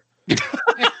together.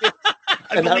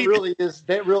 And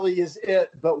that really is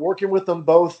it. But working with them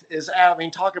both is, I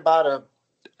mean, talk about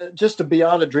just a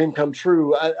beyond a dream come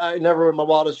true. I never in my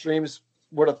wildest dreams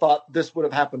would have thought this would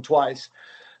have happened twice.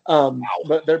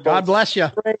 But they're both God bless you.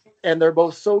 great, and they're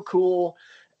both so cool.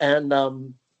 And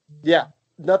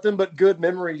nothing but good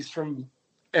memories from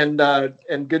and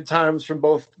good times from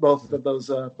both of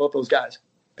those guys.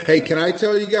 Hey, can I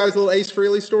tell you guys a little Ace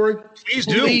Frehley story? Please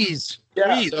do. Please.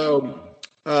 Yeah. Please. So,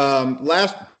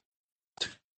 last.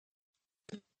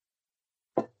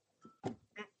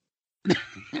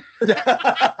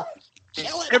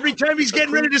 Every time he's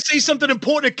getting ready to say something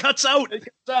important, it cuts out.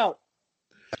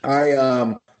 I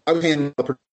was handling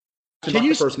the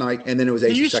first night, and then it was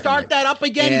Ace. Can you start that up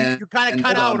again? And, you kind of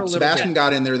cut out a little Sebastian bit.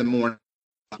 got in there in the morning.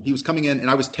 He was coming in, and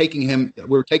I was taking him. We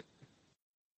were taking.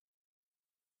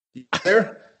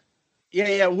 There.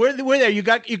 Yeah. We're there. You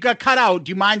got cut out.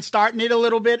 Do you mind starting it a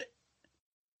little bit?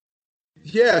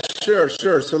 Yeah, sure.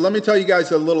 So let me tell you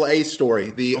guys a little Ace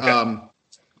story. It's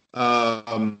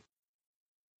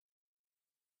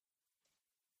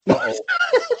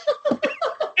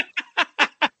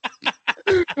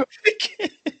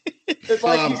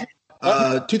like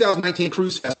 2019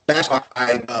 Cruise Fest.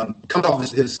 I come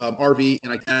off his RV,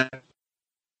 and I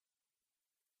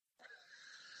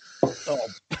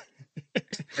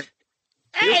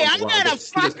Hey, I'm gonna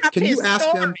fuck up can his you ask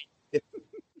story. him?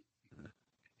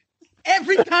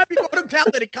 Every time you go to tell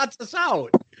it, it cuts us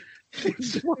out.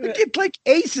 It's like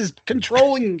Ace is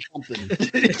controlling something.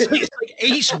 It's like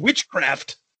Ace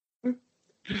witchcraft. Go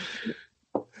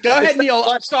ahead, Neil.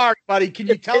 I'm sorry, buddy. Can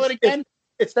you tell it again?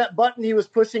 It's that button he was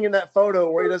pushing in that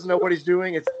photo where he doesn't know what he's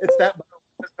doing. It's that button.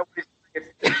 He doesn't know what he's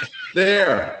doing.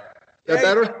 There. Is that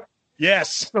better?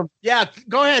 Yes. Yeah.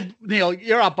 Go ahead, Neil.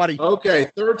 You're up, buddy. Okay.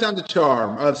 Third time the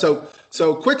charm. So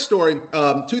quick story.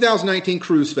 2019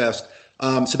 Cruise Fest.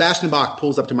 Sebastian Bach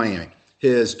pulls up to Miami.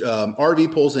 His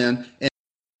RV pulls in, and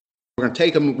we're going to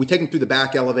take him. We take him through the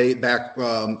back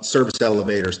service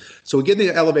elevators. So we get in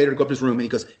the elevator to go up to his room, and he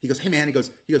goes, hey man, he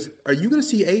goes, are you going to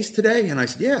see Ace today? And I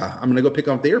said, yeah, I'm going to go pick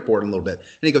him up at the airport in a little bit. And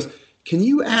he goes, can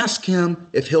you ask him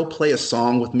if he'll play a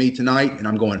song with me tonight? And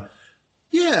I'm going,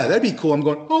 yeah, that'd be cool. I'm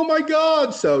going, oh my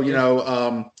God. So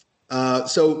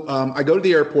I go to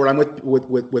the airport. I'm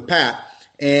with Pat.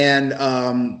 And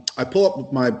I pull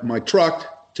up my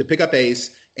truck to pick up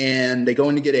Ace, and they go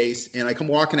in to get Ace, and I come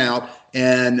walking out,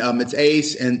 and it's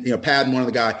Ace and Pat and one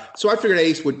other guy. So I figured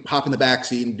Ace would hop in the back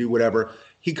seat and do whatever.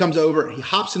 He comes over, he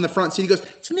hops in the front seat. He goes,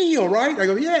 it's Neil, right? I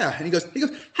go, yeah. And he goes,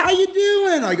 how you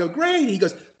doing? I go, great. He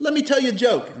goes, let me tell you a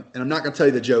joke. And I'm not going to tell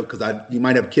you the joke because you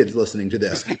might have kids listening to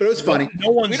this, but it was funny.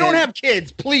 We don't have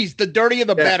kids. Please, the dirtier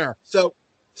the better. So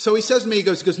he says to me, he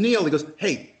goes, Neil, he goes,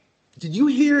 hey, did you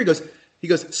hear? He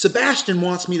goes, Sebastian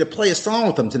wants me to play a song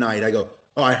with him tonight. I go,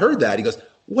 oh, I heard that. He goes,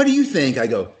 what do you think? I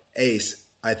go, Ace,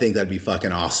 I think that'd be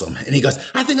fucking awesome. And he goes,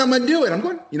 I think I'm going to do it. I'm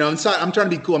going, inside, I'm trying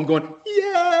to be cool. I'm going,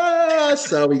 yeah.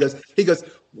 So he goes,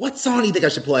 what song do you think I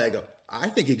should play? I go, I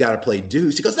think you got to play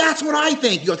Deuce. He goes, that's what I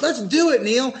think. He goes, let's do it,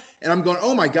 Neil. And I'm going,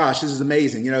 oh my gosh, this is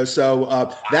amazing. So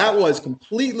that was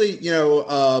completely,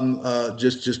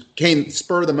 just came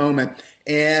spur of the moment.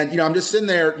 And, I'm just sitting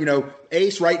there,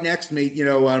 Ace right next to me,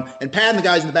 and Pat and the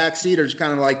guys in the back seat are just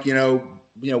kind of like, we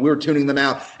were tuning them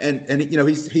out, and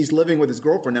he's living with his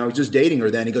girlfriend now. He's just dating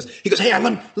her. Then he goes, hey,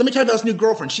 let me tell you about this new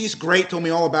girlfriend. She's great. Told me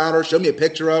all about her. Showed me a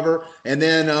picture of her, and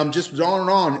then just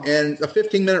on and a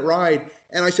 15-minute ride.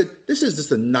 And I said, this is just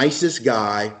the nicest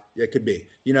guy it could be.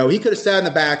 He could have sat in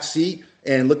the back seat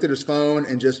and looked at his phone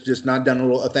and just not done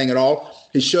a thing at all.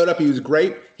 He showed up. He was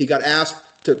great. He got asked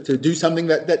to do something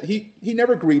that he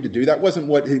never agreed to do. That wasn't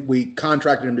what we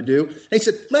contracted him to do. And he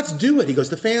said, let's do it. He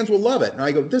goes, the fans will love it. And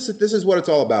I go, this is what it's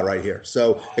all about right here.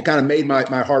 So it kind of made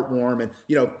my heart warm. And,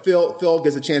 Phil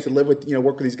gets a chance to live with,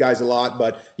 work with these guys a lot.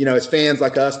 But, as fans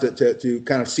like us to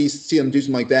kind of see them do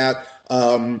something like that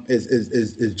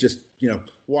is just,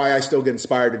 why I still get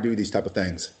inspired to do these type of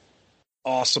things.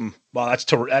 Awesome. Wow.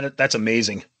 That's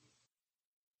amazing.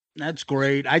 That's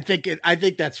great. I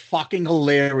think that's fucking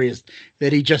hilarious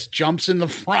that he just jumps in the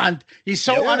front. He's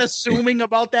so unassuming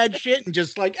about that shit and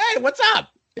just like, hey, what's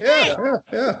up? Yeah.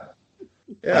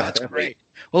 That's great.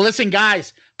 Well, listen,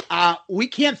 guys, we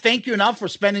can't thank you enough for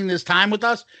spending this time with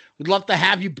us. We'd love to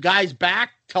have you guys back.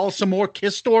 Tell us some more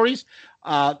Kiss stories.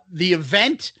 The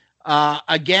event,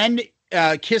 again,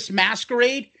 Kiss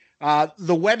Masquerade.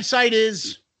 The website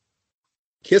is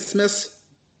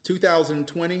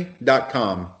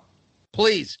KISSmas2020.com.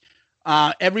 Please,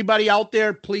 everybody out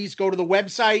there, please go to the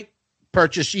website,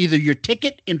 purchase either your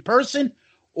ticket in person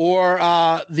or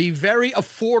the very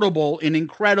affordable and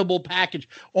incredible package,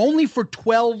 only for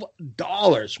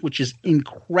 $12, which is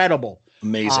incredible.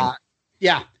 Amazing.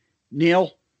 Yeah.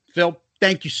 Neil, Phil,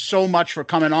 thank you so much for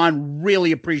coming on.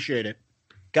 Really appreciate it.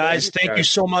 Guys, thank you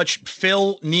so much.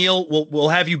 Phil, Neil, we'll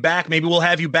have you back. Maybe we'll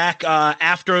have you back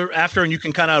after, and you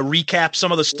can kind of recap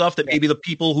some of the stuff that maybe the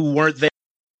people who weren't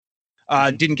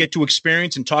there didn't get to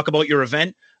experience and talk about your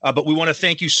event. But we want to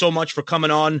thank you so much for coming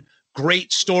on.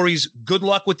 Great stories. Good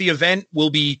luck with the event. We'll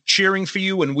be cheering for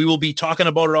you, and we will be talking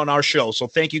about it on our show. So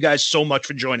thank you guys so much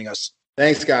for joining us.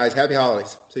 Thanks, guys. Happy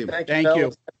holidays. See you. Thank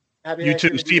you. You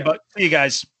too. See you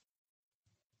guys.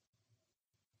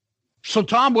 So,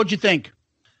 Tom, what'd you think?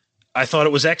 I thought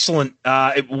it was excellent.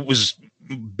 It was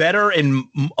better and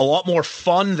a lot more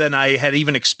fun than I had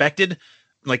even expected.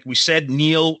 Like we said,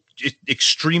 Neil,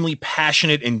 extremely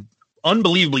passionate and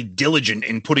unbelievably diligent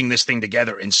in putting this thing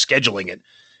together and scheduling it.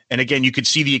 And again, you could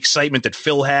see the excitement that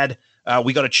Phil had.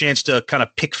 We got a chance to kind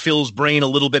of pick Phil's brain a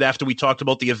little bit after we talked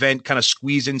about the event, kind of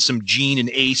squeeze in some Gene and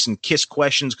Ace and Kiss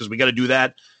questions because we got to do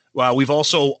that. We've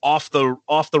also off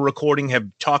the recording have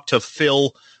talked to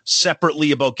Phil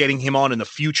separately about getting him on in the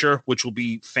future, which will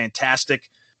be fantastic.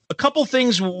 A couple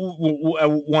things I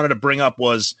wanted to bring up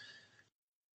was,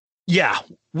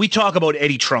 we talk about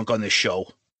Eddie Trunk on this show.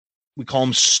 We call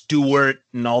him Stuart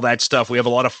and all that stuff. We have a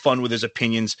lot of fun with his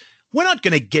opinions. We're not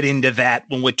going to get into that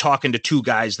when we're talking to two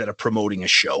guys that are promoting a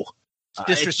show. It's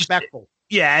disrespectful.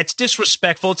 It's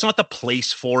disrespectful. It's not the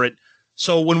place for it.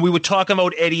 So when we were talking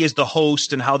about Eddie as the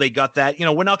host and how they got that,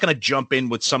 we're not going to jump in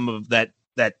with some of that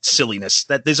silliness.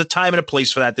 That there's a time and a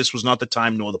place for that. This was not the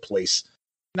time nor the place.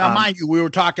 Now, mind you, we were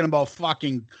talking about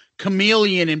fucking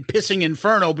Chameleon and Pissing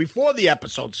Inferno before the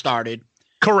episode started.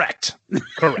 Correct.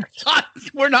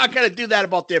 We're not going to do that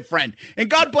about their friend. And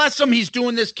God bless him. He's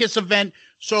doing this Kiss event.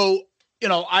 So,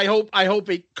 I hope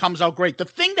it comes out great. The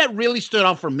thing that really stood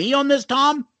out for me on this,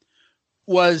 Tom,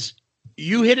 was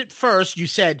you hit it first. You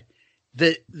said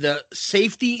the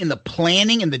safety and the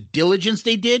planning and the diligence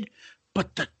they did,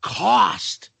 but the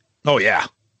cost. Oh, yeah.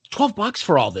 $12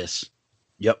 for all this.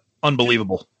 Yep.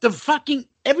 Unbelievable. The fucking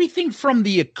everything from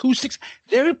the acoustics.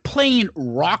 They're playing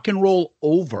Rock and Roll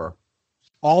Over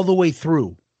all the way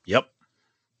through. Yep.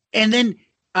 And then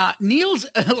Neil's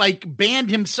band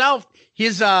himself,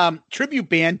 his tribute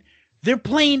band, they're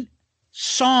playing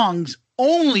songs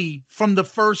only from the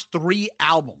first 3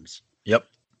 albums. Yep.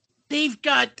 They've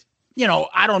got,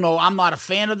 I don't know, I'm not a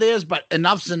fan of theirs, but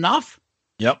Enough's Enough.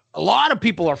 Yep. A lot of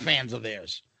people are fans of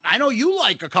theirs. I know you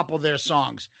like a couple of their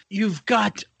songs. You've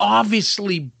got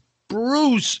obviously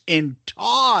Bruce and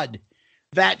Todd.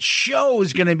 That show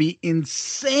is going to be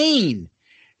insane.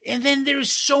 And then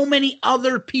there's so many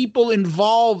other people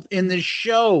involved in this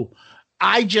show.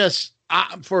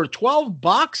 For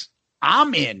 $12,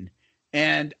 I'm in.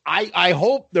 And I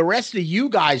hope the rest of you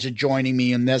guys are joining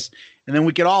me in this. And then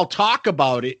we could all talk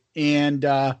about it. And,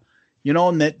 and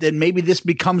that maybe this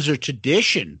becomes a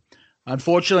tradition.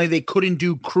 Unfortunately, they couldn't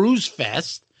do Cruise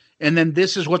Fest. And then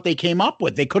this is what they came up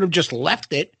with. They could have just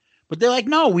left it. But they're like,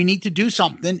 no, we need to do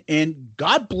something. And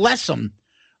God bless them.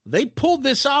 They pulled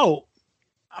this out.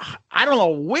 I don't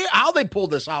know how they pulled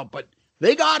this out, but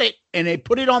they got it. And they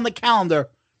put it on the calendar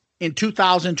in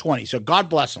 2020. So God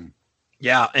bless them.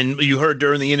 Yeah, and you heard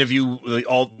during the interview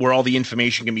where all the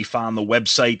information can be found, the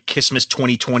website,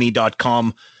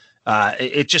 KISSmas2020.com.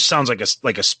 It just sounds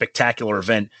like a spectacular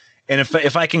event. And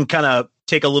if I can kind of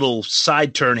take a little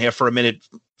side turn here for a minute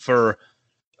for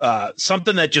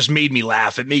something that just made me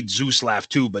laugh. It made Zeus laugh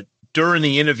too. But during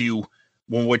the interview,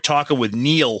 when we're talking with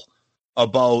Neil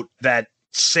about that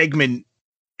segment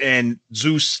and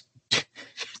Zeus, do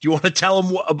you want to tell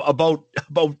him about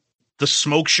the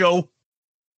smoke show?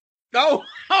 Oh,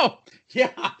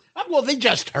 yeah. Well, they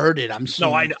just heard it. I'm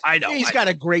sorry. No, I know. He's got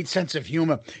a great sense of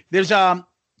humor. There's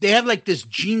they have like this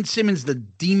Gene Simmons, the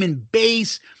demon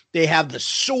bass. They have the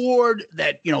sword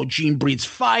that Gene breathes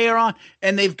fire on,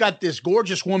 and they've got this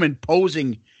gorgeous woman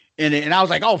posing in it. And I was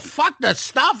like, oh fuck that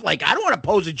stuff! Like I don't want to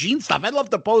pose with Gene stuff. I'd love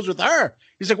to pose with her.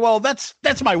 He's like, well, that's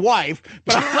my wife.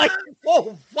 But I'm like,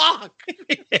 oh fuck!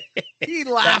 He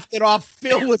laughed it off.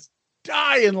 Phil was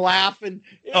dying laughing.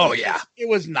 It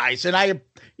was nice. And I,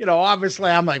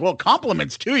 obviously I'm like, well,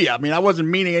 compliments to you. I mean, I wasn't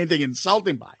meaning anything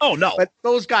insulting by it. Oh, no. But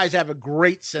those guys have a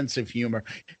great sense of humor.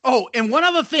 Oh, and one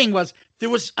other thing was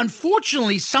there was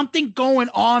unfortunately something going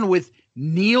on with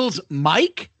Neil's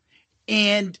mic.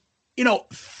 And,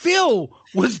 Phil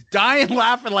was dying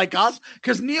laughing like us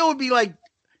because Neil would be like,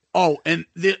 oh, and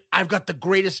I've got the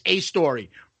greatest A story.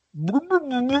 We'd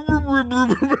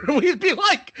be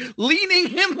like leaning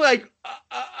him like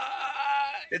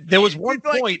there was one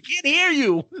point like, can't hear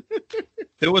you.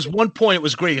 There was one point it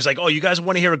was great. He's like, oh, you guys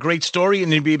want to hear a great story?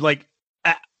 And he'd be like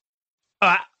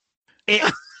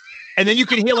and And then you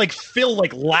can hear like Phil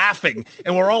like laughing,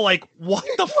 and we're all like, "What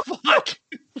the fuck?"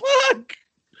 Fuck.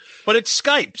 But it's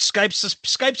Skype.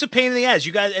 Skype's a pain in the ass.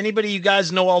 You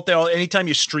guys know out there, anytime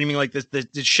you're streaming like this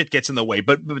shit gets in the way.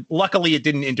 But luckily, it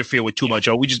didn't interfere with too much.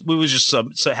 We was just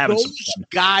having Those some fun.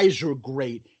 Guys are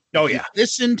great. Oh, if you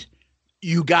listened,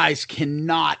 you guys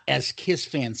cannot, as Kiss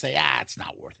fans, say, it's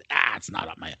not worth it. It's not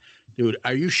up my... Dude,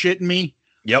 are you shitting me?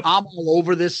 Yep. I'm all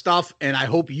over this stuff, and I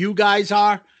hope you guys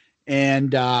are.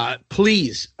 And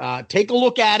please, take a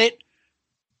look at it.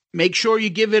 Make sure you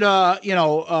give it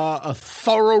a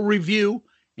thorough review.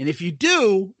 And if you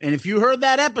do, and if you heard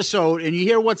that episode and you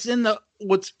hear what's in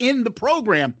the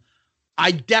program,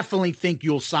 I definitely think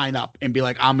you'll sign up and be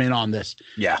like, I'm in on this.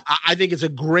 Yeah. I think it's a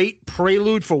great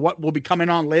prelude for what will be coming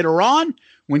on later on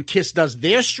when KISS does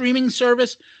their streaming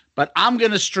service. But I'm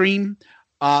going to stream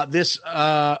this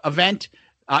event.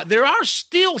 There are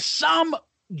still some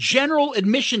general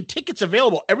admission tickets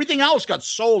available. Everything else got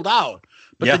sold out.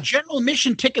 But the general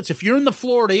admission tickets, if you're in the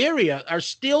Florida area, are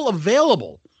still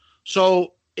available.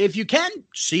 So if you can,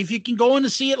 see if you can go in to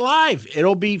see it live.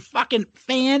 It'll be fucking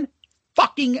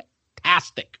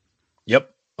tastic.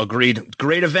 Yep. Agreed.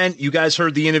 Great event. You guys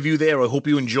heard the interview there. I hope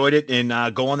you enjoyed it. And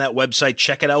go on that website,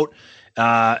 check it out.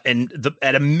 And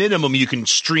at a minimum, you can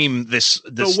stream this.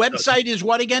 The website is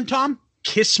what again, Tom?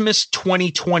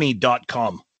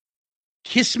 KISSmas2020.com.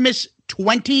 KISSmas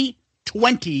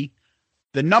 2020.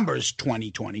 The number's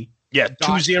 2020. Yeah,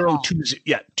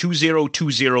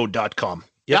 2020.com.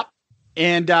 Yep.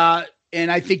 And I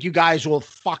think you guys will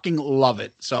fucking love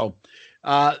it. So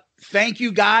thank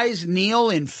you guys, Neil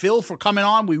and Phil, for coming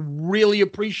on. We really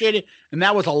appreciate it. And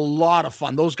that was a lot of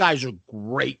fun. Those guys are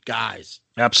great guys.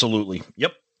 Absolutely.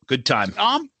 Yep. Good time.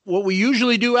 What we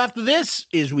usually do after this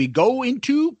is we go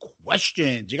into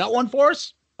questions. You got one for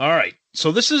us? All right.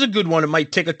 So this is a good one. It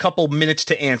might take a couple minutes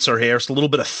to answer here. It's a little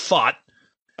bit of thought.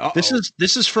 Uh-oh.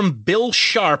 This is from Bill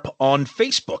Sharp on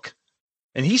Facebook.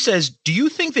 And he says, do you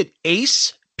think that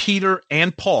Ace, Peter,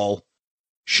 and Paul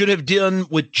should have done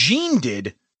what Gene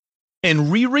did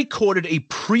and re-recorded a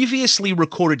previously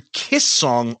recorded KISS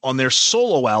song on their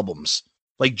solo albums,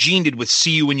 like Gene did with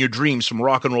See You in Your Dreams from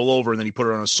Rock and Roll Over, and then he put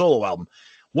it on a solo album?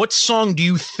 What song do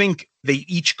you think they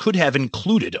each could have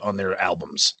included on their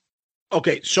albums?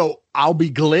 Okay, so I'll be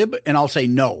glib, and I'll say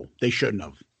no, they shouldn't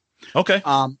have. Okay.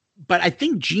 But I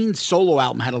think Gene's solo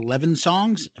album had 11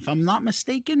 songs, if I'm not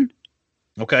mistaken.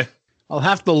 Okay. I'll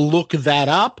have to look that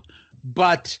up,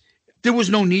 but there was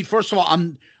no need. First of all,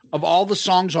 of all the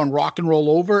songs on Rock and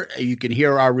Roll Over, you can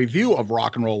hear our review of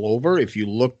Rock and Roll Over. If you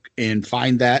look and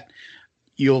find that,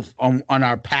 you'll on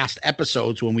our past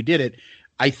episodes when we did it,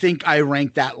 I think I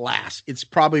ranked that last. It's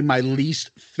probably my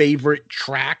least favorite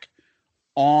track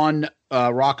on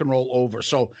Rock and Roll Over.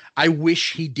 So I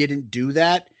wish he didn't do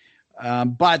that.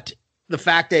 But the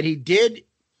fact that he did,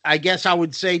 I guess I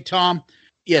would say, Tom,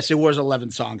 yes, it was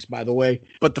 11 songs, by the way.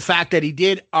 But the fact that he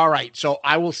did, all right. So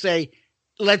I will say,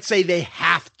 let's say they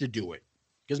have to do it.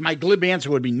 Because my glib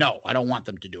answer would be no, I don't want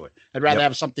them to do it. I'd rather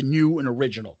have something new and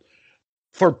original.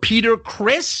 For Peter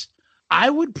Criss, I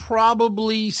would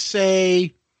probably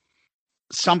say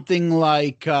something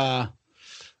like,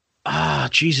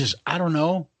 Jesus, I don't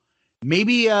know.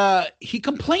 Maybe he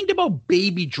complained about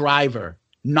Baby Driver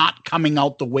not coming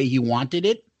out the way he wanted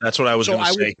it. That's what I was going to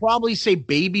say. So I would probably say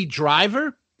Baby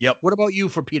Driver. Yep. What about you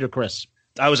for Peter Criss?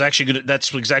 I was actually going to,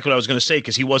 that's exactly what I was going to say,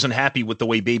 because he wasn't happy with the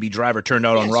way Baby Driver turned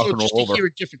out on Rock and Roll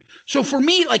Over. So for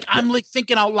me, like, I'm like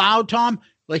thinking out loud, Tom,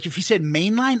 like if he said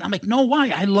mainline, I'm like, no, why?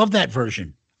 I love that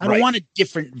version. I don't want a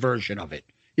different version of it.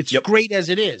 It's great as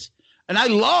it is. And I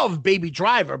love Baby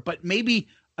Driver, but maybe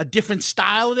a different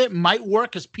style of it might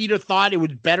work because Peter thought it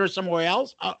was better somewhere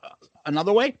else,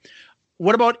 another way.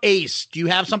 What about Ace? Do you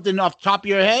have something off the top of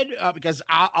your head? Because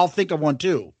I'll think of one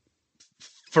too.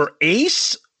 For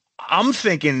Ace, I'm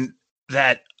thinking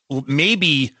that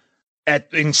maybe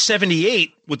in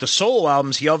 78 with the solo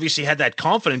albums, he obviously had that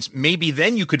confidence. Maybe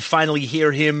then you could finally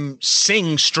hear him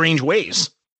sing Strange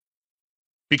Ways.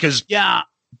 Because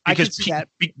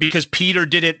Peter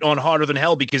did it on Harder Than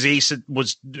Hell because Ace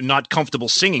was not comfortable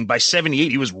singing. By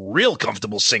 78, he was real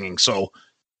comfortable singing. So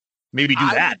maybe do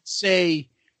that. I would say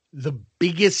the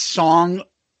biggest song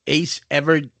Ace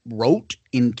ever wrote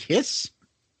in KISS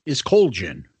is Cold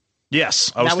Gin. Yes,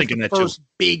 I was thinking that too. First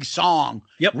big song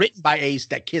written by Ace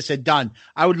that KISS had done.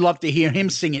 I would love to hear him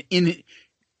sing it in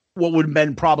what would have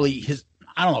been probably his,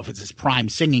 I don't know if it's his prime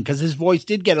singing, because his voice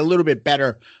did get a little bit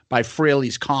better by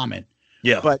Fraley's Comet.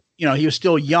 Yeah. But, he was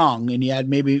still young and he had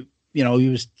maybe, he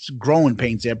was growing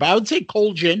pains there. But I would say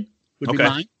Cold Gin would be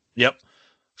mine. Yep.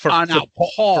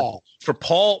 For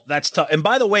Paul, that's tough. And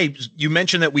by the way, you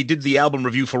mentioned that we did the album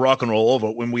review for Rock and Roll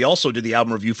Over when we also did the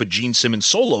album review for Gene Simmons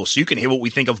solo. So you can hear what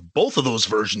we think of both of those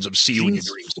versions of See You in Your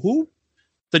Dreams. Who?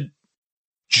 The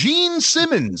Gene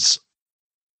Simmons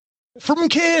from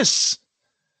Kiss.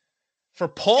 For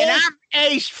Paul. And I'm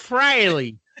Ace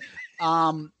Frehley.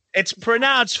 It's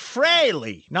pronounced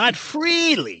Frehley, not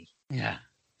Freely. Yeah.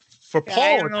 For Paul,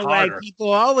 I don't know why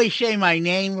people always say my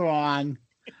name wrong.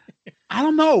 I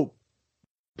don't know.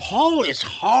 Paul is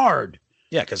hard.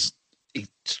 Yeah, because he's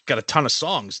got a ton of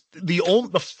songs. The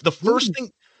first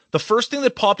thing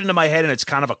that popped into my head, and it's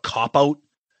kind of a cop out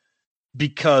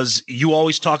because you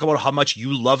always talk about how much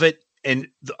you love it, and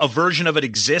a version of it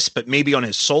exists, but maybe on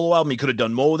his solo album he could have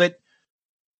done more with it.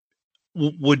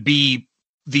 Would be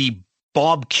the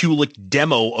Bob Kulick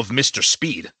demo of Mr.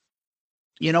 Speed.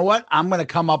 You know what? I'm going to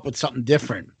come up with something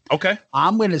different. Okay.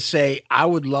 I'm going to say I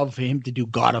would love for him to do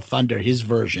God of Thunder, his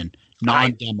version,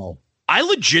 non-demo. I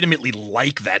legitimately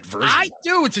like that version. I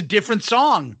do. It's a different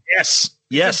song. Yes.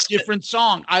 It's a different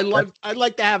song. I like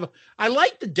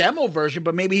the demo version,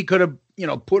 but maybe he could have,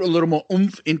 put a little more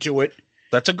oomph into it.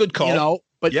 That's a good call.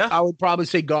 But yeah. I would probably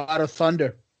say God of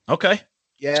Thunder. Okay.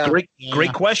 Yeah.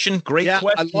 Great question. Great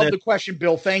question. I love the question,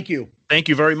 Bill. Thank you. Thank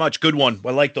you very much. Good one.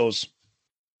 I like those.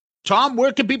 Tom,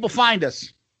 where can people find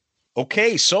us?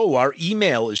 Okay, so our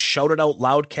email is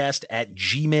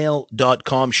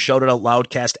shoutitoutloudcast@gmail.com,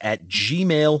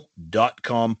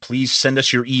 shoutitoutloudcast@gmail.com. Please send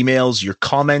us your emails, your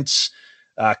comments,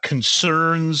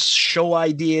 concerns, show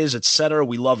ideas, etc.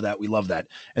 We love that.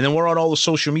 And then we're on all the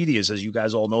social medias, as you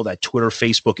guys all know, that Twitter,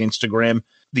 Facebook, Instagram,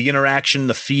 the interaction,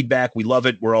 the feedback. We love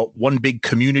it. We're all one big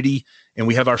community. And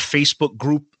we have our Facebook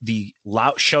group, the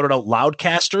Shout It Out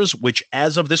Loudcasters, which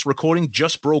as of this recording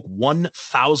just broke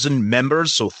 1,000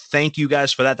 members. So thank you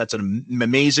guys for that. That's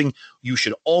amazing. You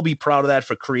should all be proud of that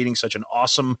for creating such an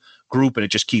awesome group. And it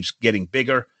just keeps getting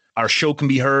bigger. Our show can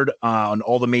be heard on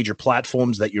all the major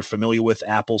platforms that you're familiar with,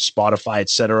 Apple, Spotify,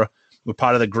 etc. We're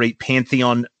part of the great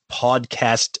Pantheon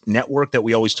podcast network that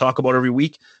we always talk about every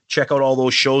week. Check out all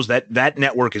those shows. That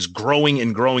network is growing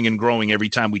and growing and growing every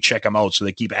time we check them out. So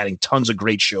they keep adding tons of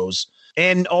great shows.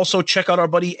 And also check out our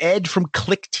buddy Ed from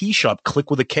Click Tea Shop,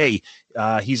 Click with a K.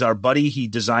 He's our buddy. He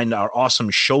designed our awesome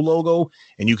show logo,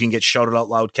 and you can get Shout It Out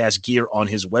Loudcast gear on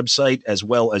his website, as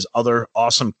well as other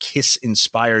awesome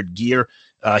Kiss-inspired gear.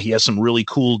 He has some really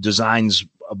cool designs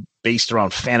based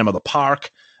around Phantom of the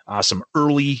Park, some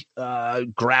early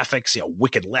graphics,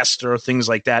 Wicked Lester, things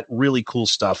like that. Really cool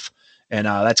stuff. And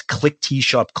that's Click Tea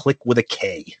Shop, Click with a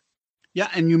K. Yeah,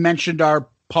 and you mentioned our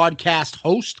podcast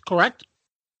host, correct?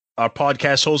 Our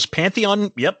podcast host, Pantheon.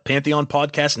 Yep, Pantheon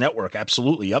Podcast Network.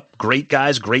 Absolutely. Yep. Great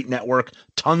guys, great network.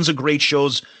 Tons of great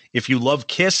shows. If you love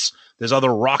Kiss, there's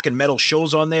other rock and metal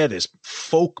shows on there. There's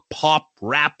folk, pop,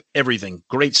 rap, everything.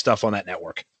 Great stuff on that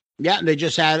network. Yeah, they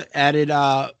just added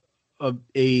a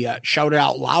Shout It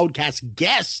Out Loudcast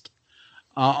guest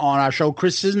on our show.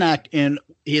 Chris Cisnak and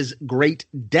his great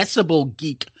Decibel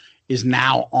Geek is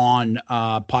now on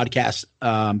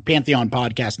Pantheon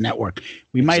Podcast Network.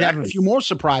 We might have a few more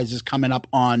surprises coming up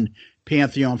on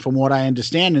Pantheon from what I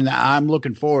understand, and I'm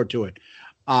looking forward to it.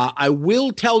 I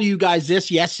will tell you guys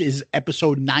this. Yes, is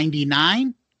episode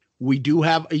 99. We do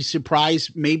have a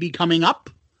surprise maybe coming up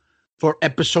for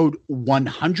episode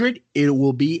 100. It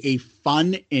will be a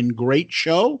fun and great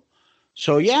show.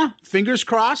 So, yeah, fingers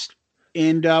crossed,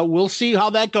 and we'll see how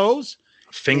that goes.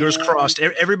 Fingers crossed.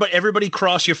 Everybody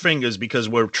cross your fingers because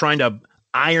we're trying to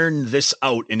iron this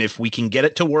out. And if we can get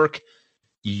it to work,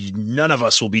 none of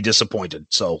us will be disappointed.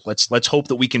 So let's hope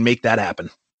that we can make that happen.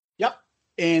 Yep.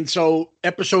 And so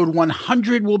episode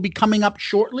 100 will be coming up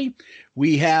shortly.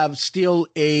 We have still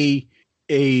a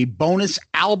bonus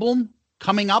album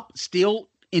coming up still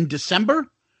in December,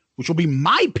 which will be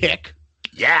my pick.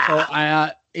 Yeah. So,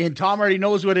 and Tom already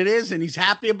knows what it is, and he's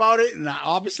happy about it. And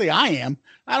obviously I am.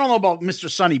 I don't know about Mr.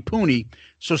 Sonny Pooney,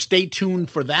 so stay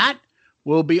tuned for that.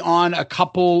 We'll be on a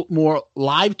couple more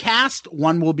live casts.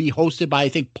 One will be hosted by, I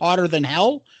think, Potter Than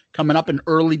Hell, coming up in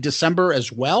early December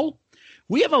as well.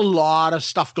 We have a lot of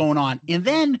stuff going on. And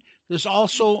then there's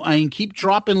also, I keep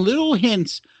dropping little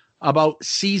hints about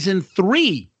season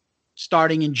 3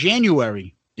 starting in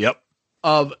January. Yep.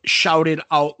 Of Shout It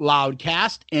Out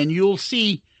Loudcast, and you'll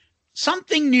see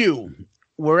something new.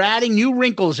 We're adding new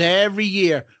wrinkles every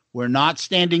year. We're not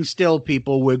standing still,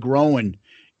 people. We're growing,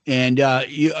 and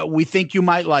we think you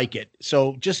might like it.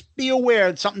 So just be aware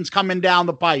that something's coming down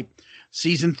the pipe.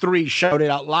 Season 3, Shout It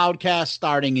Out Loudcast,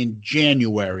 starting in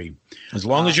January. As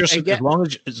long as you're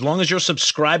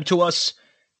subscribed to us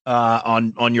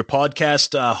on your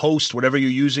podcast host, whatever you're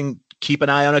using, keep an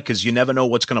eye on it because you never know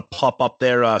what's going to pop up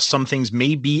there. Some things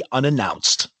may be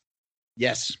unannounced.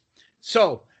 Yes.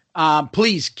 So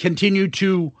please continue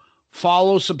to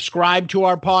follow, subscribe to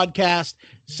our podcast,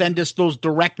 send us those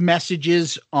direct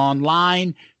messages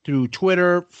online through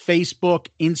Twitter, Facebook,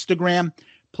 Instagram.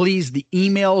 Please, the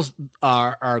emails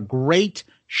are great.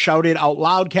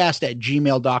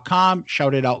 shoutitoutloudcast@gmail.com,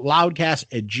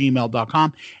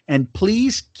 shoutitoutloudcast@gmail.com. And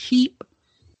please keep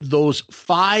those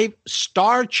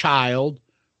 5-star child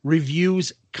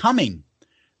reviews coming.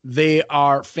 They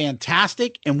are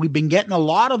fantastic, and we've been getting a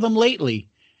lot of them lately,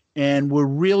 and we're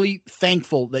really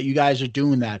thankful that you guys are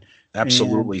doing that.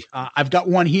 Absolutely. And, I've got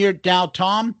one here now,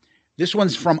 Tom. This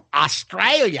one's from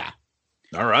Australia.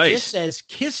 All right. This says,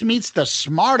 Kiss meets the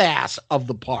smartass of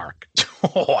the park.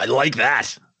 Oh, I like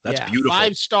that. That's beautiful.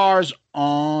 5 stars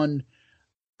on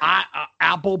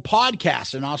Apple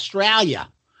Podcasts in Australia.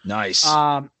 Nice.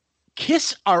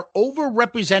 Kiss are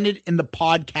overrepresented in the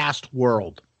podcast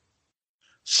world.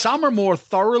 Some are more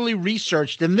thoroughly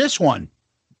researched than this one.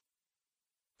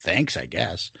 Thanks, I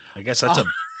guess. I guess that's a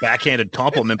backhanded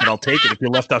compliment, but I'll take it if you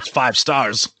left us 5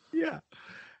 stars. Yeah.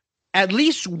 At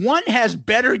least one has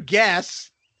better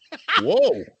guests.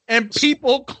 Whoa. And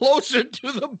people closer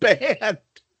to the band.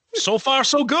 So far,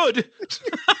 so good.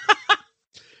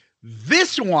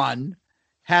 This one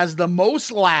has the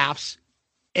most laughs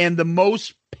and the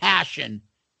most passion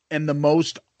and the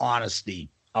most honesty.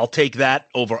 I'll take that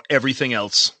over everything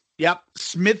else. Yep.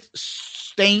 Smith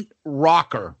Saint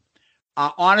Rocker.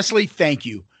 Honestly, thank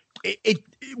you.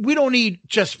 We don't need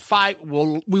just 5.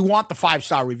 Well, we want the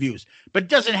 5-star reviews, but it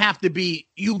doesn't have to be,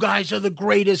 you guys are the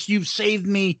greatest. You've saved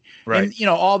me. Right. And,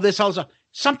 all this, also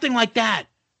something like that.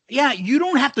 Yeah. You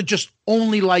don't have to just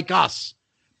only like us,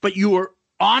 but you were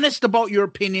honest about your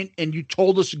opinion and you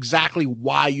told us exactly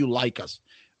why you like us.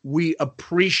 We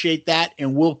appreciate that.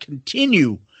 And we'll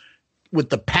continue with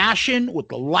the passion, with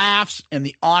the laughs and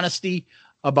the honesty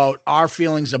about our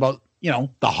feelings about, the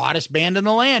hottest band in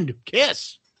the land,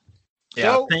 Kiss.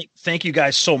 Yeah, So, thank you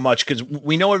guys so much, because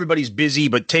we know everybody's busy,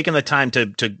 but taking the time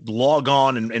to log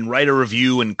on and write a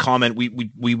review and comment,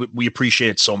 we appreciate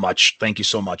it so much. Thank you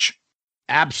so much.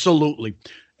 absolutely.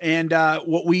 And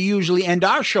what we usually end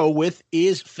our show with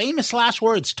is famous last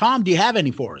words. Tom, do you have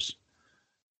any for us?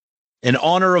 In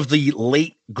honor of the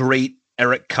late, great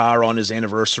Eric Carr on his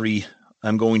anniversary,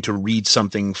 I'm going to read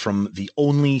something from the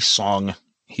only song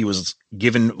he was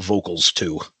given vocals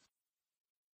to.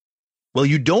 Well,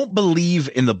 you don't believe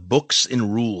in the books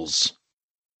and rules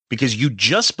because you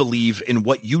just believe in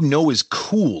what you know is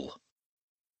cool.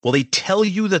 Well, they tell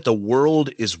you that the world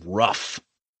is rough,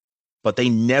 but they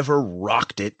never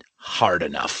rocked it hard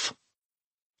enough.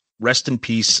 Rest in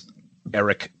peace,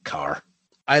 Eric Carr.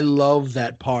 I love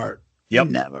that part. Yep.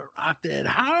 You never rocked it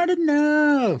hard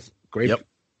enough. Great. Yep.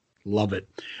 Love it.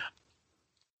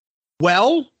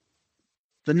 Well,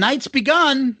 the night's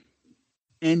begun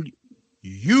and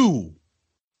you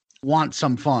want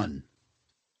some fun.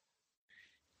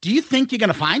 Do you think you're going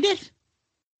to find it?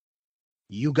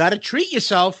 You got to treat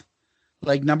yourself.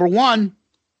 Like, number one,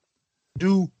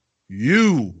 do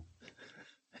you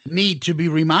need to be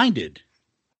reminded?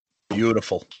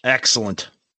 Beautiful. Excellent.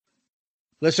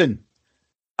 Listen,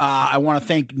 I want to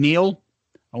thank Neil.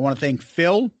 I want to thank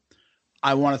Phil.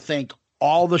 I want to thank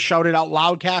all the Shout It Out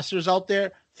Loudcasters out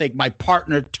there. Thank my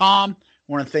partner, Tom.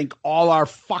 I want to thank all our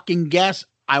fucking guests.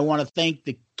 I want to thank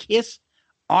the KISS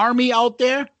Army out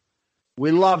there.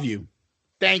 We love you.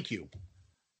 Thank you.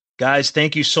 Guys,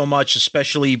 thank you so much,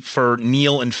 especially for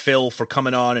Neil and Phil for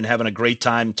coming on and having a great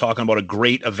time talking about a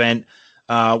great event.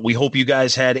 We hope you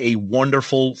guys had a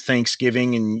wonderful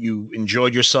Thanksgiving and you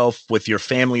enjoyed yourself with your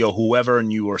family or whoever,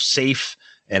 and you were safe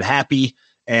and happy.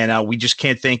 And we just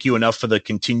can't thank you enough for the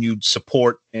continued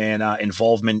support and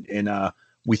involvement. And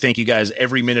we thank you guys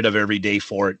every minute of every day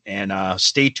for it. And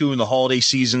stay tuned. The holiday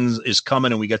season is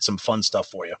coming and we got some fun stuff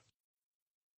for you.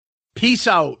 Peace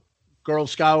out, Girl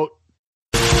Scout.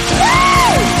 We love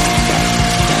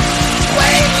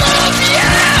you!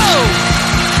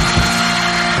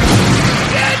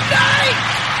 Good night!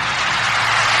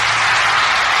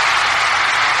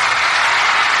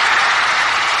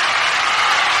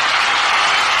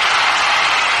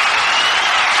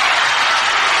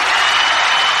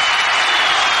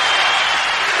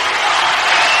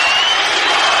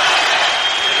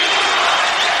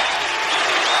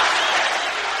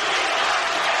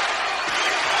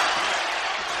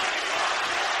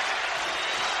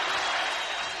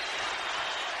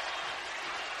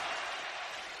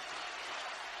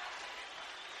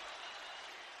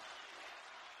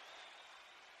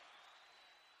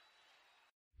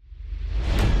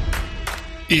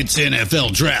 It's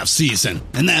NFL draft season,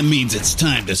 and that means it's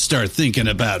time to start thinking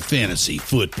about fantasy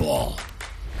football.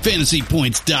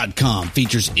 FantasyPoints.com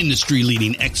features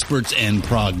industry-leading experts and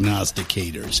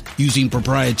prognosticators using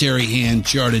proprietary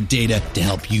hand-charted data to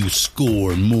help you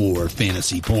score more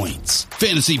fantasy points.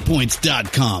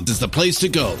 FantasyPoints.com is the place to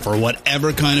go for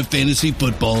whatever kind of fantasy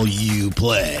football you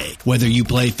play. Whether you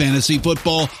play fantasy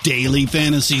football, daily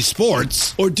fantasy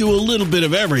sports, or do a little bit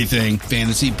of everything,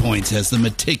 Fantasy Points has the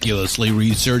meticulously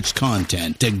researched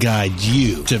content to guide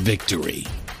you to victory.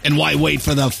 And why wait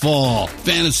for the fall?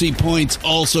 Fantasy Points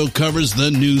also covers the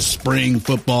new spring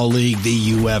football league,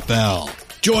 the UFL.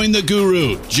 Join the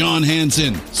guru, John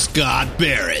Hansen, Scott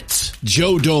Barrett,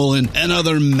 Joe Dolan, and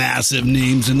other massive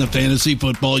names in the fantasy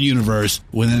football universe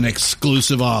with an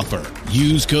exclusive offer.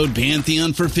 Use code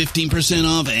Pantheon for 15%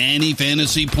 off any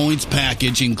Fantasy Points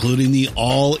package, including the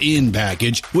all-in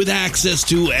package, with access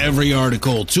to every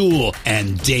article, tool,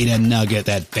 and data nugget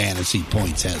that Fantasy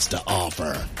Points has to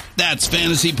offer. That's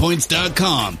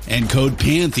FantasyPoints.com and code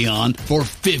Pantheon for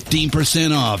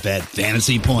 15% off at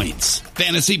Fantasy Points.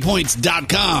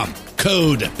 FantasyPoints.com,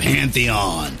 code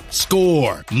Pantheon.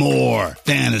 Score more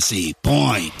fantasy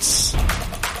points.